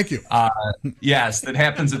Heiser. Thank you. Yes, that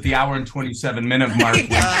happens at the hour and 27-minute mark.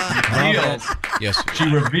 She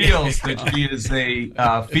reveals that she is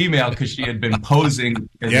a female because she had been posing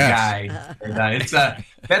as a guy. And,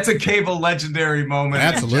 that's a cable legendary moment.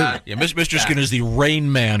 Absolutely. Yeah, Mr. Skin is the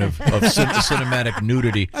Rain Man of cinematic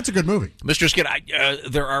nudity. That's a good movie. Mr. Skin,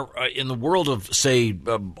 there are, in the world of, say,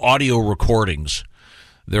 audio recordings,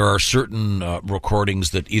 there are certain recordings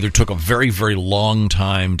that either took a very, very long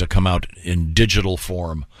time to come out in digital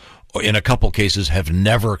form, or in a couple cases have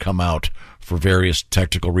never come out for various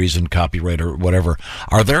technical reason, copyright or whatever.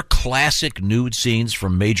 Are there classic nude scenes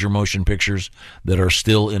from major motion pictures that are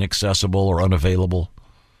still inaccessible or unavailable?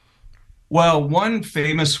 Well, one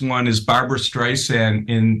famous one is Barbra Streisand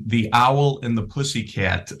in The Owl and the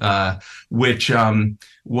Pussycat, which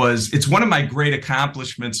it's one of my great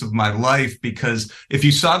accomplishments of my life, because if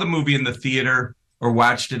you saw the movie in the theater or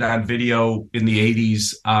watched it on video in the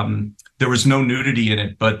 80s, there was no nudity in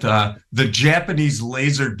it, but the Japanese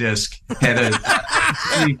Laserdisc had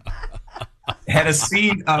a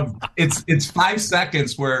scene of it's 5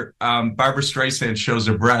 seconds where Barbra Streisand shows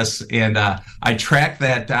her breasts, and I tracked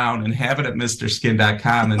that down and have it at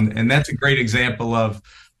MrSkin.com, and that's a great example of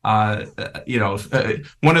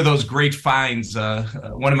one of those great finds,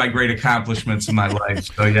 one of my great accomplishments in my life.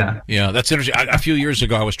 So yeah, that's interesting. A few years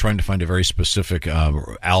ago, I was trying to find a very specific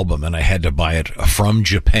album, and I had to buy it from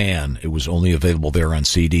Japan. It was only available there on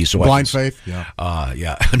CD. So Blind Faith, no,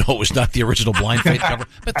 it was not the original Blind Faith cover.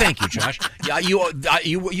 But thank you, Josh. Yeah,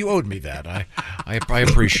 you owed me that. I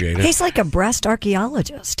appreciate it. He's like a breast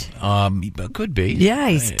archaeologist. Could be. Yeah,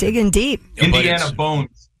 he's digging deep. Indiana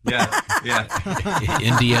Bones. Yeah.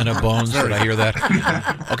 Indiana Bones. Did I hear that?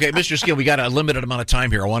 Okay, Mr. Skin, we got a limited amount of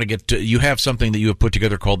time here. I want to get to, you have something that you have put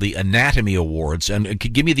together called the Anatomy Awards, and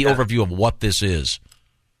give me the overview of what this is.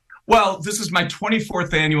 Well, this is my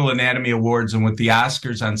 24th annual Anatomy Awards, and with the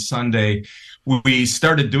Oscars on Sunday, we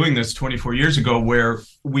started doing this 24 years ago, where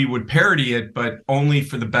we would parody it, but only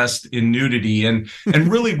for the best in nudity. And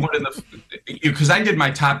really one of the, because I did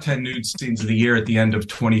my top 10 nude scenes of the year at the end of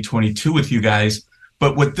 2022 with you guys.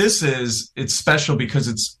 But what this is, it's special because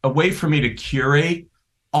it's a way for me to curate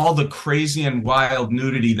all the crazy and wild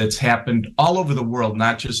nudity that's happened all over the world,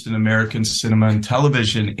 not just in American cinema and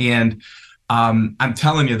television. And I'm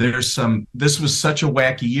telling you, this was such a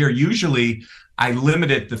wacky year. Usually I limit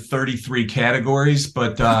it to 33 categories,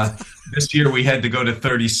 but this year we had to go to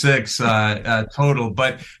 36 total.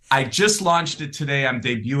 But I just launched it today. I'm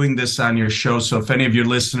debuting this on your show. So if any of your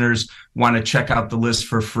listeners want to check out the list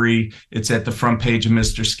for free, it's at the front page of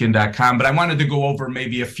MrSkin.com. But I wanted to go over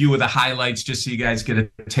maybe a few of the highlights just so you guys get a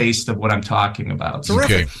taste of what I'm talking about.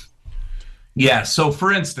 Okay. Yeah. So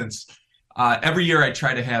for instance, every year I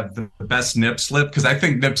try to have the best nip slip, because I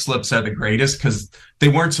think nip slips are the greatest because they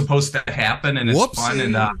weren't supposed to happen, and it's fun.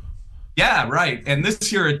 And yeah, right. And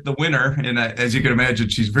this year the winner, and as you can imagine,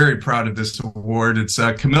 she's very proud of this award. It's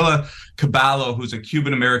Camila Cabello, who's a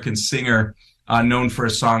Cuban-American singer known for a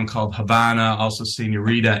song called Havana, also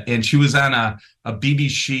Senorita. And she was on a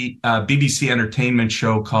BBC entertainment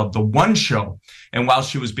show called The One Show. And while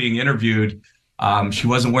she was being interviewed, she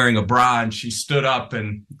wasn't wearing a bra, and she stood up,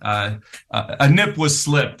 and a nip was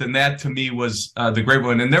slipped. And that, to me, was the great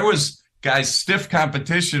one. And there was, guys, stiff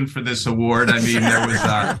competition for this award. I mean, there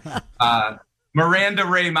was Miranda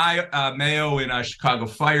Ray Mayo in Chicago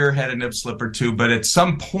Fire had a nip slip or two. But at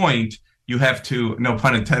some point, you have to, no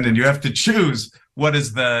pun intended, you have to choose what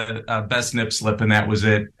is the best nip slip, and that was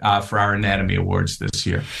it for our Anatomy Awards this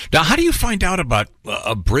year. Now, how do you find out about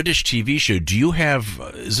a British TV show? Do you have,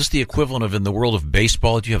 is this the equivalent of in the world of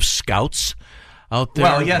baseball, do you have scouts out there?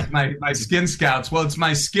 Well, yes, my Skin Scouts. Well, it's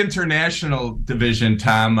my Skinternational division,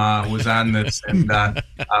 Tom, was on this, and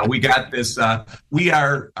we got this. We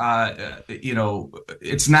are,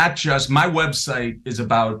 it's not just, my website is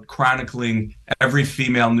about chronicling every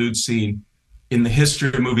female nude scene in the history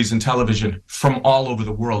of movies and television from all over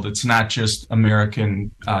the world. It's not just American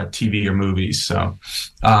TV or movies. So,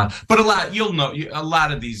 but a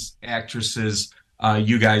lot of these actresses,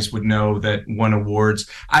 you guys would know that won awards.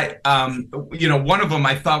 One of them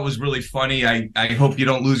I thought was really funny. I hope you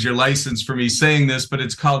don't lose your license for me saying this, but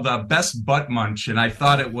it's called Best Butt Munch, and I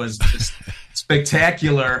thought it was just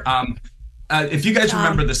spectacular. If you guys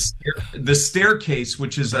remember the Staircase,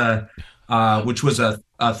 which was a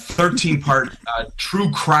 13-part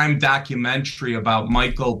true crime documentary about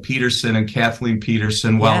Michael Peterson and Kathleen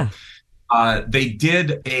Peterson. Well, they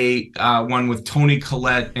did a one with Toni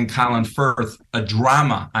Collette and Colin Firth, a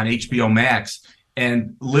drama on HBO Max,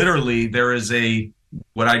 and literally there is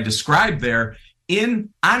what I described there on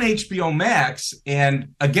HBO Max.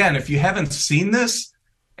 And again, if you haven't seen this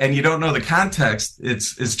and you don't know the context,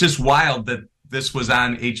 it's just wild that this was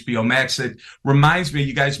on HBO Max. It reminds me,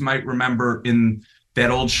 you guys might remember in that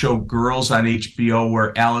old show Girls on HBO,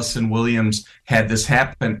 where Allison Williams had this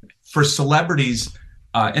happen for celebrities,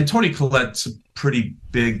 and Toni Collette's a pretty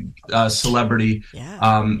big celebrity.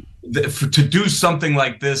 Yeah. To do something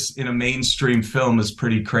like this in a mainstream film is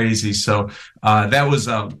pretty crazy. So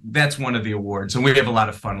that's one of the awards, and we have a lot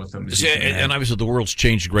of fun with them. And obviously the world's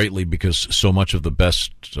changed greatly because so much of the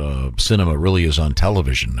best cinema really is on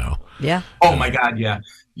television now. Yeah. Oh my God, yeah.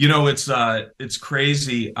 It's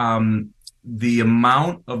crazy. The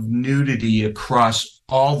amount of nudity across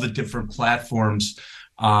all the different platforms.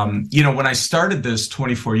 When I started this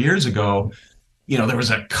 24 years ago, there was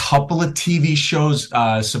a couple of TV shows.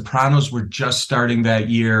 Sopranos were just starting that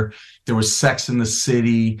year. There was Sex and the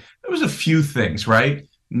City. There was a few things, right?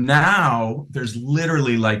 Now there's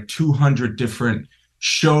literally like 200 different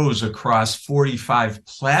shows across 45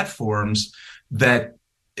 platforms that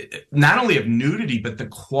not only have nudity, but the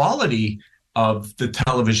quality of the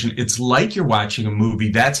television, it's like you're watching a movie.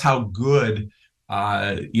 That's how good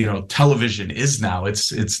television is now.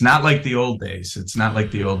 It's not like the old days. It's not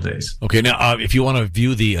like the old days. Okay, now if you want to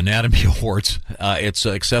view the Anatomy Awards, it's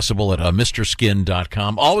accessible at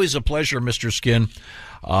MrSkin.com. Always a pleasure, Mr. Skin.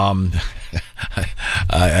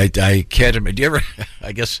 I can't admit, do you ever,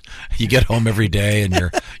 I guess you get home every day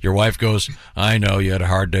and your wife goes, I know you had a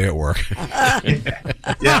hard day at work.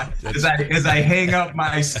 Yeah, as I hang up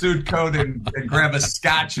my suit coat and grab a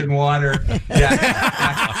scotch and water.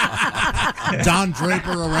 Yeah. Don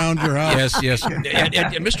Draper around your house. Yes. And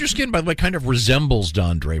Mr. Skin, by the way, kind of resembles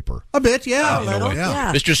Don Draper. A bit, yeah.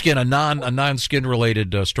 Yeah. Mr. Skin, a non-skin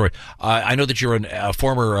related story. I know that you're a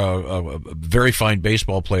former very fine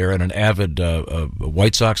baseball player and an avid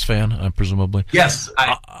White Sox fan, presumably. Yes.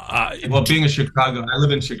 Well, being I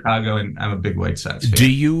live in Chicago, and I'm a big White Sox fan.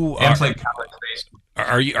 Do you play college baseball?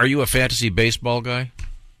 Are you a fantasy baseball guy?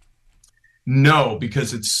 No,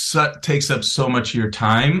 because it takes up so much of your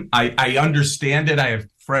time. I understand it. I have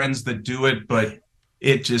friends that do it, but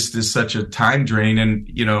it just is such a time drain. And,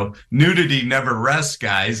 nudity never rests,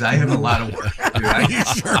 guys. I have a lot of work to do. You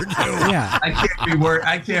sure do. Yeah.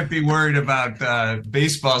 I can't be worried about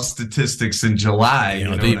baseball statistics in July.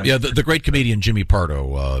 The great comedian Jimmy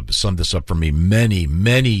Pardo summed this up for me many,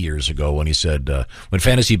 many years ago when he said when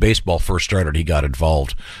fantasy baseball first started, he got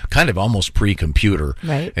involved kind of almost pre-computer.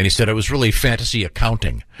 Right. And he said it was really fantasy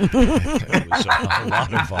accounting. It was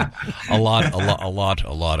a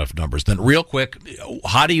lot of numbers. Then real quick,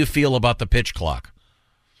 how do you feel about the pitch clock?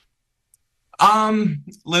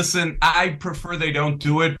 Listen, I prefer they don't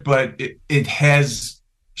do it, but it has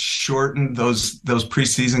shortened those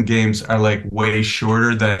preseason games are like way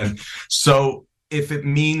shorter than. So if it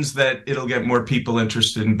means that it'll get more people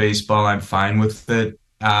interested in baseball, I'm fine with it.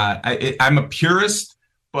 I'm a purist,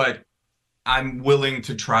 but I'm willing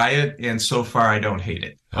to try it, and so far I don't hate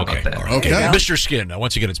it. How about that? Okay. Mr. Skin.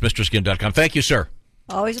 Once again, it's MrSkin.com. Thank you, sir.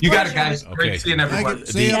 Always a you got pleasure. it, guys. Great seeing everyone.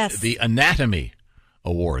 The Anatomy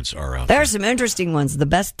Awards are out. There's some interesting ones. The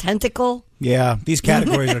best tentacle. Yeah, these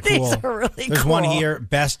categories are cool. These are really There's cool. one here,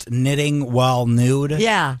 best knitting while nude.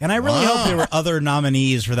 Yeah. And I really hope there were other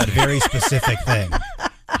nominees for that very specific thing.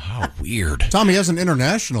 How weird. Tommy has an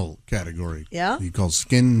international category. Yeah? He calls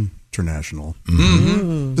Skin International.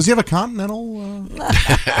 Mm-hmm. Does he have a continental?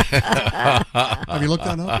 Have you looked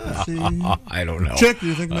that up? See? I don't know. Chick, do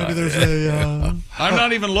you think maybe there's a... I'm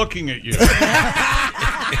not even looking at you.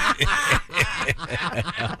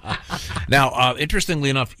 Now, interestingly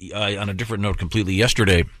enough, on a different note completely,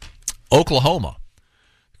 yesterday, Oklahoma,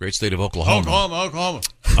 the great state of Oklahoma.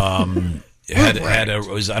 Had I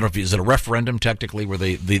don't know if is it a referendum technically where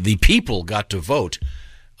the people got to vote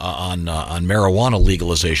on marijuana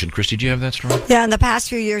legalization. Christy, do you have that story? Yeah, in the past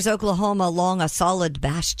few years, Oklahoma, long a solid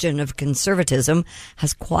bastion of conservatism,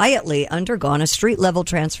 has quietly undergone a street-level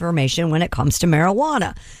transformation when it comes to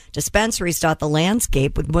marijuana. Dispensaries dot the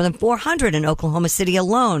landscape with more than 400 in Oklahoma City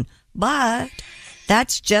alone. But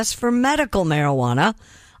that's just for medical marijuana.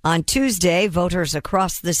 On Tuesday, voters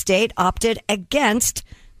across the state opted against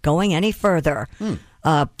going any further.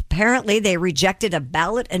 Apparently, they rejected a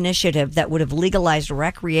ballot initiative that would have legalized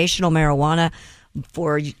recreational marijuana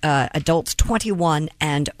for adults 21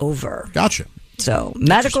 and over. Gotcha. So,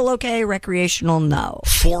 medical okay, recreational no.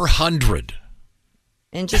 400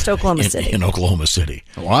 in just Oklahoma City. In Oklahoma City.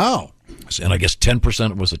 Wow. And I guess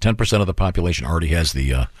 10% of the population already has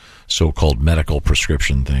the so-called medical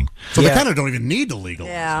prescription thing. So they kind of don't even need to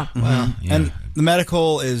legalize. Yeah. Well, and the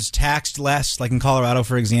medical is taxed less. Like in Colorado,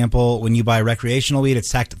 for example, when you buy recreational weed, it's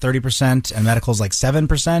taxed at 30%, and medical is like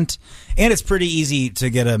 7%. And it's pretty easy to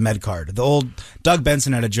get a med card. The old Doug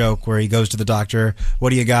Benson had a joke where he goes to the doctor,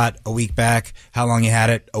 what do you got? A week back. How long you had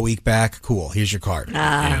it? A week back. Cool. Here's your card.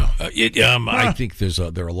 I think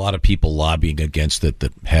there are a lot of people lobbying against it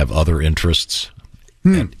that have other interests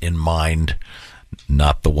in mind,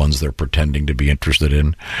 not the ones they're pretending to be interested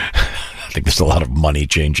in. I think there's a lot of money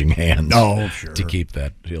changing hands to keep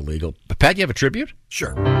that illegal. But Pat, you have a tribute?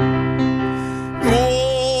 Sure.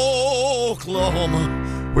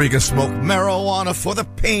 Oklahoma, where you can smoke marijuana for the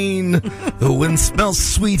pain. The wind smells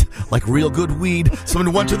sweet, like real good weed.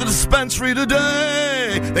 Someone went to the dispensary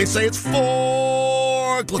today. They say it's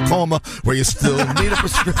for glaucoma, where you still need a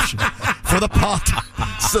prescription for the pot.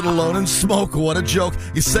 Sit alone and smoke, what a joke.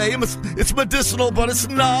 You say it's medicinal, but it's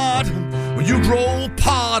not. When you grow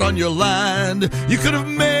pot on your land, you could have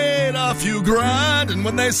made a few grand. And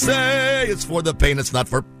when they say it's for the pain, it's not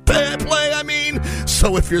for play, I mean.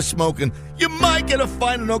 So if you're smoking, you might get a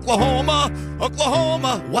fine in Oklahoma.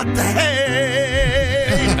 Oklahoma, what the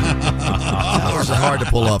hey? That was hard to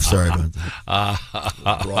pull off, sorry about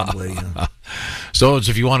that. Wrong way. So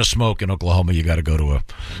if you want to smoke in Oklahoma, you got to go to a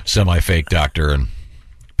semi-fake doctor and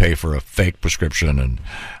pay for a fake prescription, and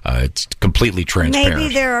it's completely transparent.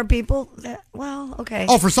 Maybe there are people that, okay.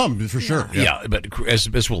 Oh, for some, for sure. Yeah, but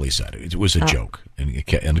as Willie said, it was a joke in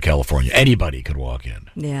California. Anybody could walk in.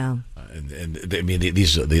 Yeah. And I mean,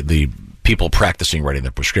 the people practicing writing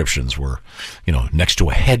their prescriptions were, next to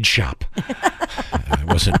a head shop. It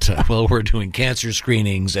wasn't, we're doing cancer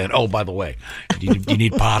screenings, and, oh, by the way, you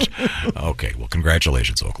need pot? Okay, well,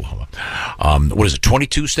 congratulations, Oklahoma. What is it,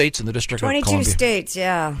 22 states in the District of 22 Columbia? states,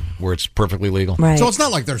 yeah. Where it's perfectly legal? Right. So it's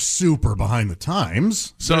not like they're super behind the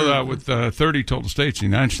times. So with 30 total states in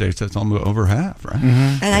the United States, that's almost over half, right?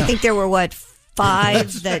 And I think there were,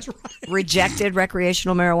 5 that rejected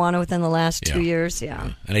recreational marijuana within the last 2 years?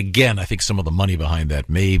 Yeah. And again, I think some of the money behind that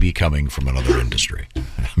may be coming from another industry.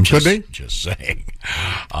 Could be. Just saying.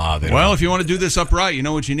 Well, if you want to do this upright, you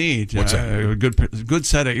know what you need. What's that? A good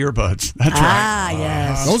set of earbuds. That's right.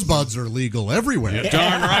 Yes. Those buds are legal everywhere.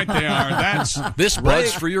 Darn right they are. That's this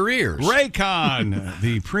bud's for your ears. Raycon,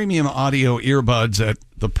 the premium audio earbuds at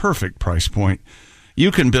the perfect price point. You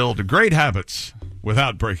can build great habits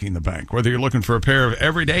without breaking the bank. Whether you're looking for a pair of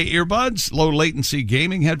everyday earbuds, low latency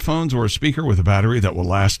gaming headphones, or a speaker with a battery that will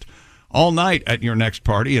last all night at your next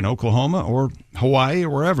party in Oklahoma or Hawaii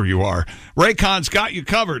or wherever you are, Raycon's got you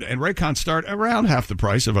covered. And Raycons start around half the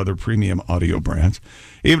price of other premium audio brands.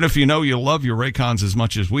 Even if you know you love your Raycons as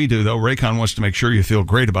much as we do, though, Raycon wants to make sure you feel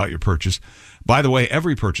great about your purchase. By the way,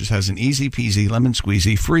 every purchase has an easy-peasy,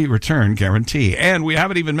 lemon-squeezy, free return guarantee. And we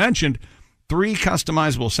haven't even mentioned 3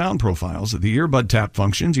 customizable sound profiles. The earbud tap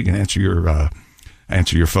functions. You can answer your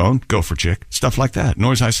phone, go for chick, stuff like that.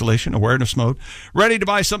 Noise isolation, awareness mode. Ready to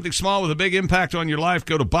buy something small with a big impact on your life?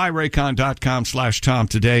 Go to buyraycon.com/Tom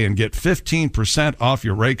today and get 15% off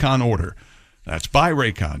your Raycon order. That's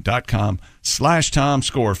buyraycon.com/Tom.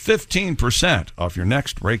 Score 15% off your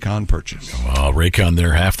next Raycon purchase. Well, Raycon,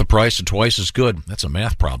 they're half the price and twice as good. That's a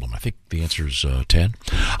math problem. I think the answer is 10.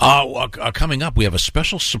 Coming up, we have a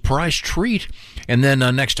special surprise treat. And then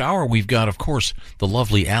next hour, we've got, of course, the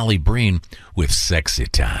lovely Allie Breen with Sexy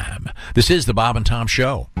Time. This is the Bob and Tom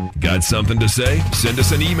Show. Got something to say? Send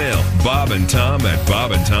us an email,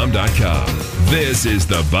 bobandtom@bobandtom.com. This is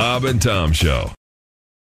the Bob and Tom Show.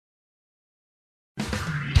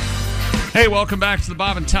 Hey, welcome back to the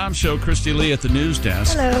Bob and Tom Show. Christy Lee at the news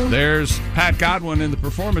desk. Hello. There's Pat Godwin in the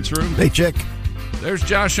performance room. Hey, Chick. There's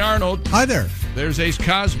Josh Arnold. Hi there. There's Ace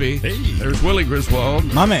Cosby. Hey. There's Willie Griswold.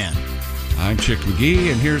 My man. I'm Chick McGee,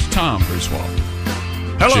 and here's Tom Griswold.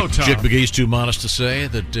 Hello, Tom. Chick McGee's too modest to say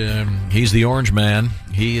that he's the orange man.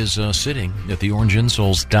 He is sitting at the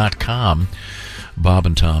orangeinsoles.com Bob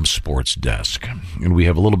and Tom Sports Desk. And we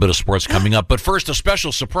have a little bit of sports coming up. But first, a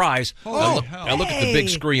special surprise. I look at the big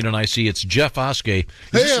screen, and I see it's Jeff Oskey.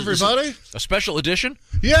 Hey, everybody. A special edition?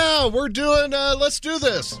 Yeah, we're doing Let's Do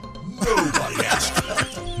This. Nobody asked for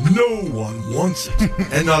it. No one wants it.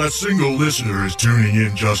 And not a single listener is tuning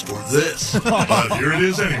in just for this. But here it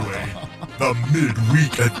is anyway. The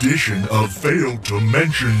midweek edition of Failed to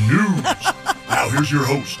Mention News. Now here's your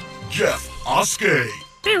host, Jeff Oskey.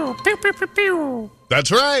 Pew, pew, pew, pew, pew.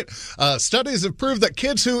 That's right. Studies have proved that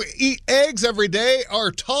kids who eat eggs every day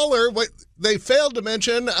are taller. What they failed to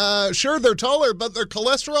mention, sure, they're taller, but their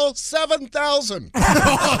cholesterol, 7,000.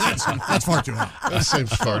 That's far too high. That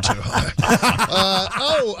seems far too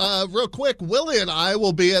high. Real quick, Willie and I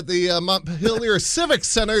will be at the Montpelier Civic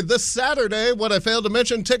Center this Saturday. What I failed to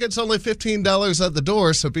mention, tickets only $15 at the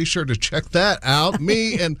door, so be sure to check that out.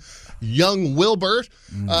 Me and young Wilbert.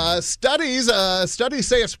 Studies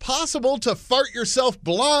say it's possible to fart yourself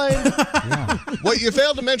blind. What you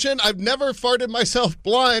failed to mention, I've never farted myself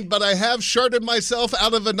blind, but I have sharted myself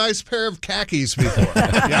out of a nice pair of khakis before.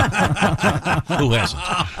 Who hasn't?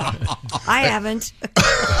 I haven't.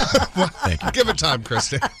 Give it time,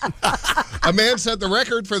 Christy. A man set the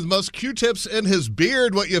record for the most Q-tips in his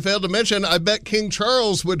beard. What you failed to mention, I bet King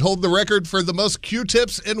Charles would hold the record for the most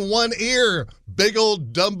Q-tips in one ear. Big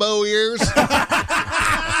old Dumbo ears.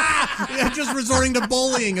 Yeah, just resorting to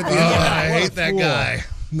bullying at the end. I hate that guy.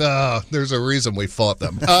 No, there's a reason we fought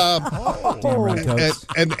them.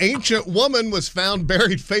 An ancient woman was found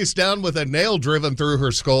buried face down with a nail driven through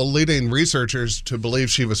her skull, leading researchers to believe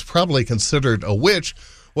she was probably considered a witch.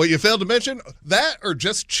 What you failed to mention, that or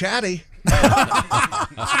just chatty. Blah,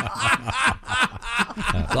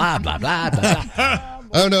 blah, blah, blah.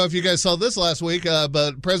 I don't know if you guys saw this last week,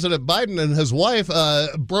 but President Biden and his wife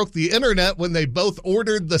broke the internet when they both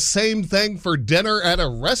ordered the same thing for dinner at a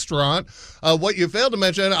restaurant. What you failed to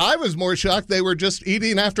mention, I was more shocked they were just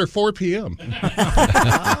eating after 4 p.m.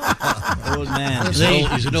 Old man.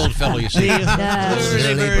 He's an old fellow, you see.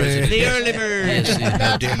 The early bird.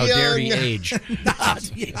 How dare he age?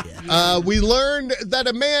 We learned that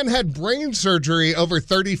a man had brain surgery over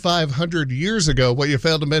 3,500 years ago. What you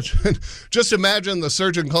failed to mention, just imagine the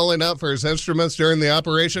surgeon calling out for his instruments during the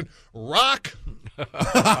operation. Rock.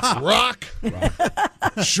 Rock.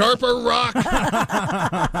 Sharper rock.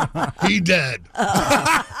 He dead.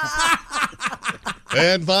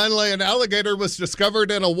 And finally, an alligator was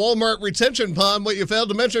discovered in a Walmart retention pond. What you failed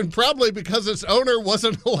to mention, probably because its owner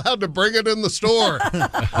wasn't allowed to bring it in the store.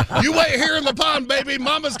 You wait here in the pond, baby.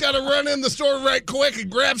 Mama's got to run in the store right quick and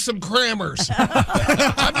grab some crammers.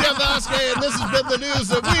 I'm Jeff Oskey, and this has been the news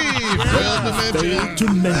that we failed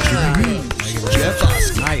to mention. Jeff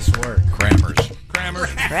Oskey. Nice work. Crammers.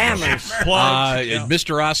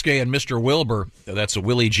 Mr. Oskey and Mr. Wilbur, that's a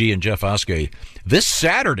Willie G and Jeff Oskey, this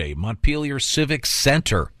Saturday, Montpelier Civic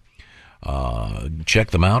Center.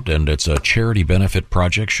 Check them out, and it's a charity benefit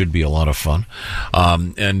project. Should be a lot of fun.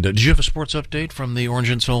 And did you have a sports update from the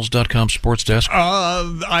OrangeandSouls.com sports desk?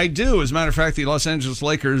 I do. As a matter of fact, the Los Angeles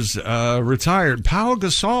Lakers retired Pau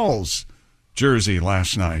Gasol's jersey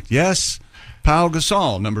last night. Yes, Pau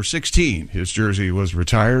Gasol, number 16. His jersey was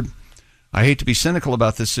retired. I hate to be cynical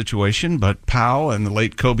about this situation, but Pau and the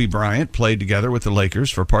late Kobe Bryant played together with the Lakers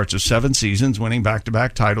for parts of 7 seasons, winning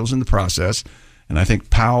back-to-back titles in the process. And I think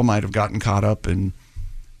Pau might have gotten caught up in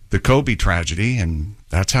the Kobe tragedy, and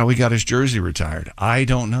that's how he got his jersey retired. I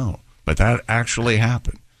don't know, but that actually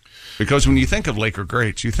happened. Because when you think of Laker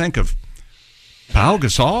greats, you think of Pau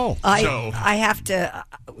Gasol. I have to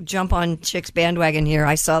jump on Chick's bandwagon here.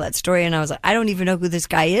 I saw that story, and I was like, I don't even know who this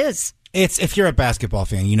guy is. If you're a basketball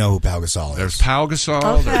fan, you know who Pau Gasol is. There's Pau Gasol.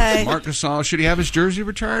 Okay. There's Marc Gasol. Should he have his jersey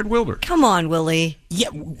retired, Wilbur? Come on, Willie. Yeah,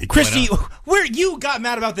 Christy, you got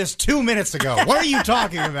mad about this 2 minutes ago. What are you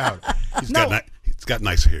talking about? He's got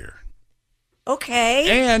nice hair.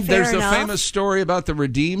 Okay. And fair there's enough. a famous story about the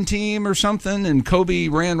Redeem Team or something, and Kobe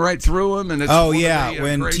ran right through him. And it's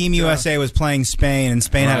when great, Team USA was playing Spain, and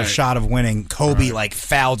Spain had a Right. shot of winning, Kobe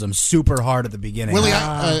fouled him super hard at the beginning. Willie,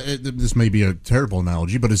 this may be a terrible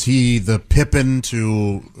analogy, but is he the Pippen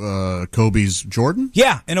to Kobe's Jordan?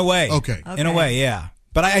 Yeah, in a way. Okay. In a way, yeah.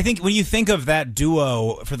 But I think when you think of that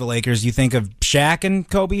duo for the Lakers, you think of Shaq and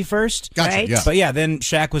Kobe first. Gotcha, right? Yeah. But yeah, then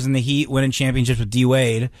Shaq was in the Heat, winning championships with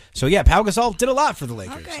D-Wade. So yeah, Pau Gasol did a lot for the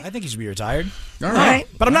Lakers. I think he should be retired. All right.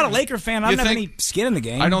 But I'm not a Laker fan. I You don't have think- any skin in the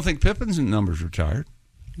game. I don't think Pippen's numbers retired.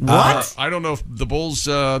 What? I don't know if the Bulls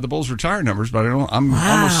retired numbers, but I'm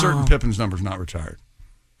almost certain Pippen's numbers not retired.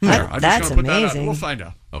 There, I just That's gonna put that amazing. up. We'll find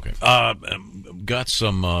out. Okay. Got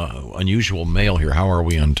some unusual mail here. How are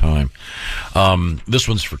we on time? This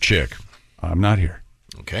one's for Chick. I'm not here.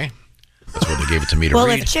 Okay. That's why they gave it to me to Well,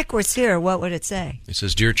 read. if Chick was here, what would it say? It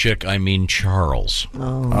says, "Dear Chick, I mean Charles."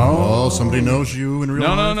 Oh, somebody knows you in real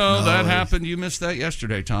life? No, that happened. You missed that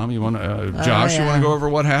yesterday, Tom. You want Josh? You yeah. want to go over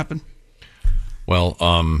what happened? Well,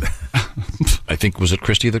 I think, was it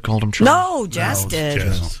Christy that called him Charles? No, Jess did.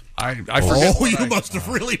 I forget. Oh, you must have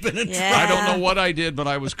really been in Yeah. I don't know what I did, but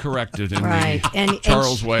I was corrected in Right. the And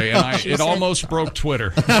Charles way, and she it said- almost broke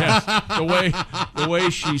Twitter. Yes. The way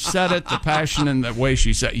she said it, the passion, and the way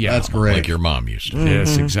she said, yeah, That's great. Like your mom used to.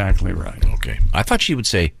 Yes, exactly right. Okay. I thought she would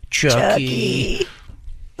say Chucky.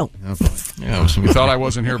 Yeah, You thought I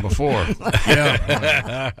wasn't here before.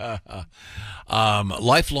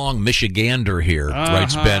 Lifelong Michigander here,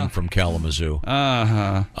 writes Ben from Kalamazoo.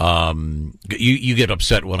 You get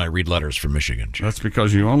upset when I read letters from Michigan. Chick. That's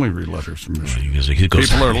because you only read letters from Michigan. He goes,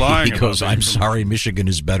 People are lying. He goes, about I'm being from- sorry, Michigan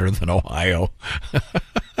is better than Ohio.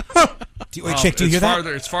 Wait, Chick, do you hear that?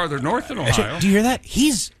 It's farther north than Ohio. Do you hear that?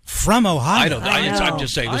 He's from Ohio. I don't. I'm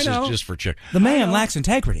just saying this is just for Chick. The man lacks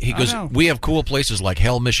integrity. He goes, we have cool places like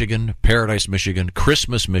Hell, Michigan, Paradise, Michigan,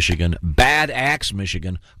 Christmas, Michigan, Bad Axe,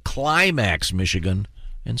 Michigan, Climax, Michigan,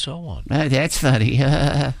 and so on. That's funny.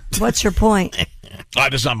 What's your point?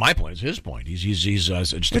 That's not my point. It's his point. He's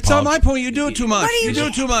just It's not my point. You do it too much. What are You do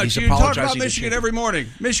it too much. He's You talk about apologizing to Michigan Chick. every morning.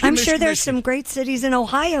 Michigan. I'm sure Michigan, there's Michigan. some great cities in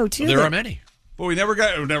Ohio too. There that- are many. Well, we never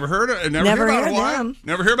heard it. Never Never hear about heard Hawaii. them.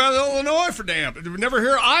 Never hear about Illinois for damn. Never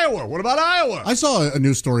hear Iowa. What about Iowa? I saw a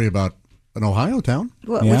news story about an Ohio town.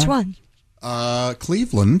 Which one?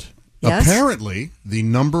 Cleveland. Yes? Apparently, the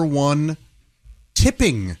 #1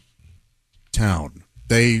 tipping town.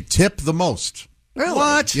 They tip the most. Really?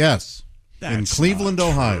 What? Yes. That's in Cleveland,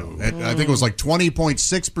 Ohio. I think it was like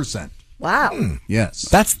 20.6%. Wow. Yes.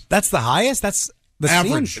 That's the highest. That's the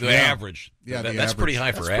Average. standard? The Yeah. average. Yeah, the that's pretty high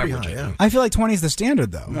average. for average. I think. I feel like 20 is the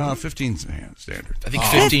standard, though. No, 15's standard. I think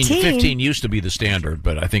 15. 15 used to be the standard,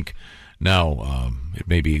 but I think now it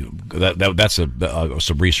may be that's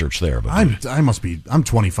some research there. But I'm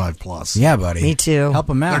 25 plus. Yeah, buddy. Me too. Help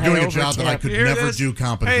him out. They're doing I a job that I could Hear never this? do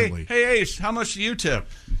competently. Hey, Ace, how much do you tip?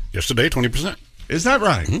 Yesterday, 20%. Is that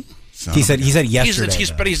right? Mm-hmm. He said yesterday.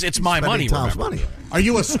 but it's my money. Tom's Remember? money. Are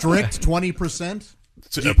you a strict 20%?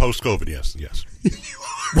 Post-COVID, yes.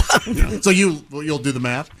 So you'll do the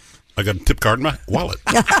math? I got a tip card in my wallet.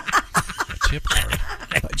 tip card.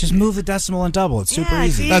 Just move the decimal and double. It's super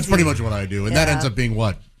easy. That's pretty much what I do, and that Yeah. ends up being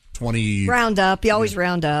what 20. Round up. You always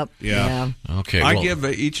round up. Yeah. Okay. I well- give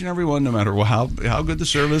each and every one, no matter how good the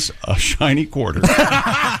service, a shiny quarter. Do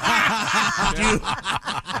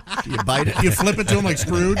you bite it? You flip it to him like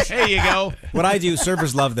Scrooge? There you go. What I do,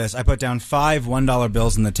 servers love this. I put down 5 $1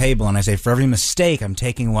 bills on the table, and I say, for every mistake, I'm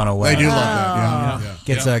taking one away. They do love that. Yeah.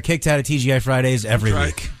 Gets kicked out of TGI Fridays every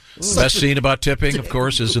week. Best scene about tipping, of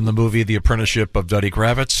course, is in the movie The Apprenticeship of Duddy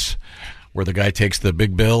Kravitz, where the guy takes the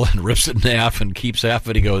big bill and rips it in half and keeps half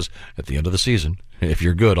of it. He goes, at the end of the season, if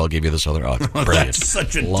you're good, I'll give you this other. Oh, brilliant. That's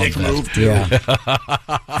such a Love dick that. move, too. Yeah.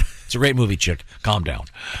 It's a great movie, chick. Calm down.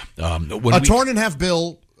 Torn in half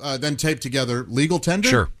bill, then taped together, legal tender?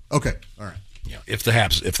 Sure. Okay, all right. Yeah, if the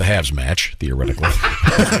halves match, theoretically.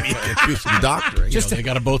 Do some doctoring. They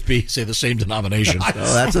got to both be, say, the same denomination. Oh,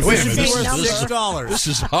 that's a Wait thing. minute, $6. This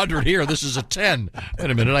is 100 here. This is a 10. Wait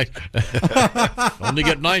a minute. I only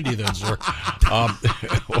get 90 then, sir.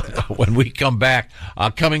 When we come back,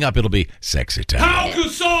 coming up, it'll be sexy time. How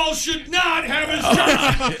Gasol should not have his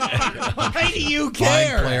job. Why do you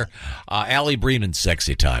Fine player. Allie Breenan,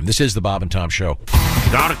 sexy time. This is the Bob and Tom Show.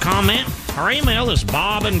 Got a comment? Our email is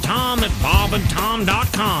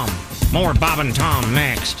bobandtom@bobandtom.com. More Bob and Tom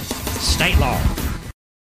next. State law.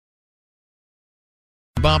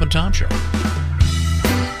 Bob and Tom Show.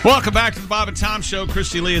 Welcome back to the Bob and Tom Show.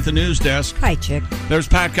 Christy Lee at the news desk. Hi, Chick. There's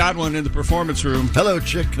Pat Godwin in the performance room. Hello,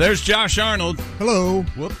 Chick. There's Josh Arnold. Hello.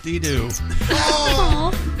 Whoop-dee-doo.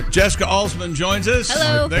 Jessica Alsman joins us.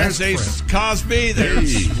 Hello. There's Ace Cosby.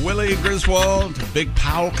 There's Willie Griswold, big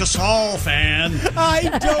Pau Gasol fan. I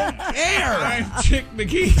don't care. I'm Chick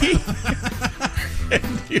McGee. And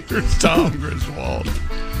here's Tom Griswold.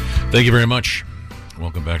 Thank you very much.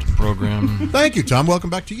 Welcome back to the program. Thank you, Tom. Welcome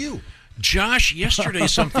back to you. Josh, yesterday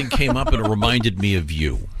something came up and it reminded me of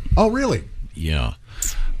you. Oh, really? Yeah.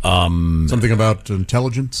 Something about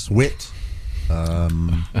intelligence, wit. It's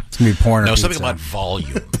going to be porn. No, something about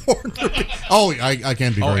volume. Oh, I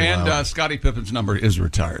can't be very and loud. Scottie Pippen's number is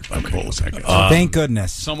retired by Bulls. Thank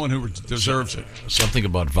goodness. Someone who deserves it. Something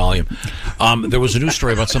about volume. There was a news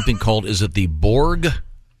story about something called, is it the Borg?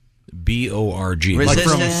 B-O-R-G. Like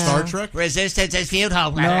from Star Trek? Resistance is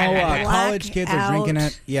futile. No, college kids are drinking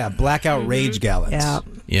it. Yeah, blackout rage gallons. Yeah.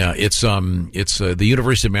 Yeah, it's the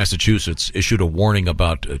University of Massachusetts issued a warning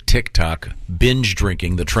about TikTok binge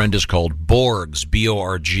drinking. The trend is called Borgs,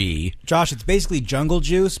 B-O-R-G. Josh, it's basically jungle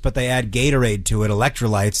juice, but they add Gatorade to it,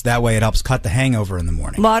 electrolytes. That way it helps cut the hangover in the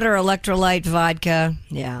morning. Water, electrolyte, vodka.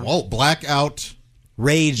 Yeah. Oh, blackout.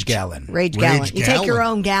 Rage gallon. Rage gallon. You take your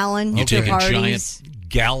own gallon. You take a parties. giant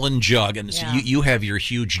gallon jug, and so Yeah. you have your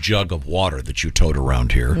huge jug of water that you tote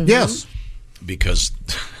around here. Mm-hmm. Yes. Because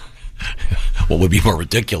what would be more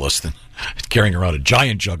ridiculous than carrying around a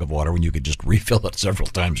giant jug of water when you could just refill it several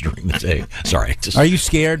times during the day? Sorry. Are you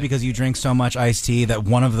scared because you drink so much iced tea that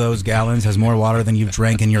one of those gallons has more water than you've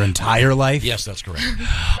drank in your entire life? Yes, that's correct.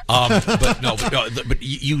 But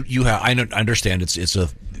you have. I understand.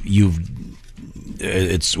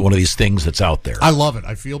 It's one of these things that's out there. I love it.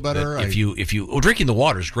 I feel better. If you drinking the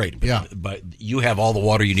water is great. But you have all the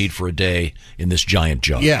water you need for a day in this giant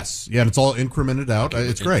jug. Yes. Yeah, and it's all incremented out.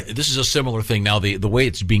 It's great. This is a similar thing. Now, the way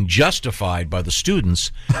it's being justified by the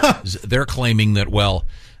students, is they're claiming that, well,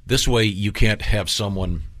 this way you can't have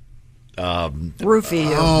someone roofie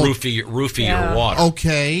you. Roofie your water.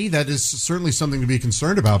 Okay, that is certainly something to be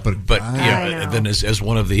concerned about. But then as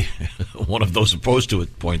one of those opposed to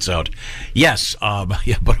it points out, yes,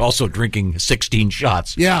 but also drinking 16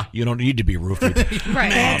 shots. Yeah, you don't need to be roofied.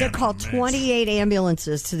 Right. They had to call 28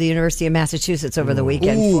 ambulances to the University of Massachusetts over the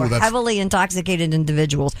weekend Ooh, for heavily intoxicated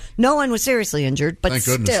individuals. No one was seriously injured, but Thank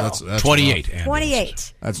goodness. still. That's 28 rough.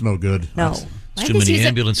 28. That's no good. No. It's too many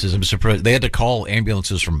ambulances. I'm surprised they had to call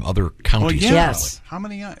ambulances from other counties. Yes. How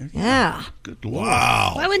many? Yeah. Good Lord.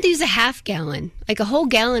 Wow. Why wouldn't they use a half gallon? Like a whole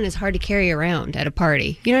gallon is hard to carry around at a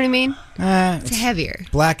party. You know what I mean? It's heavier.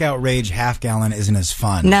 Blackout rage half gallon isn't as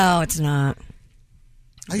fun. No, it's not.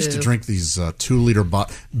 I used to drink these 2-liter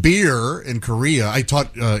beer in Korea. I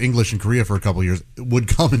taught English in Korea for a couple of years. It would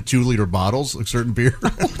come in 2-liter bottles, like certain beer.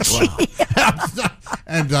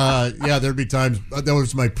 And there'd be times that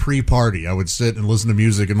was my pre-party. I would sit and listen to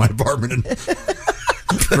music in my apartment and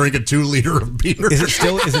drink a 2-liter of beer. Is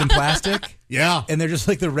it in plastic? Yeah. And they're just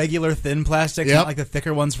like the regular thin plastic, Yep. not like the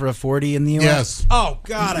thicker ones for a 40 in the U.S.? Yes. Oh,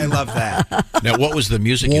 God, I love that. Now, what was the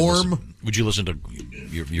music? Warm. Would you listen to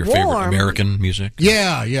your favorite American music?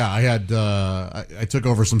 Yeah. I had I took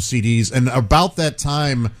over some CDs, and about that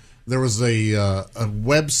time there was a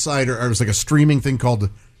website or it was like a streaming thing called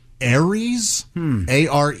Ares,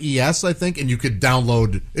 Ares, I think, and you could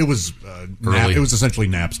download. It was Early. it was essentially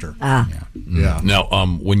Napster. Yeah. Now,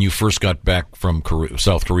 when you first got back from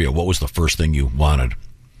South Korea, what was the first thing you wanted?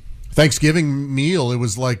 Thanksgiving meal. It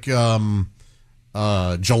was like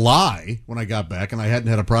July when I got back, and I hadn't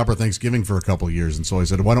had a proper Thanksgiving for a couple of years, and so I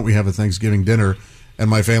said, "Why don't we have a Thanksgiving dinner?" And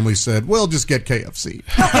my family said, "Well, just get KFC."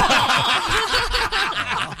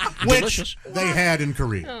 Which they had in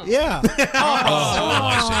Korea. Yeah.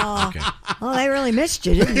 I see. Okay. Oh, they really missed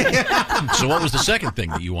you, didn't they? So what was the second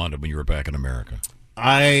thing that you wanted when you were back in America?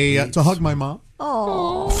 To hug my mom.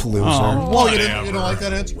 Oh. Loser. Well, you didn't like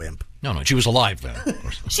that answer? Wimp. No, she was alive then. Of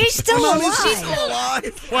course. She's still alive. She's still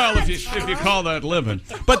alive. Well, if you call that living,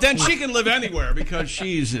 but then she can live anywhere because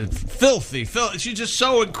she's filthy. She's just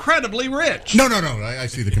so incredibly rich. No. I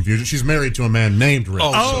see the confusion. She's married to a man named Rich.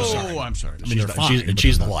 Oh, so sorry. I'm sorry. I mean,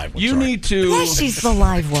 she's the live one. You sorry. need to. Yes, she's the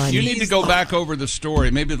live one. You need to go back over the story.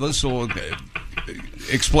 Maybe this will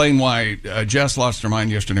explain why Jess lost her mind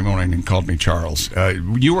yesterday morning and called me Charles.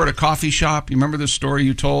 You were at a coffee shop. You remember this story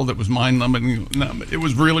you told that was mind-numbing? It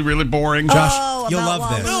was really, really boring. Josh, you'll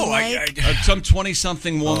love this. No, some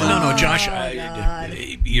 20-something woman. No, Josh.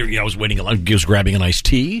 I was waiting. He was grabbing an iced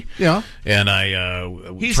tea. Yeah, and I.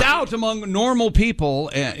 He's out among normal people,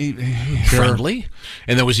 friendly,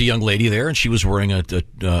 and there was a young lady there, and she was wearing a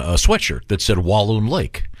sweatshirt that said Walloon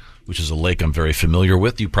Lake, which is a lake I'm very familiar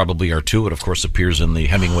with. You probably are too. It, of course, appears in the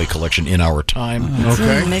Hemingway collection In Our Time.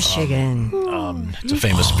 Okay. Michigan. It's a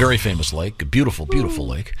famous, very famous lake, a beautiful, beautiful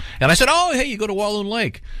lake. And I said, "Oh, hey, you go to Walloon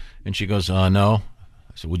Lake?" And she goes, "No."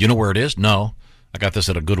 I said, "Well, do you know where it is?" "No. I got this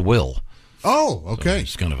at a Goodwill." Oh, okay. So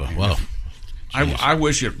it's kind of a, well. I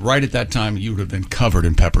wish it right at that time you would have been covered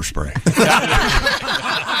in pepper spray. The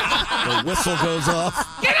whistle goes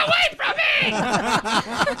off. Get away from me!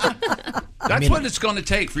 That's what it's going to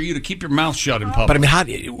take for you to keep your mouth shut in public. But I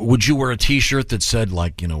mean, would you wear a T-shirt that said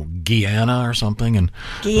Guyana or something and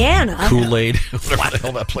Guyana, Kool-Aid, whatever the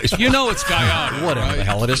hell that place? You know it's Guyana, whatever right? the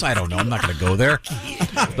hell it is. I don't know. I'm not going to go there.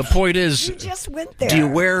 The point is, you just went there. Do you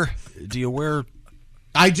wear?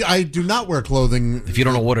 I do not wear clothing. If you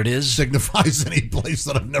don't know what it is, signifies any place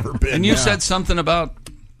that I've never been. And you said something about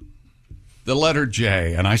the letter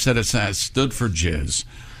J, and I said it stood for jizz.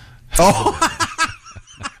 Oh.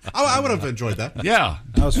 I would have enjoyed that. Yeah,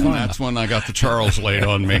 that was fun. That's when I got the Charles laid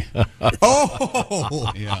on me.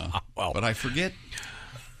 Oh, yeah. Well, but I forget.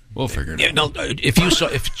 We'll figure it out. No, if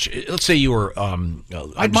let's say you were,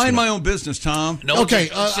 I'd mind my own business, Tom. No, okay.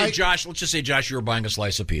 Let's just say Josh, you were buying a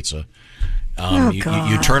slice of pizza. You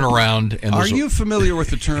God. turn around and are you familiar with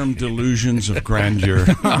the term delusions of grandeur?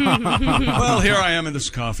 Well, here I am in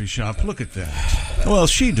this coffee shop. Look at that. Well,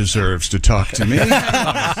 she deserves to talk to me.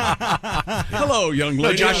 Hello, young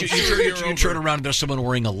lady. No, Josh, you turn around and there's someone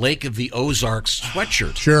wearing a Lake of the Ozarks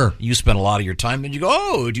sweatshirt. Sure. You spend a lot of your time, and you go,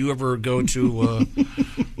 "Oh, do you ever go to?"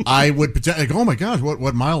 I would potentially go, "Oh my gosh,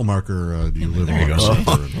 what mile marker do you live on?"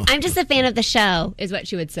 You I'm just a fan of the show, is what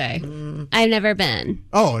she would say. I've never been.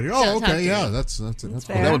 Oh, So okay, yeah, that's well,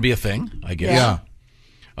 that would be a thing, I guess. Yeah.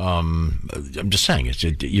 I'm just saying,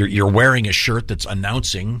 you're wearing a shirt that's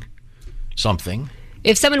announcing something.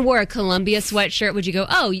 If someone wore a Columbia sweatshirt, would you go,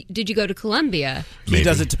 "Oh, did you go to Columbia?" He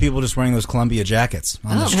does it to people just wearing those Columbia jackets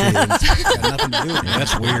on the street. It's got nothing to do with it.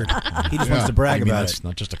 That's weird. He just wants to brag about it. It's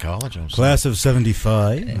not just a college. Class of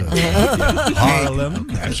 75. Harlem.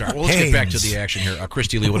 Okay, I'm sorry. Well, let's get back to the action here.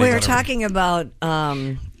 Christy Lee, what do you We're got? talking about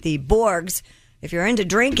the Borgs. If you're into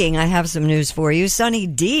drinking, I have some news for you. Sunny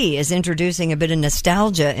D is introducing a bit of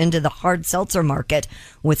nostalgia into the hard seltzer market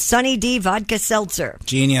with Sunny D Vodka Seltzer.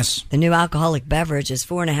 Genius. The new alcoholic beverage is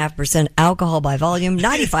 4.5% alcohol by volume,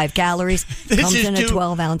 95 calories, comes in a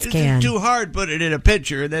 12-ounce can. This is too hard. Put it in a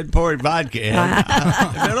pitcher and then pour vodka in.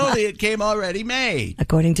 If only it came already made.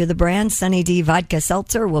 According to the brand, Sunny D Vodka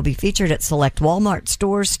Seltzer will be featured at select Walmart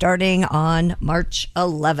stores starting on March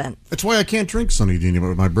 11th. That's why I can't drink Sunny D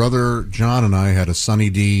anymore. My brother John and I had a Sunny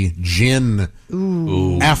D gin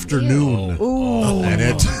afternoon. Ooh. And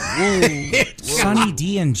it Sunny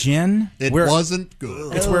D and gin? It wasn't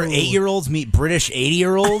good. It's where 8-year-olds meet British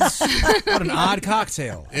 80-year-olds? What an odd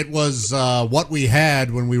cocktail. It was what we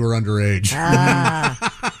had when we were underage.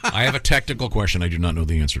 I have a technical question. I do not know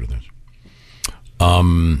the answer to this.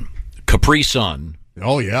 Capri Sun.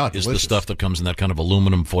 Oh, yeah. Is the stuff that comes in that kind of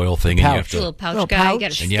aluminum foil thing. And you have to, little pouch guy. You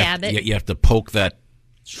got to stab it. You have to poke that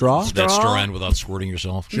straw end without squirting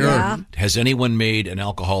yourself. Sure. Yeah. Has anyone made an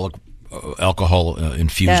alcoholic alcohol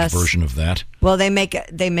infused Yes. version of that. Well, they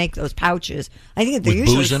make those pouches. I think they're With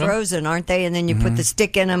usually booze in 'em? frozen, aren't they? And then you put the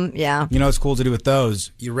stick in them. Yeah. You know what's cool to do with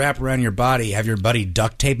those? You wrap around your body, have your buddy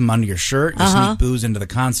duct tape them under your shirt, you Uh-huh. sneak booze into the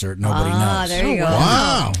concert, nobody knows. There you go.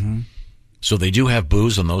 Wow. So they do have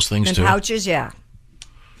booze on those things And too. pouches, yeah.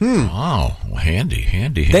 Wow, well, handy.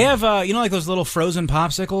 They have, like those little frozen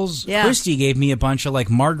popsicles? Yeah. Christy gave me a bunch of,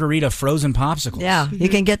 margarita frozen popsicles. Yeah, you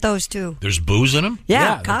can get those too. There's booze in them.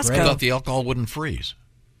 Yeah, they're Costco. great. I thought the alcohol wouldn't freeze.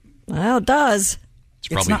 Well, it does.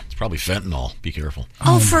 It's probably fentanyl. Be careful.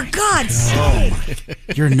 Oh, for God's sake!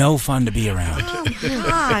 You're no fun to be around. Oh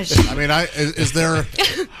gosh! I mean, is there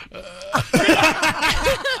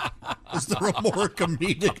is there a more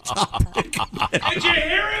comedic topic? Did you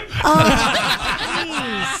hear him? Wow.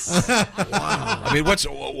 I mean,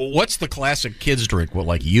 what's the classic kids drink? What,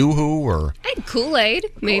 like Yoo-Hoo or? I had Kool-Aid,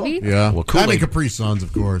 maybe. Yeah. Well, I mean Kool-Aid. Capri Suns,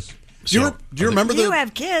 of course. Do you remember You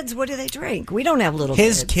have kids. What do they drink? We don't have little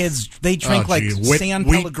His kids. kids, they drink San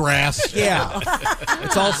wheatgrass. Yeah.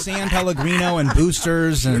 It's all San Pellegrino and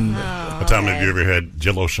boosters and. Tom, have you ever had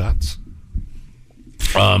Jell-O shots?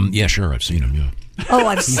 Yeah, sure. I've seen them. Yeah. Oh,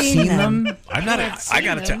 I've seen them. I'm not. I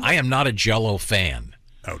gotta tell. I am not a Jell-O fan.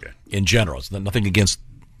 Okay. In general, it's nothing against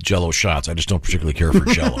Jell-O shots. I just don't particularly care for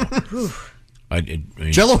Jell-O. I mean,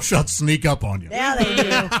 Jell-O shots sneak up on you. Yeah, they do.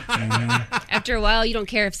 After a while, you don't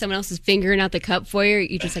care if someone else is fingering out the cup for you.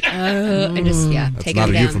 You just and just That's take not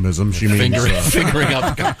it a down. euphemism. She means fingering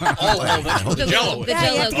out the cup. Oh, The Jell-O. The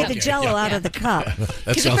Yeah, you Jell-O have to get the cup. Jell-O out of the cup.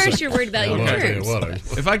 Because at first you're worried about your germs.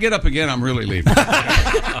 If I get up again, I'm really leaving.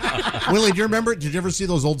 Willie, do you remember? Did you ever see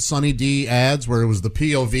those old Sunny D ads where it was the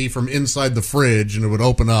POV from inside the fridge and it would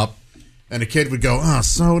open up? And a kid would go,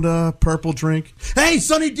 soda, purple drink. Hey,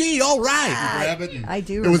 Sunny D, all right. Grab it. I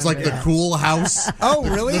do. It was like remember the cool house. Oh,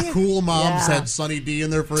 really? The cool moms Yeah. had Sunny D in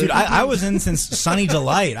their fridge. Dude, I was in since Sunny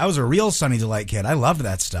Delight. I was a real Sunny Delight kid. I loved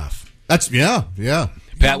that stuff. That's, yeah.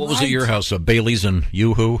 Pat, what was at your house? Bailey's and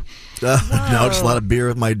Yoo-Hoo? No, just a lot of beer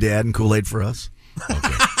with my dad and Kool-Aid for us.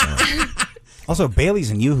 Also,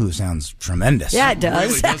 Bailey's and Yoo-Hoo sounds tremendous. Yeah, it does.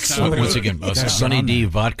 Really does sound actually. Once again, Sunny D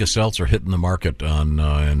vodka seltzer hitting the market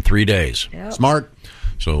in 3 days. Yep. Smart.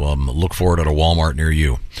 So look for it at a Walmart near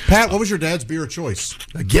you. Pat, what was your dad's beer of choice?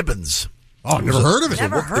 Gibbons. Oh, never heard of it.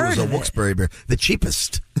 Never It heard was a of it. Wilkes-Barre beer. The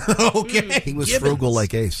cheapest. Okay. He was Gibbons. frugal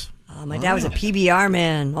like Ace. Oh, my dad was a PBR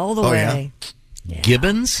man all the Oh, way.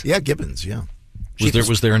 Gibbons? Yeah, Gibbons, yeah.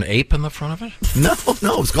 Was there an ape in the front of it? No,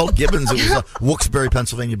 it was called Gibbons. It was a Wilkes-Barre,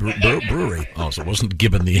 Pennsylvania brewery. Oh, so it wasn't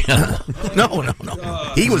Gibbon the animal. No.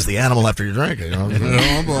 He was the animal after you drank it. Oh,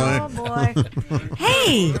 boy. Oh, boy.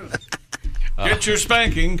 Hey, Get your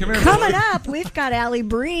spanking. Come here. coming up, we've got Allie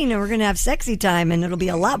Breen, and we're going to have sexy time, and it'll be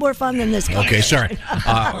a lot more fun than this. Okay, sorry.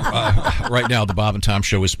 Right now, the Bob and Tom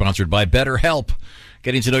Show is sponsored by BetterHelp.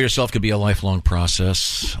 Getting to know yourself can be a lifelong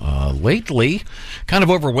process. Lately, kind of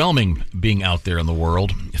overwhelming being out there in the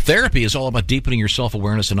world. Therapy is all about deepening your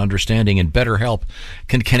self-awareness and understanding, and BetterHelp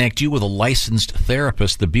can connect you with a licensed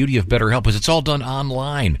therapist. The beauty of BetterHelp is it's all done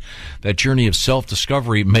online. That journey of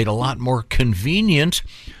self-discovery made a lot more convenient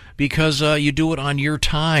because you do it on your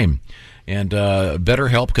time. And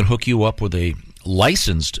BetterHelp can hook you up with a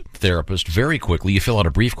licensed therapist very quickly. You fill out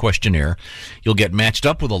a brief questionnaire. You'll get matched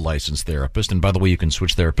up with a licensed therapist. And by the way, you can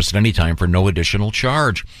switch therapists at any time for no additional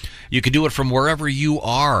charge. You can do it from wherever you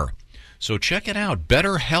are. So check it out,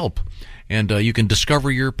 BetterHelp. And you can discover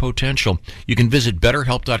your potential. You can visit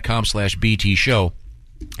betterhelp.com/BT show.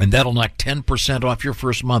 And that'll knock 10% off your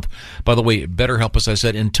first month. By the way, BetterHelp, as I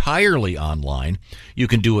said, entirely online. You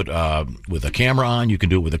can do it with a camera on. You can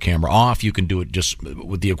do it with a camera off. You can do it just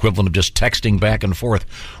with the equivalent of just texting back and forth.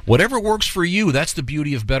 Whatever works for you, that's the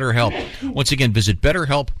beauty of BetterHelp. Once again, visit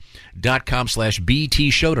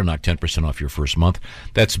betterhelp.com/BT show to knock 10% off your first month.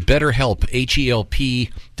 That's BetterHelp,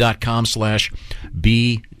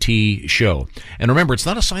 HELP.com/BT show. And remember, it's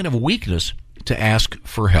not a sign of weakness to ask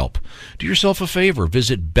for help. Do yourself a favor.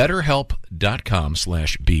 Visit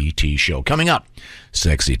betterhelp.com/BT show. Coming up,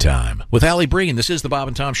 Sexy Time with Allie Breen. This is the Bob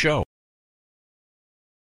and Tom Show.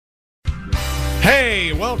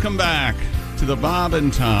 Hey, welcome back to the Bob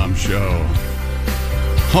and Tom Show.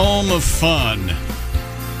 Home of fun.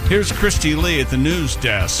 Here's Christy Lee at the news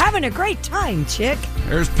desk. Having a great time, chick.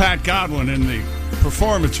 There's Pat Godwin in the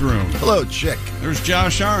performance room. Hello, chick. There's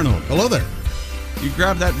Josh Arnold. Hello there. You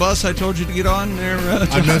grabbed that bus I told you to get on there,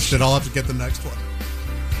 I missed it. I'll have to get the next one.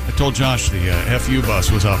 I told Josh the FU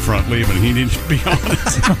bus was out front leaving. He needed to be on it.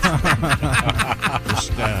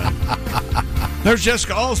 There's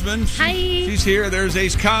Jessica Alsman. Hi. She's here. There's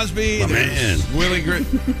Ace Cosby. My There's man. Willie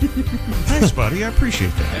Thanks, buddy. I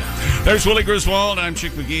appreciate that. There's Willie Griswold. I'm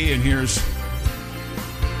Chick McGee, and here's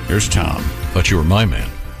Here's Tom. Thought you were my man.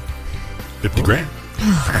 50 grand.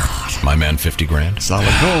 My man, 50 grand. Solid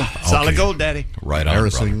gold. Solid gold, Daddy. Right on,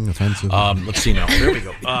 Embarrassing, brother. offensive. Let's see now. There we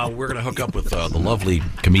go. We're going to hook up with the lovely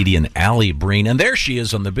comedian Allie Breen. And there she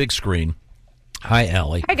is on the big screen. Hi,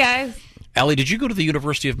 Allie. Hi, guys. Allie, did you go to the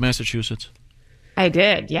University of Massachusetts? I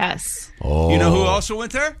did, yes. Oh. You know who also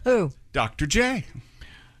went there? Who? Dr. J.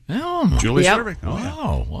 Oh, Julie Yep. Serving.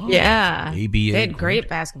 Wow. Yeah. ABA. They had great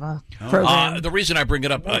basketball program. The reason I bring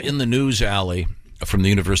it up in the news, Allie, from the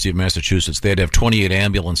University of Massachusetts, they had to have 28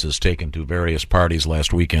 ambulances taken to various parties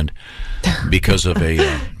last weekend because of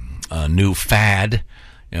a new fad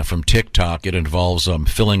from TikTok. It involves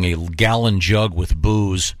filling a gallon jug with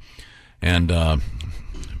booze and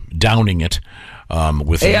downing it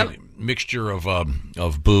with a mixture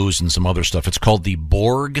of booze and some other stuff. It's called the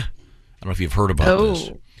Borg. I don't know if you've heard about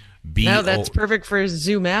this. No, that's perfect for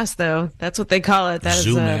ZooMass, though. That's what they call it. That is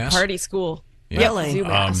ZooMass? a party school. Really? Yep,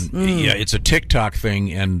 ZooMass. Yeah, it's a TikTok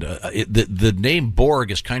thing, and the name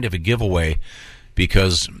Borg is kind of a giveaway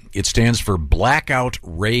because it stands for Blackout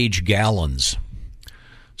Rage Gallons.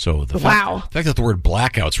 So the fact that the word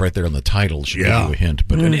blackout's right there in the title should give you a hint.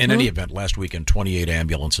 But in any event, last weekend, 28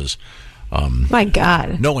 ambulances. My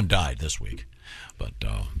God. No one died this week.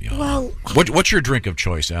 But what's your drink of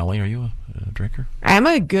choice, Allie? Are you a drinker? I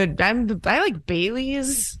like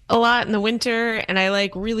Bailey's a lot in the winter, and I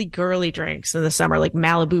like really girly drinks in the summer, like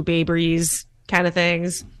Malibu Baberries kind of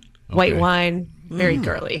things. White wine, very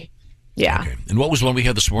girly. Yeah. Okay. And what was the one we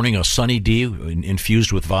had this morning? A Sunny D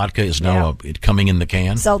infused with vodka is now coming in the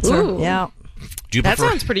can. Seltzer. Ooh. Yeah. Do you That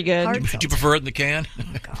prefer, sounds pretty good. Do you prefer it in the can? Oh,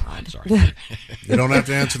 God. Sorry. You don't have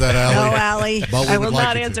to answer that, Allie. No, Allie. But we I would will like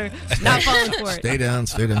not you to. answer. Not falling for it. Stay down,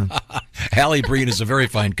 stay down. Allie Breen is a very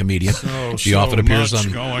fine comedian. She so often appears much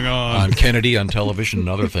on going on. Kennedy on television and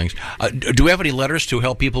other things. Do we have any letters to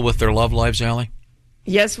help people with their love lives, Allie?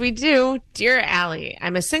 Yes, we do. Dear Allie,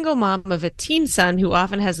 I'm a single mom of a teen son who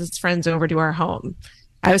often has his friends over to our home.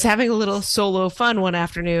 I was having a little solo fun one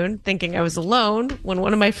afternoon, thinking I was alone, when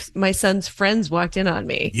one of my son's friends walked in on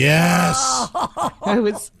me. Yes. I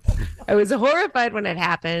was horrified when it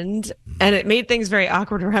happened, and it made things very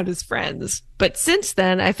awkward around his friends. But since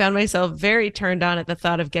then, I found myself very turned on at the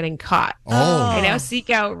thought of getting caught. I now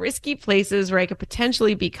seek out risky places where I could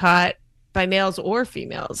potentially be caught by males or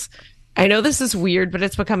females. I know this is weird, but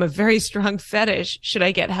it's become a very strong fetish. Should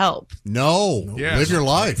I get help? No. Yes. Live your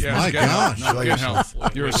life. Yes, My get help. gosh. No, get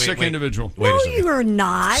help. You're a sick individual. Wait a No, second. you are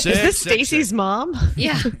not. Sick, Is this sick, Stacy's sick. mom?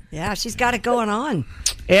 Yeah. Yeah, she's got it going on.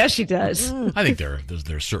 Yeah, she does. I think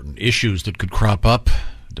there's certain issues that could crop up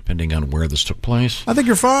depending on where this took place. I think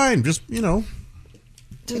you're fine. Just, Just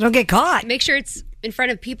don't get caught. Make sure it's in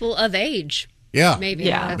front of people of age. yeah. Maybe.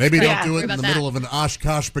 Yeah. Maybe Yeah. don't do it in the middle of an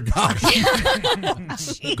Oshkosh bagosh.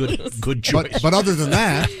 Good choice. But other than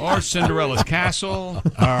that, Or Cinderella's Castle.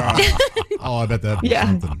 I bet that'd be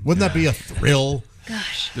something. Wouldn't that be a thrill?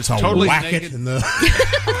 Gosh. Just To totally whack naked. it in the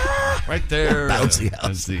Right there. Bouncy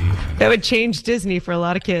as the That would change Disney for a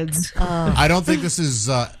lot of kids. I don't think this is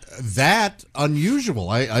that unusual.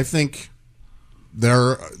 I think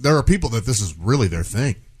there are people that this is really their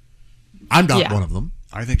thing. I'm not one of them.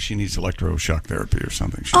 I think she needs electroshock therapy or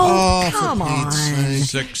something. She Come on.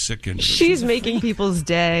 sick individual. She's making people's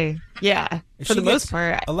day. Yeah, for the most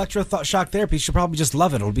part. Electroshock therapy, she'll probably just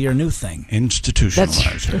love it. It'll be her new thing.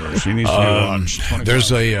 Institutionalized her. She needs to be watched. 24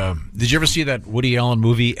 There's a. Did you ever see that Woody Allen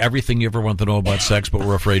movie, Everything You Ever Want to Know About Sex, but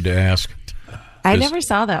We're Afraid to Ask? I never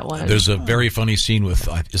saw that one. There's a very funny scene with,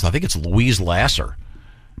 I think it's Louise Lasser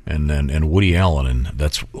and Woody Allen, and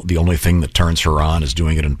that's the only thing that turns her on is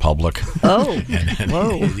doing it in public. Oh.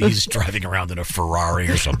 and he's driving around in a Ferrari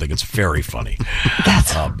or something. It's very funny.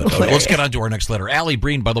 That's let's get on to our next letter. Allie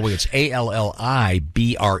Breen, by the way, it's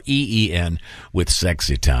ALLIBREEN with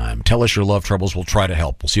Sexy Time. Tell us your love troubles. We'll try to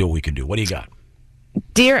help. We'll see what we can do. What do you got?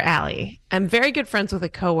 Dear Allie, I'm very good friends with a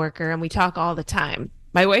coworker, and we talk all the time.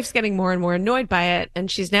 My wife's getting more and more annoyed by it, and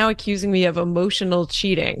she's now accusing me of emotional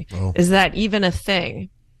cheating. Oh. Is that even a thing?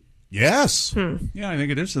 Yes. Yeah, I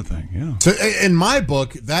think it is the thing. Yeah. So in my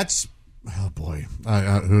book, that's boy.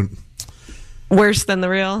 Worse than the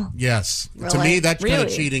real? Yes. To Really? me, that kind of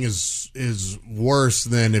Really? cheating is worse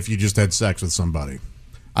than if you just had sex with somebody.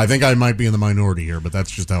 I think I might be in the minority here, but that's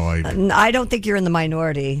just how I. I don't think you're in the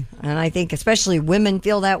minority. And I think especially women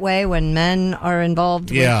feel that way when men are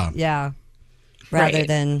involved. Yeah. Yeah. Rather Right.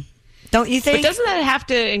 than. Don't you think? But doesn't that have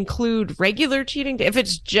to include regular cheating? If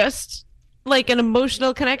it's just like an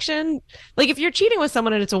emotional connection? Like if you're cheating with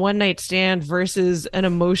someone and it's a one-night stand versus an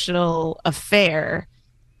emotional affair,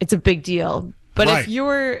 it's a big deal. But Right. if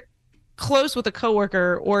you're close with a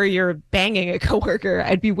coworker or you're banging a coworker,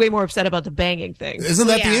 I'd be way more upset about the banging thing. Isn't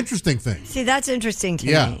that the interesting thing? See, that's interesting to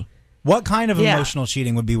me. What kind of Yeah. emotional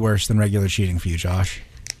cheating would be worse than regular cheating for you, Josh?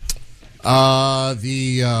 Oh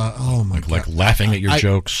my God. Like laughing at your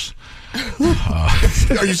jokes.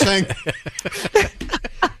 Are you saying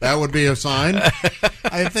that would be a sign?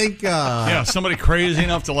 I think. Yeah, somebody crazy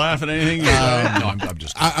enough to laugh at anything. No, I'm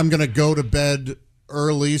just. I'm going to go to bed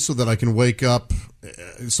early so that I can wake up,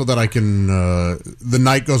 so that I can. The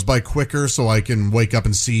night goes by quicker, so I can wake up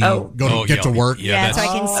and see. Get to work. Yeah, so I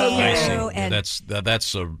can see you. And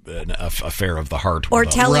that's an affair of the heart. or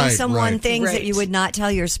though. telling someone things that you would not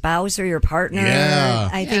tell your spouse or your partner. Yeah.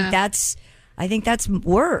 I think that's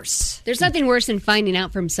worse. There's nothing worse than finding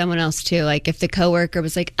out from someone else too. Like if the coworker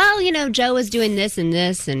was like, "Oh, Joe was doing this and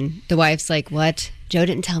this," and the wife's like, "What? Joe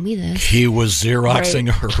didn't tell me this." He was Xeroxing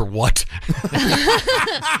her what?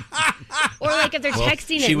 Or like if they're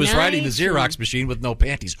texting at She was night riding the Xerox machine with no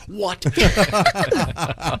panties. What? Does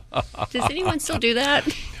anyone still do that?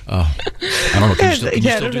 I don't know. Can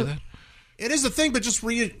you still do that? It is a thing, but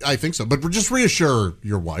I think so. But just reassure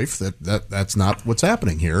your wife that that's not what's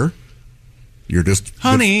happening here. You're just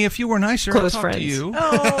Honey, if you were nicer, I'd Close talk friends. to you.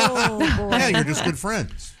 Oh, boy. Yeah, you're just good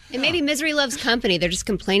friends. And maybe misery loves company. They're just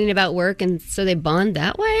complaining about work, and so they bond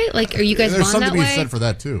that way. Like, are you guys There's bond something that to be way? said for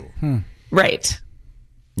that too. Right.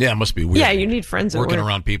 Yeah, it must be weird. Yeah, you need friends at working work.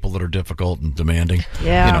 around people that are difficult and demanding.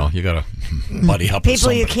 Yeah. You got to buddy up with People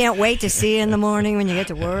somebody. you can't wait to see in the morning when you get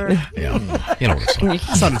to work. Yeah, you know what it's like.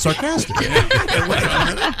 Sounded sarcastic.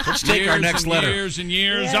 Let's take our next letter. Years and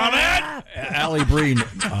years of it. Allie Breen,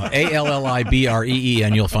 ALLIBREE,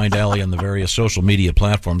 and you'll find Allie on the various social media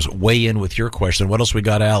platforms. Weigh in with your question. What else we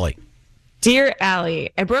got, Allie? Dear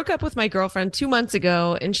Allie, I broke up with my girlfriend 2 months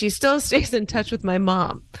ago, and she still stays in touch with my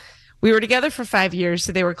mom. We were together for 5 years,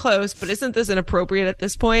 so they were close, but isn't this inappropriate at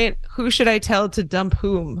this point? Who should I tell to dump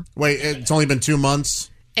whom? Wait, it's only been 2 months.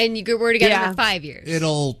 And you were together Yeah. for 5 years.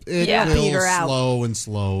 It'll peter out. slow and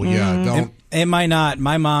slow. Yeah, don't. It might not.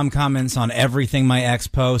 My mom comments on everything my ex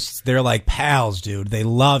posts. They're like pals, dude. They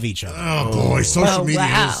love each other. Oh boy, social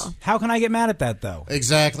media is How can I get mad at that though?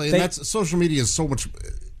 exactly. And that's social media is so much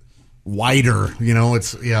wider.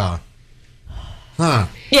 It's Huh.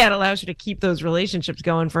 Yeah, it allows you to keep those relationships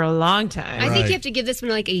going for a long time. I think you have to give this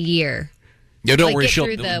one like a year. Yeah, don't Like, worry. get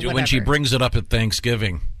through the When she whatever. brings it up at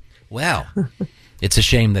Thanksgiving. Well, it's a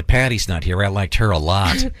shame that Patty's not here. I liked her a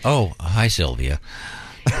lot. Oh, hi, Sylvia.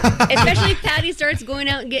 Especially if Patty starts going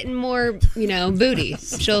out and getting more, booty.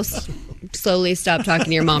 She'll slowly stop talking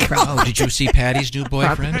to your mom. Probably. Oh, did you see Patty's new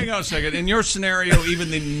boyfriend? Hang on a second. In your scenario,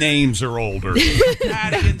 even the names are older.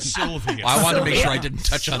 Patty and Sylvia. I wanted to make sure I didn't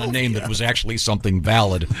touch on a name that was actually something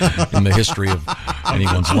valid in the history of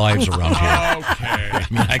anyone's lives around here. Okay. I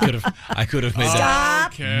mean, I could have made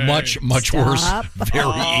that much worse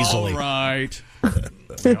very easily. All right.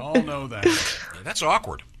 We all know that. That's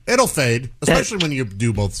awkward. It'll fade, especially when you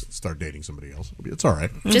do both start dating somebody else. It's all right.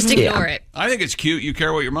 Just ignore it. I think it's cute. You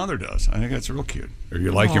care what your mother does. I think that's real cute. Or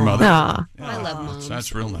you like your mother. Aw. I love moms.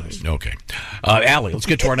 That's real nice. Okay. Allie, let's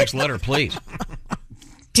get to our next letter, please.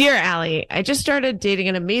 Dear Allie, I just started dating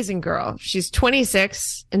an amazing girl. She's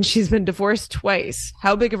 26 and she's been divorced twice.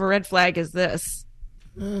 How big of a red flag is this?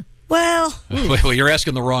 Well, Well, you're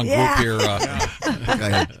asking the wrong Yeah. group here.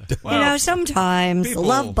 sometimes people-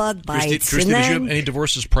 love bug bites. Christy, and did you then, have any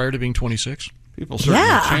divorces prior to being 26? People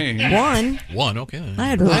certainly change. one. One, okay. I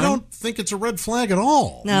had one. I don't think it's a red flag at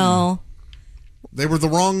all. No, They were the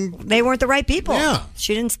wrong. they weren't the right people. Yeah.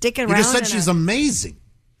 She didn't stick around. You just said in she's a- amazing.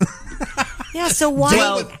 Yeah, so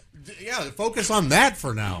why? Focus on that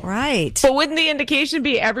for now. Right. But wouldn't the indication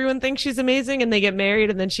be everyone thinks she's amazing and they get married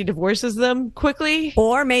and then she divorces them quickly?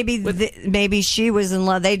 Or maybe maybe she was in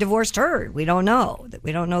love. They divorced her. We don't know.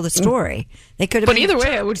 We don't know the story. They could have. But been either way,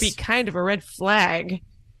 jerks. it would be kind of a red flag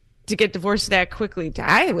to get divorced that quickly.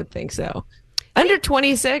 I would think so. Under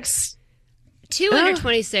 26. Under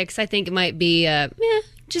 26, I think it might be,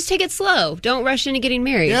 just take it slow. Don't rush into getting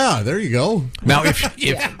married. Yeah, there you go. Now, if she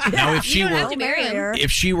You don't have were to marry him. if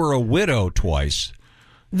she were a widow twice,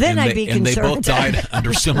 Then and I'd be and they concerned. both died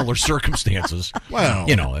under similar circumstances. Well,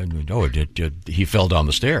 he fell down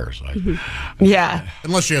the stairs. Yeah.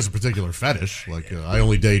 Unless she has a particular fetish, like I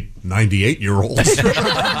only date 98-year-olds.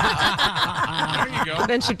 But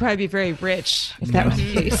then she'd probably be very rich if that was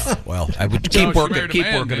the case. Well, I would No, keep she working, married a keep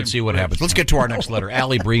man working, and named see what Rich. happens. Let's get to our next letter.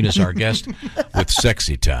 Allie Breen is our guest with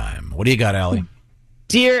Sexy Time. What do you got, Allie?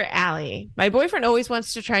 Dear Allie, my boyfriend always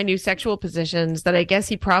wants to try new sexual positions that I guess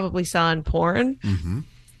he probably saw in porn. Mm-hmm.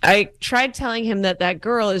 I tried telling him that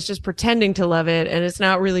girl is just pretending to love it and it's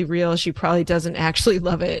not really real. She probably doesn't actually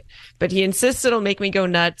love it, but he insists it'll make me go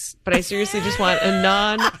nuts. But I seriously just want a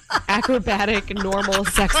non-acrobatic, normal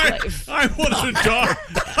sex life. I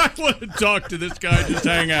want to talk to this guy. Just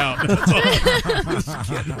hang out. That's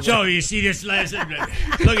all. So you see this last?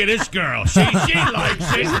 Look at this girl. She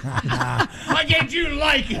likes it. Why can't you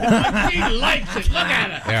like it? She likes it. Look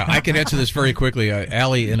at her. Yeah, I can answer this very quickly.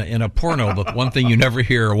 Allie, in a porno, the one thing you never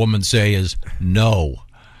hear a woman say is no.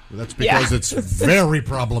 That's because it's very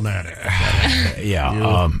problematic.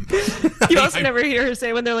 Yeah. You also never hear her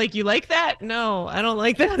say when they're like, "You like that?" No, I don't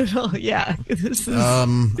like that at all. Yeah. This is...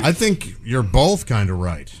 I think you're both kind of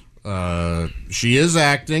right. She is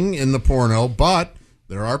acting in the porno, but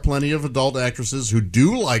there are plenty of adult actresses who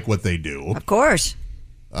do like what they do. Of course.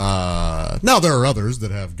 Now, there are others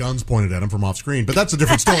that have guns pointed at them from off screen, but that's a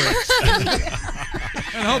different story.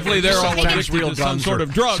 And hopefully they're all addicted to some sort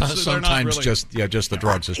of drugs. So Sometimes really... just the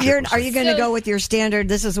drugs. Are you going to go with your standard,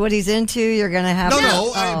 this is what he's into, you're going to have...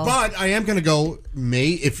 But I am going to go,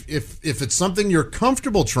 if it's something you're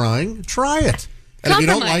comfortable trying, try it. And if you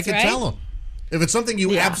don't like it, tell him. If it's something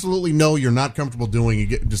you absolutely know you're not comfortable doing,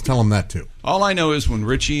 just tell him that too. All I know is when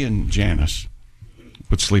Richie and Janice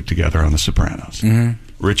would sleep together on The Sopranos,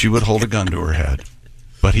 Richie would hold a gun to her head,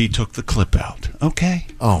 but he took the clip out. Okay?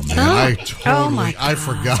 Oh, man. I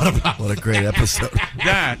forgot about What a great episode.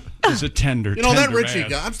 That is a tender, that Richie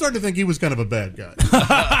guy, I'm starting to think he was kind of a bad guy.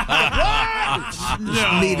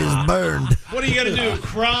 Meat is burned. What are you going to do?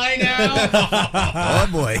 Cry now? Oh,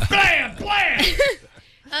 boy. Blam! Blam!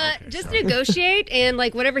 Just negotiate, and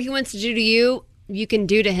like whatever he wants to do to you, you can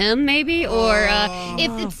do to him, maybe. Or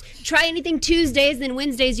if it's try anything Tuesdays, then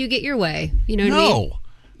Wednesdays you get your way. You know what I mean?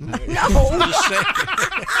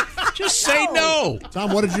 Just say no.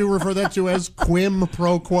 Tom, what did you refer that to as? Quim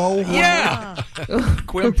pro quo? Yeah.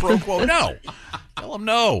 Quim pro quo. No. Tell him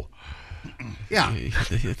no. Yeah.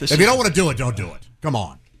 If you don't want to do it, don't do it. Come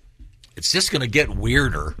on. It's just going to get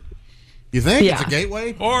weirder. You think? It's a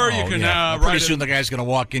gateway? Or you can pretty soon the guy's going to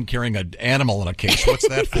walk in carrying an animal in a case. What's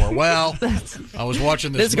that for? Well, I was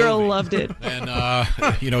watching this girl movie, loved it. And,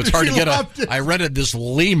 it's hard to get I rented this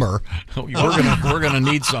lemur. We're gonna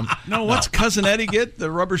need some. No, what's Cousin Eddie get? The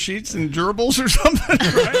rubber sheets and gerbils or something?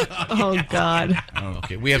 Right? Oh, God.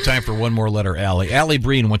 Okay, we have time for one more letter, Allie. Allie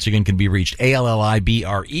Breen, once again, can be reached,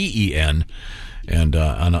 ALLIBREEN, and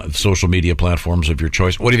on social media platforms of your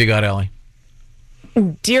choice. What have you got, Allie?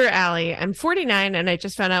 Dear Allie, I'm 49 and I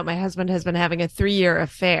just found out my husband has been having a 3-year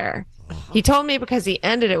affair. He told me because he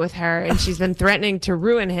ended it with her and she's been threatening to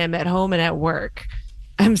ruin him at home and at work.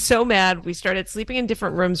 I'm so mad. We started sleeping in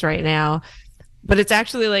different rooms right now, but it's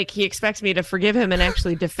actually like he expects me to forgive him and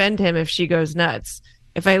actually defend him if she goes nuts.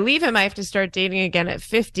 If I leave him, I have to start dating again at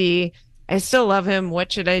 50. I still love him. What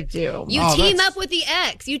should I do? You team up with the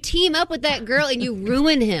ex. You team up with that girl and you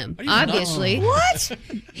ruin him, obviously. What?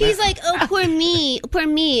 He's like, oh, poor me,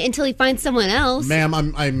 until he finds someone else. Ma'am,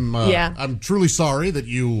 I'm truly sorry that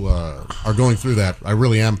you are going through that. I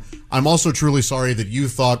really am. I'm also truly sorry that you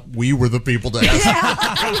thought we were the people to ask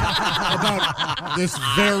about this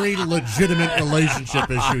very legitimate relationship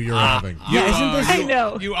issue you're having. I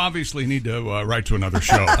know. You obviously need to write to another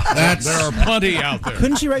show. There are plenty out there.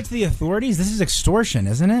 Couldn't she write to the authorities? This is extortion,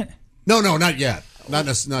 isn't it? No, not yet. Not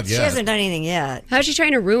yet. She hasn't done anything yet. How's she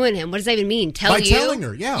trying to ruin him? What does that even mean? Telling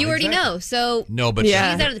her, yeah. You already know, so... No, but he's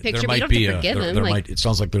out of the picture, but you don't have to forgive him. It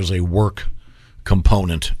sounds like there's a work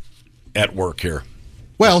component at work here.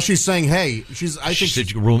 Well, she's saying, hey, she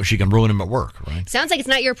can ruin him at work, right? Sounds like it's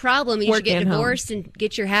not your problem. You should get divorced and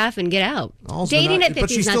get your half and get out. Also dating at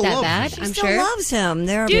 50 is not that bad, I'm sure. She still loves him.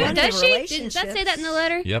 Dude, does she? Did that say that in the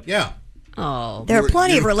letter? Yep. Yeah. Oh. There are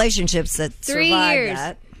plenty of relationships that 3 survive years.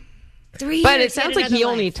 that. 3 years. But it sounds like he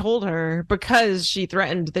life. only told her because she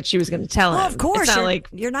threatened that she was going to tell him. Well, of course. It's not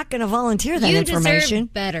You're not going to volunteer that you information.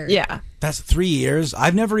 Deserve better. Yeah. That's 3 years.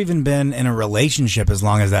 I've never even been in a relationship as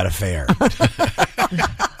long as that affair.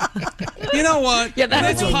 You know what? Yeah,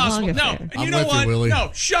 that's possible. No, you know what?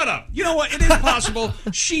 No, shut up. You know what? It is possible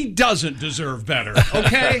she doesn't deserve better.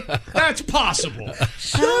 Okay, that's possible.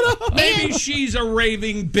 Shut up. Maybe she's a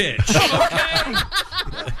raving bitch.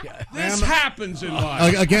 Okay, this happens in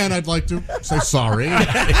life. Again, I'd like to say sorry.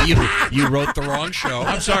 you wrote the wrong show.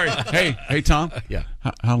 I'm sorry. Hey, Tom. Yeah.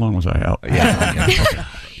 How long was I out? Yeah.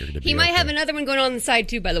 Okay. He might have another one going on the side,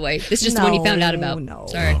 too, by the way. This is just the one you found out about. No.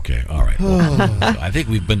 Sorry. Okay, all right. Well, I think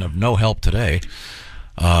we've been of no help today.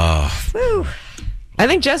 I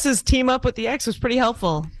think Jess's team up with the ex was pretty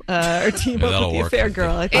helpful. Or team up with the affair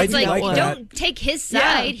girl. It's like, don't take his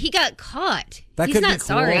side. Yeah. He got caught. He's not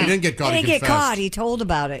sorry. He didn't get caught. He didn't get caught. He told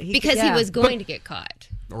about it. Because he was going to get caught.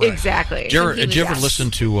 Exactly. Did you ever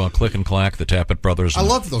listen to Click and Clack, the Tappet Brothers? I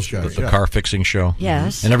love those guys. The car fixing show.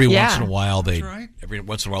 Yes. And every once in a while,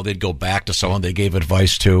 they'd go back to someone they gave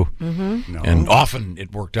advice to, and often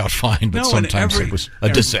it worked out fine, but sometimes it was a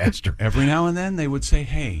disaster. Every now and then, they would say,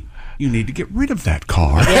 "Hey, you need to get rid of that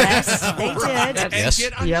car." Yes, they did. And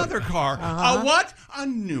get another car. A what? A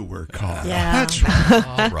newer car. Yeah. That's right.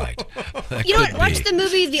 All right. You know what? Watch the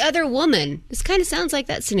movie The Other Woman. This kind of sounds like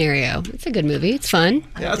that scenario. It's a good movie. It's fun.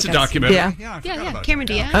 Yeah, it's a documentary. Yeah. Cameron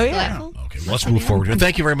Diaz. Oh, yeah. Delightful. Okay, well, let's move forward.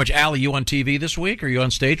 Thank you very much. Allie, you on TV this week? Are you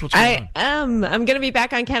on stage? What's going on? I'm going to be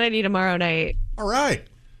back on Kennedy tomorrow night. All right.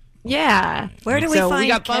 Yeah. Where do we find we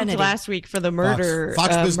got bumped Kennedy? last week for the murder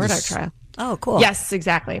Fox Murdoch Business. trial. Oh, cool. Yes,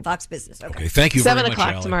 exactly. Fox Business. Okay. Okay, thank you very much, 7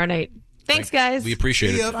 o'clock Allie. tomorrow night. Thanks, guys. We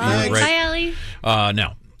appreciate it. You're Bye. great. Bye, Allie.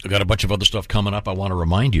 Now, I've got a bunch of other stuff coming up. I want to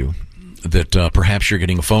remind you that perhaps you're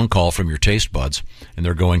getting a phone call from your taste buds, and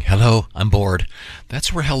they're going, "Hello, I'm bored."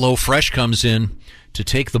 That's where HelloFresh comes in to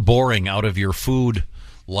take the boring out of your food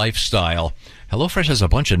lifestyle. HelloFresh has a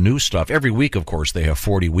bunch of new stuff. Every week, of course, they have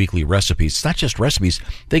 40 weekly recipes. It's not just recipes.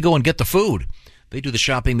 They go and get the food. They do the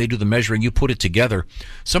shopping, they do the measuring, you put it together.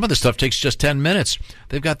 Some of the stuff takes just 10 minutes.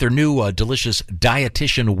 They've got their new delicious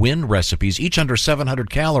Dietitian Win recipes, each under 700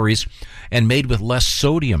 calories and made with less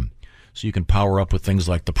sodium. So you can power up with things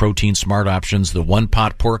like the Protein Smart Options, the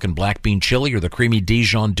one-pot pork and black bean chili, or the creamy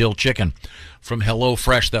Dijon dill chicken. From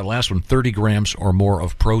HelloFresh, that last one, 30 grams or more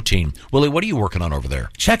of protein. Willie, what are you working on over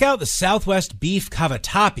there? Check out the Southwest Beef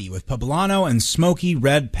Cavatappi with poblano and smoky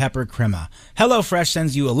red pepper crema. HelloFresh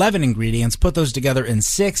sends you 11 ingredients. Put those together in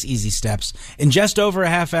 6 easy steps. In just over a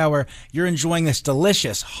half hour, you're enjoying this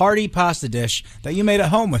delicious, hearty pasta dish that you made at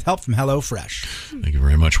home with help from HelloFresh. Thank you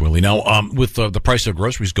very much, Willie. Now, with the price of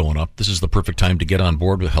groceries going up, this is the perfect time to get on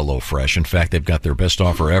board with HelloFresh. In fact, they've got their best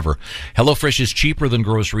offer ever. HelloFresh is cheaper than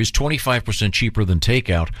groceries, 25% cheaper than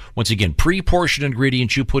takeout. Once again, pre-portioned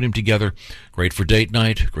ingredients, you put them together. Great for date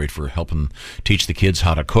night, great for helping teach the kids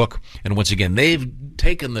how to cook. And once again, they've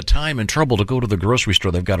taken the time and trouble to go to the grocery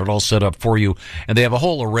store. They've got it all set up for you. And they have a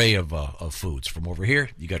whole array of foods. From over here,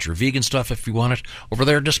 you got your vegan stuff if you want it. Over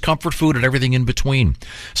there, just comfort food and everything in between.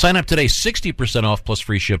 Sign up today, 60% off plus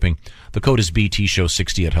free shipping. The code is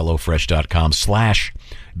BTShow60 at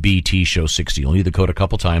HelloFresh.com/BTShow60. You'll need the code a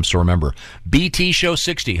couple times, so remember,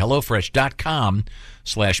 BTShow60,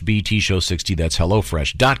 HelloFresh.com/BTShow60. That's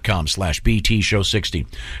HelloFresh.com/BTShow60.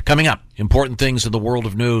 Coming up, important things in the world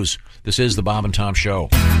of news. This is the Bob and Tom Show.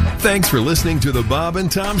 Thanks for listening to the Bob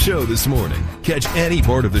and Tom Show this morning. Catch any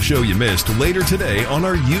part of the show you missed later today on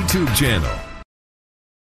our YouTube channel.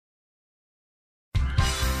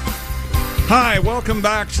 Hi, welcome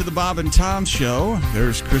back to the Bob and Tom Show.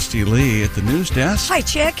 There's Christy Lee at the news desk. Hi,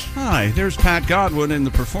 Chick. Hi, there's Pat Godwin in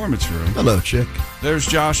the performance room. Hello, Chick. There's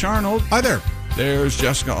Josh Arnold. Hi there. There's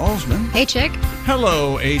Jessica Alsman. Hey, Chick.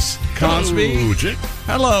 Hello, Ace Cosby. Hello, Chick.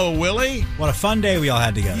 Hello, Willie. What a fun day we all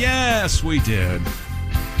had together. Yes, we did.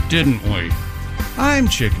 Didn't we? I'm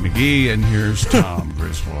Chick McGee, and here's Tom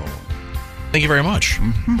Griswold. Thank you very much.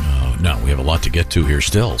 Now, we have a lot to get to here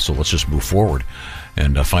still, so let's just move forward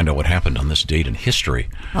and find out what happened on this date in history.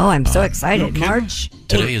 Oh, I'm so excited. March.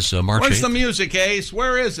 Today is March 8th. Where's the music, Ace?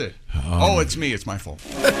 Where is it? Oh, it's me. It's my fault.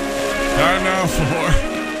 Time now for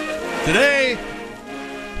Today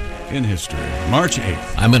in History, March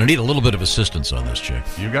 8th. I'm going to need a little bit of assistance on this, Chick.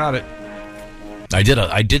 You got it. I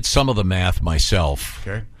did some of the math myself.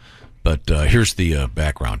 Okay. But here's the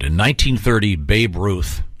background. In 1930, Babe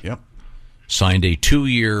Ruth signed a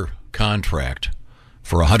 2-year contract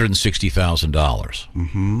for $160,000.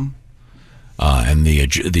 Mm-hmm. And the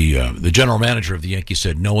general manager of the Yankees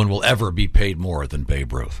said no one will ever be paid more than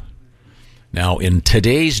Babe Ruth. Now, in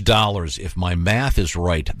today's dollars, if my math is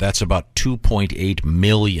right, that's about $2.8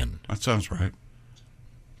 million. That sounds right.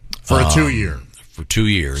 For a 2-year. For 2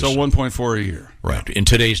 years. So 1.4 a year. Right. In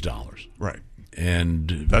today's dollars. Right.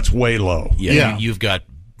 And that's way low. Yeah. You've got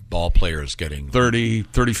ball players getting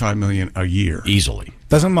 35 million a year. Easily.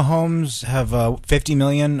 Doesn't Mahomes have $50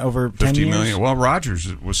 million over 10 50 years? million. Well, Rodgers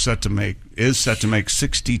is set to make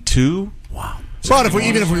 62. Wow. But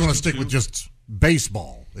even if we want to stick with just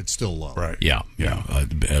baseball, it's still low. Right. Yeah.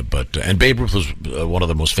 But Babe Ruth was one of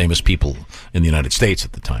the most famous people in the United States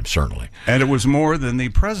at the time, certainly. And it was more than the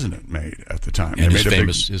president made at the time. And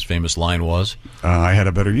his famous line was, I had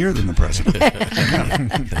a better year than the president.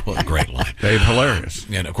 That was a great line. Babe, hilarious.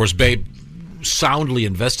 And, of course, Babe soundly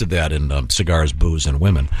invested that in cigars, booze, and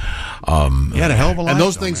women. He had a hell of a life. And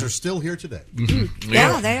those things are still here today.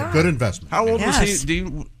 Yeah, they are. Good investment. How old was he? Do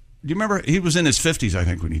you remember? He was in his 50s, I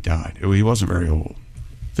think, when he died. He wasn't very old.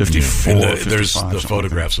 54, There's the 55,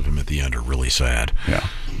 photographs of him at the end are really sad. Yeah.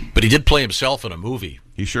 But he did play himself in a movie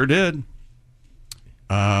He sure did.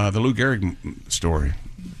 The Lou Gehrig story.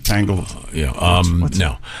 Tangled.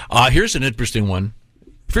 No. Here's an interesting one.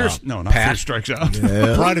 Fierce, not Pat. Fierce Strikes Out.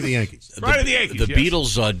 Yeah. Pride of the Yankees. Pride of the Yankees. The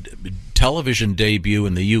Beatles' television debut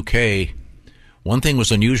in the UK. One thing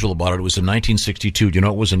was unusual about it. It was in 1962. Do you know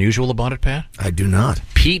what was unusual about it, Pat? I do not.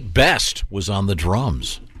 Pete Best was on the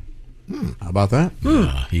drums. How about that?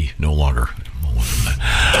 He no longer.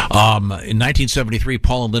 In 1973,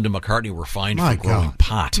 Paul and Linda McCartney were fined for growing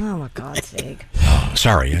pot. Oh, my God's sake.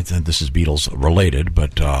 Sorry, this is Beatles related,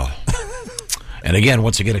 but and again,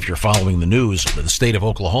 once again, if you're following the news, the state of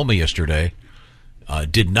Oklahoma yesterday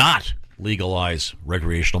did not legalize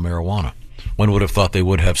recreational marijuana. One would have thought they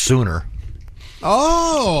would have sooner.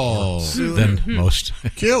 Than most.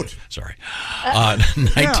 Cute. Sorry.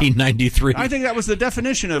 1993. I think that was the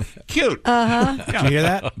definition of cute. Did you hear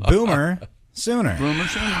that? Boomer. Sooner.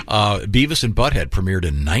 Beavis and Butthead premiered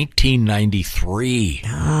in 1993.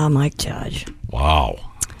 Mike Judge. Wow.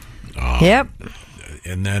 Yep.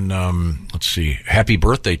 And then, let's see, Happy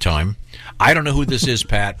Birthday Time. I don't know who this is,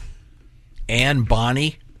 Pat. Anne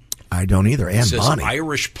Bonny. I don't either. Anne Bonny.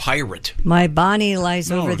 Irish pirate. My Bonnie lies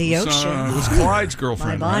over the ocean. It was Clyde's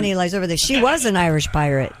girlfriend. My Bonnie lies over the. She was an Irish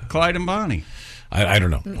pirate. Clyde and Bonnie. I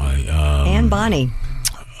don't know. Anne Bonny.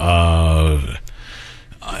 I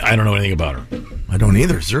don't know anything about her. I don't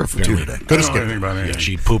either. 0 for 2 today. Good escape. Yeah,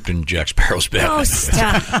 she pooped in Jack Sparrow's bed. Oh,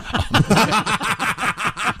 stop.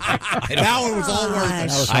 Now it was all worth it.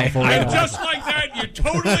 And just like that, you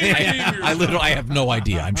totally I have no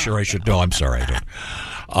idea. I'm sure I should know. I'm sorry, I don't.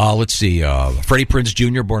 Let's see. Freddie Prinze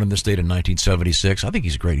Jr., born in this state in 1976. I think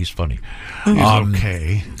he's great. He's funny. He's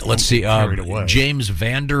okay. Let's see. James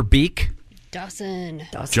Van Der Beek. Dawson.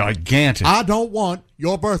 Gigantic. I don't want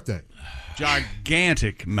your birthday.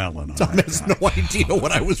 Gigantic melon. Tom has no idea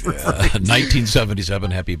what I was referring to. 1977.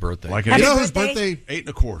 Happy birthday. Like you know whose birthday? 8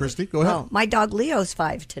 1/4. Christy, go ahead. Oh, my dog Leo's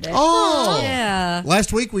 5 today. Oh, yeah.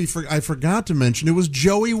 Last week I forgot to mention it was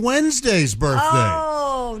Joey Wednesday's birthday.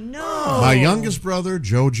 Oh no. My youngest brother,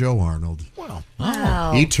 JoJo Arnold.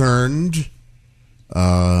 Wow. He turned.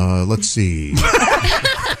 Let's see.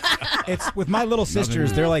 It's with my little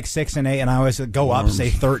sisters. They're like 6 and 8, and I always go up, say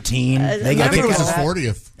 13. I think it was his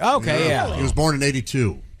 40th. Okay, yeah. He was born in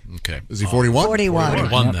 82. Okay. Is he 41? 41.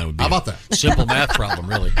 41, that would be How about that? Simple math problem,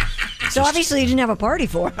 really. So obviously you didn't have a party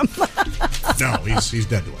for him. No, he's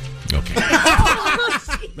dead to us. Okay.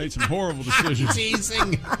 Made some horrible decisions.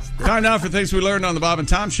 Teasing. Time now for things we learned on the Bob and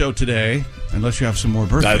Tom Show today. Unless you have some more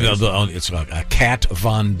birthdays. It's Kat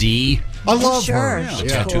Von D. I love her. She's a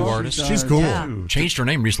tattoo artist. She's cool. Yeah. Changed her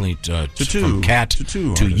name recently from Kat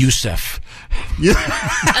to Youssef.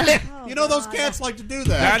 Yeah. You know, those cats like to do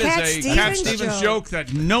that. That is a Cat Stevens joke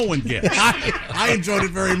that no one gets. I enjoyed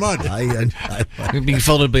it very much. Being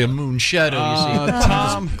followed by a moon shadow, you see.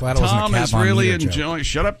 Tom is really enjoying.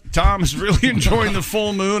 Shut up. Tom is really enjoying the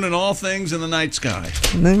full moon and all things in the night sky.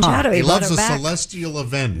 Moon shadow. He loves a celestial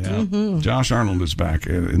event. Yeah. Josh Arnold is back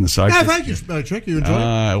in the sidekick. Yeah, thank you, Chick. You enjoyed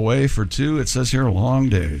it? Away for 2. It says here long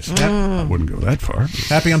days. I wouldn't go that far.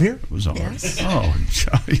 Happy I'm here. It was all right. Oh,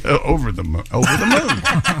 over the moon.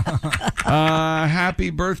 Happy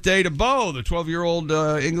birthday to Bo, the 12-year-old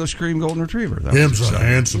English cream golden retriever. Him's a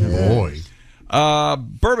handsome boy.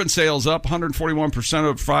 Bourbon sales up 141%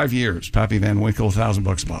 over 5 years. Pappy Van Winkle,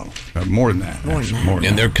 $1,000 a bottle. More than that.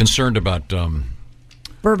 And they're concerned about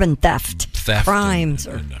bourbon theft, crimes,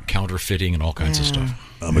 and counterfeiting and all kinds of stuff.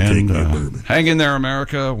 Hang in there,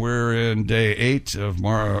 America. We're in day 8 of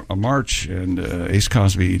March, and Ace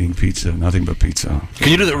Cosby eating pizza, nothing but pizza. Can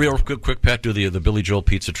you do that real quick, Pat? Do the Billy Joel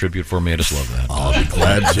pizza tribute for me? I just love that. I'll be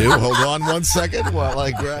glad to. Hold on 1 second while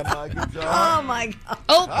I grab my guitar. Oh my God!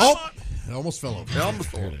 Oh! It almost fell over. There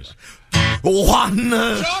it is. 1,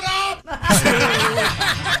 Shut up! 1,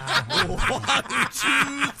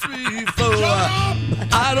 2, 3, 4.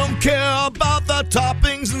 I don't care about the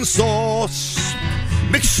toppings and sauce.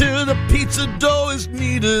 Make sure the pizza dough is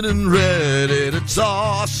kneaded and ready to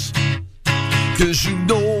toss. 'Cause you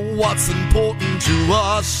know what's important to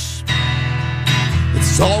us.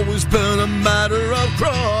 It's always been a matter of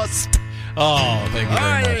crust. Oh, thank you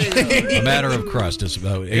very much. A matter of crust. It's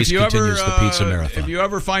about Ace continues the pizza marathon. If you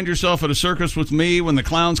ever find yourself at a circus with me, when the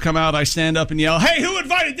clowns come out, I stand up and yell, "Hey, who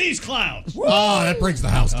invited these clowns?" Oh, that brings the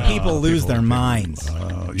house down. People lose their minds.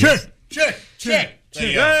 Check.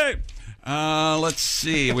 Hey! Let's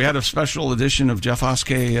see. We had a special edition of Jeff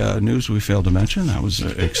Oskey news we failed to mention. That was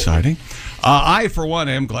exciting. I, for one,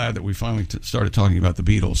 am glad that we finally started talking about the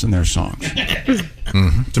Beatles and their songs.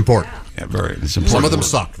 It's important. Yeah, it's important. Some of them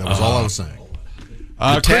suck. That was all I was saying.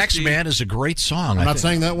 The Tax Man is a great song. I'm not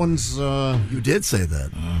saying that one's. You did say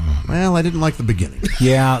that. Well, I didn't like the beginning.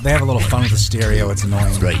 Yeah, they have a little fun with the stereo. It's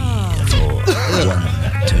annoying. Right.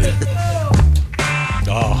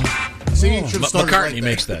 Oh. See, you should start McCartney right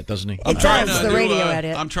makes that, doesn't he? It does, the radio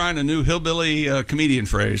edit. I'm trying a new hillbilly comedian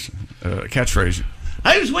phrase, catchphrase.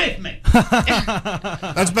 Who's with me?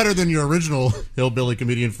 That's better than your original hillbilly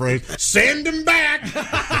comedian phrase. Send him back.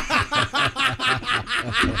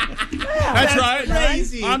 That's right.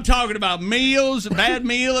 Crazy. I'm talking about meals, a bad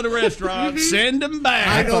meal at a restaurant. Send them back.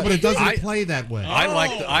 I know, but it doesn't play that way. I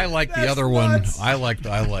like the other one. I like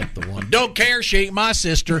the one. Don't care, she ain't my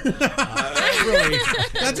sister.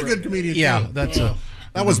 That's a good comedian. Yeah, too.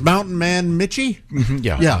 That was Mountain Man Mitchie?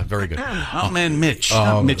 Yeah, very good. Mountain Man Mitch.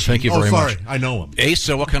 Mitch. Thank you very much. I know him. Ace,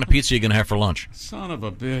 so what kind of pizza are you going to have for lunch? Son of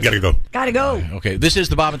a bitch. Gotta go. Gotta go. Okay, this is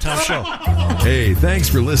the Bob and Tom Show. Hey, thanks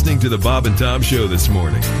for listening to the Bob and Tom Show this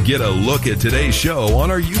morning. Get a look at today's show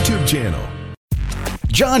on our YouTube channel.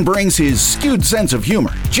 John brings his skewed sense of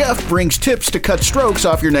humor. Jeff brings tips to cut strokes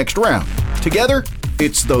off your next round. Together,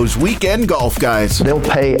 it's those weekend golf guys. They'll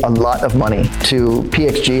pay a lot of money to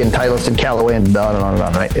PXG and Titleist and Callaway and on and on and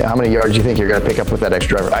on, right? How many yards do you think you're going to pick up with that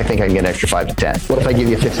extra driver? I think I can get an extra 5 to 10. What if I give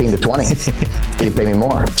you 15 to 20? You pay me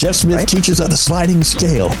more. Jeff Smith teaches on a sliding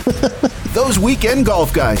scale. Those Weekend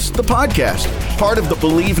Golf Guys, the podcast, part of the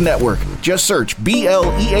Believe Network. Just search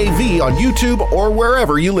BLEAV on YouTube or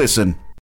wherever you listen.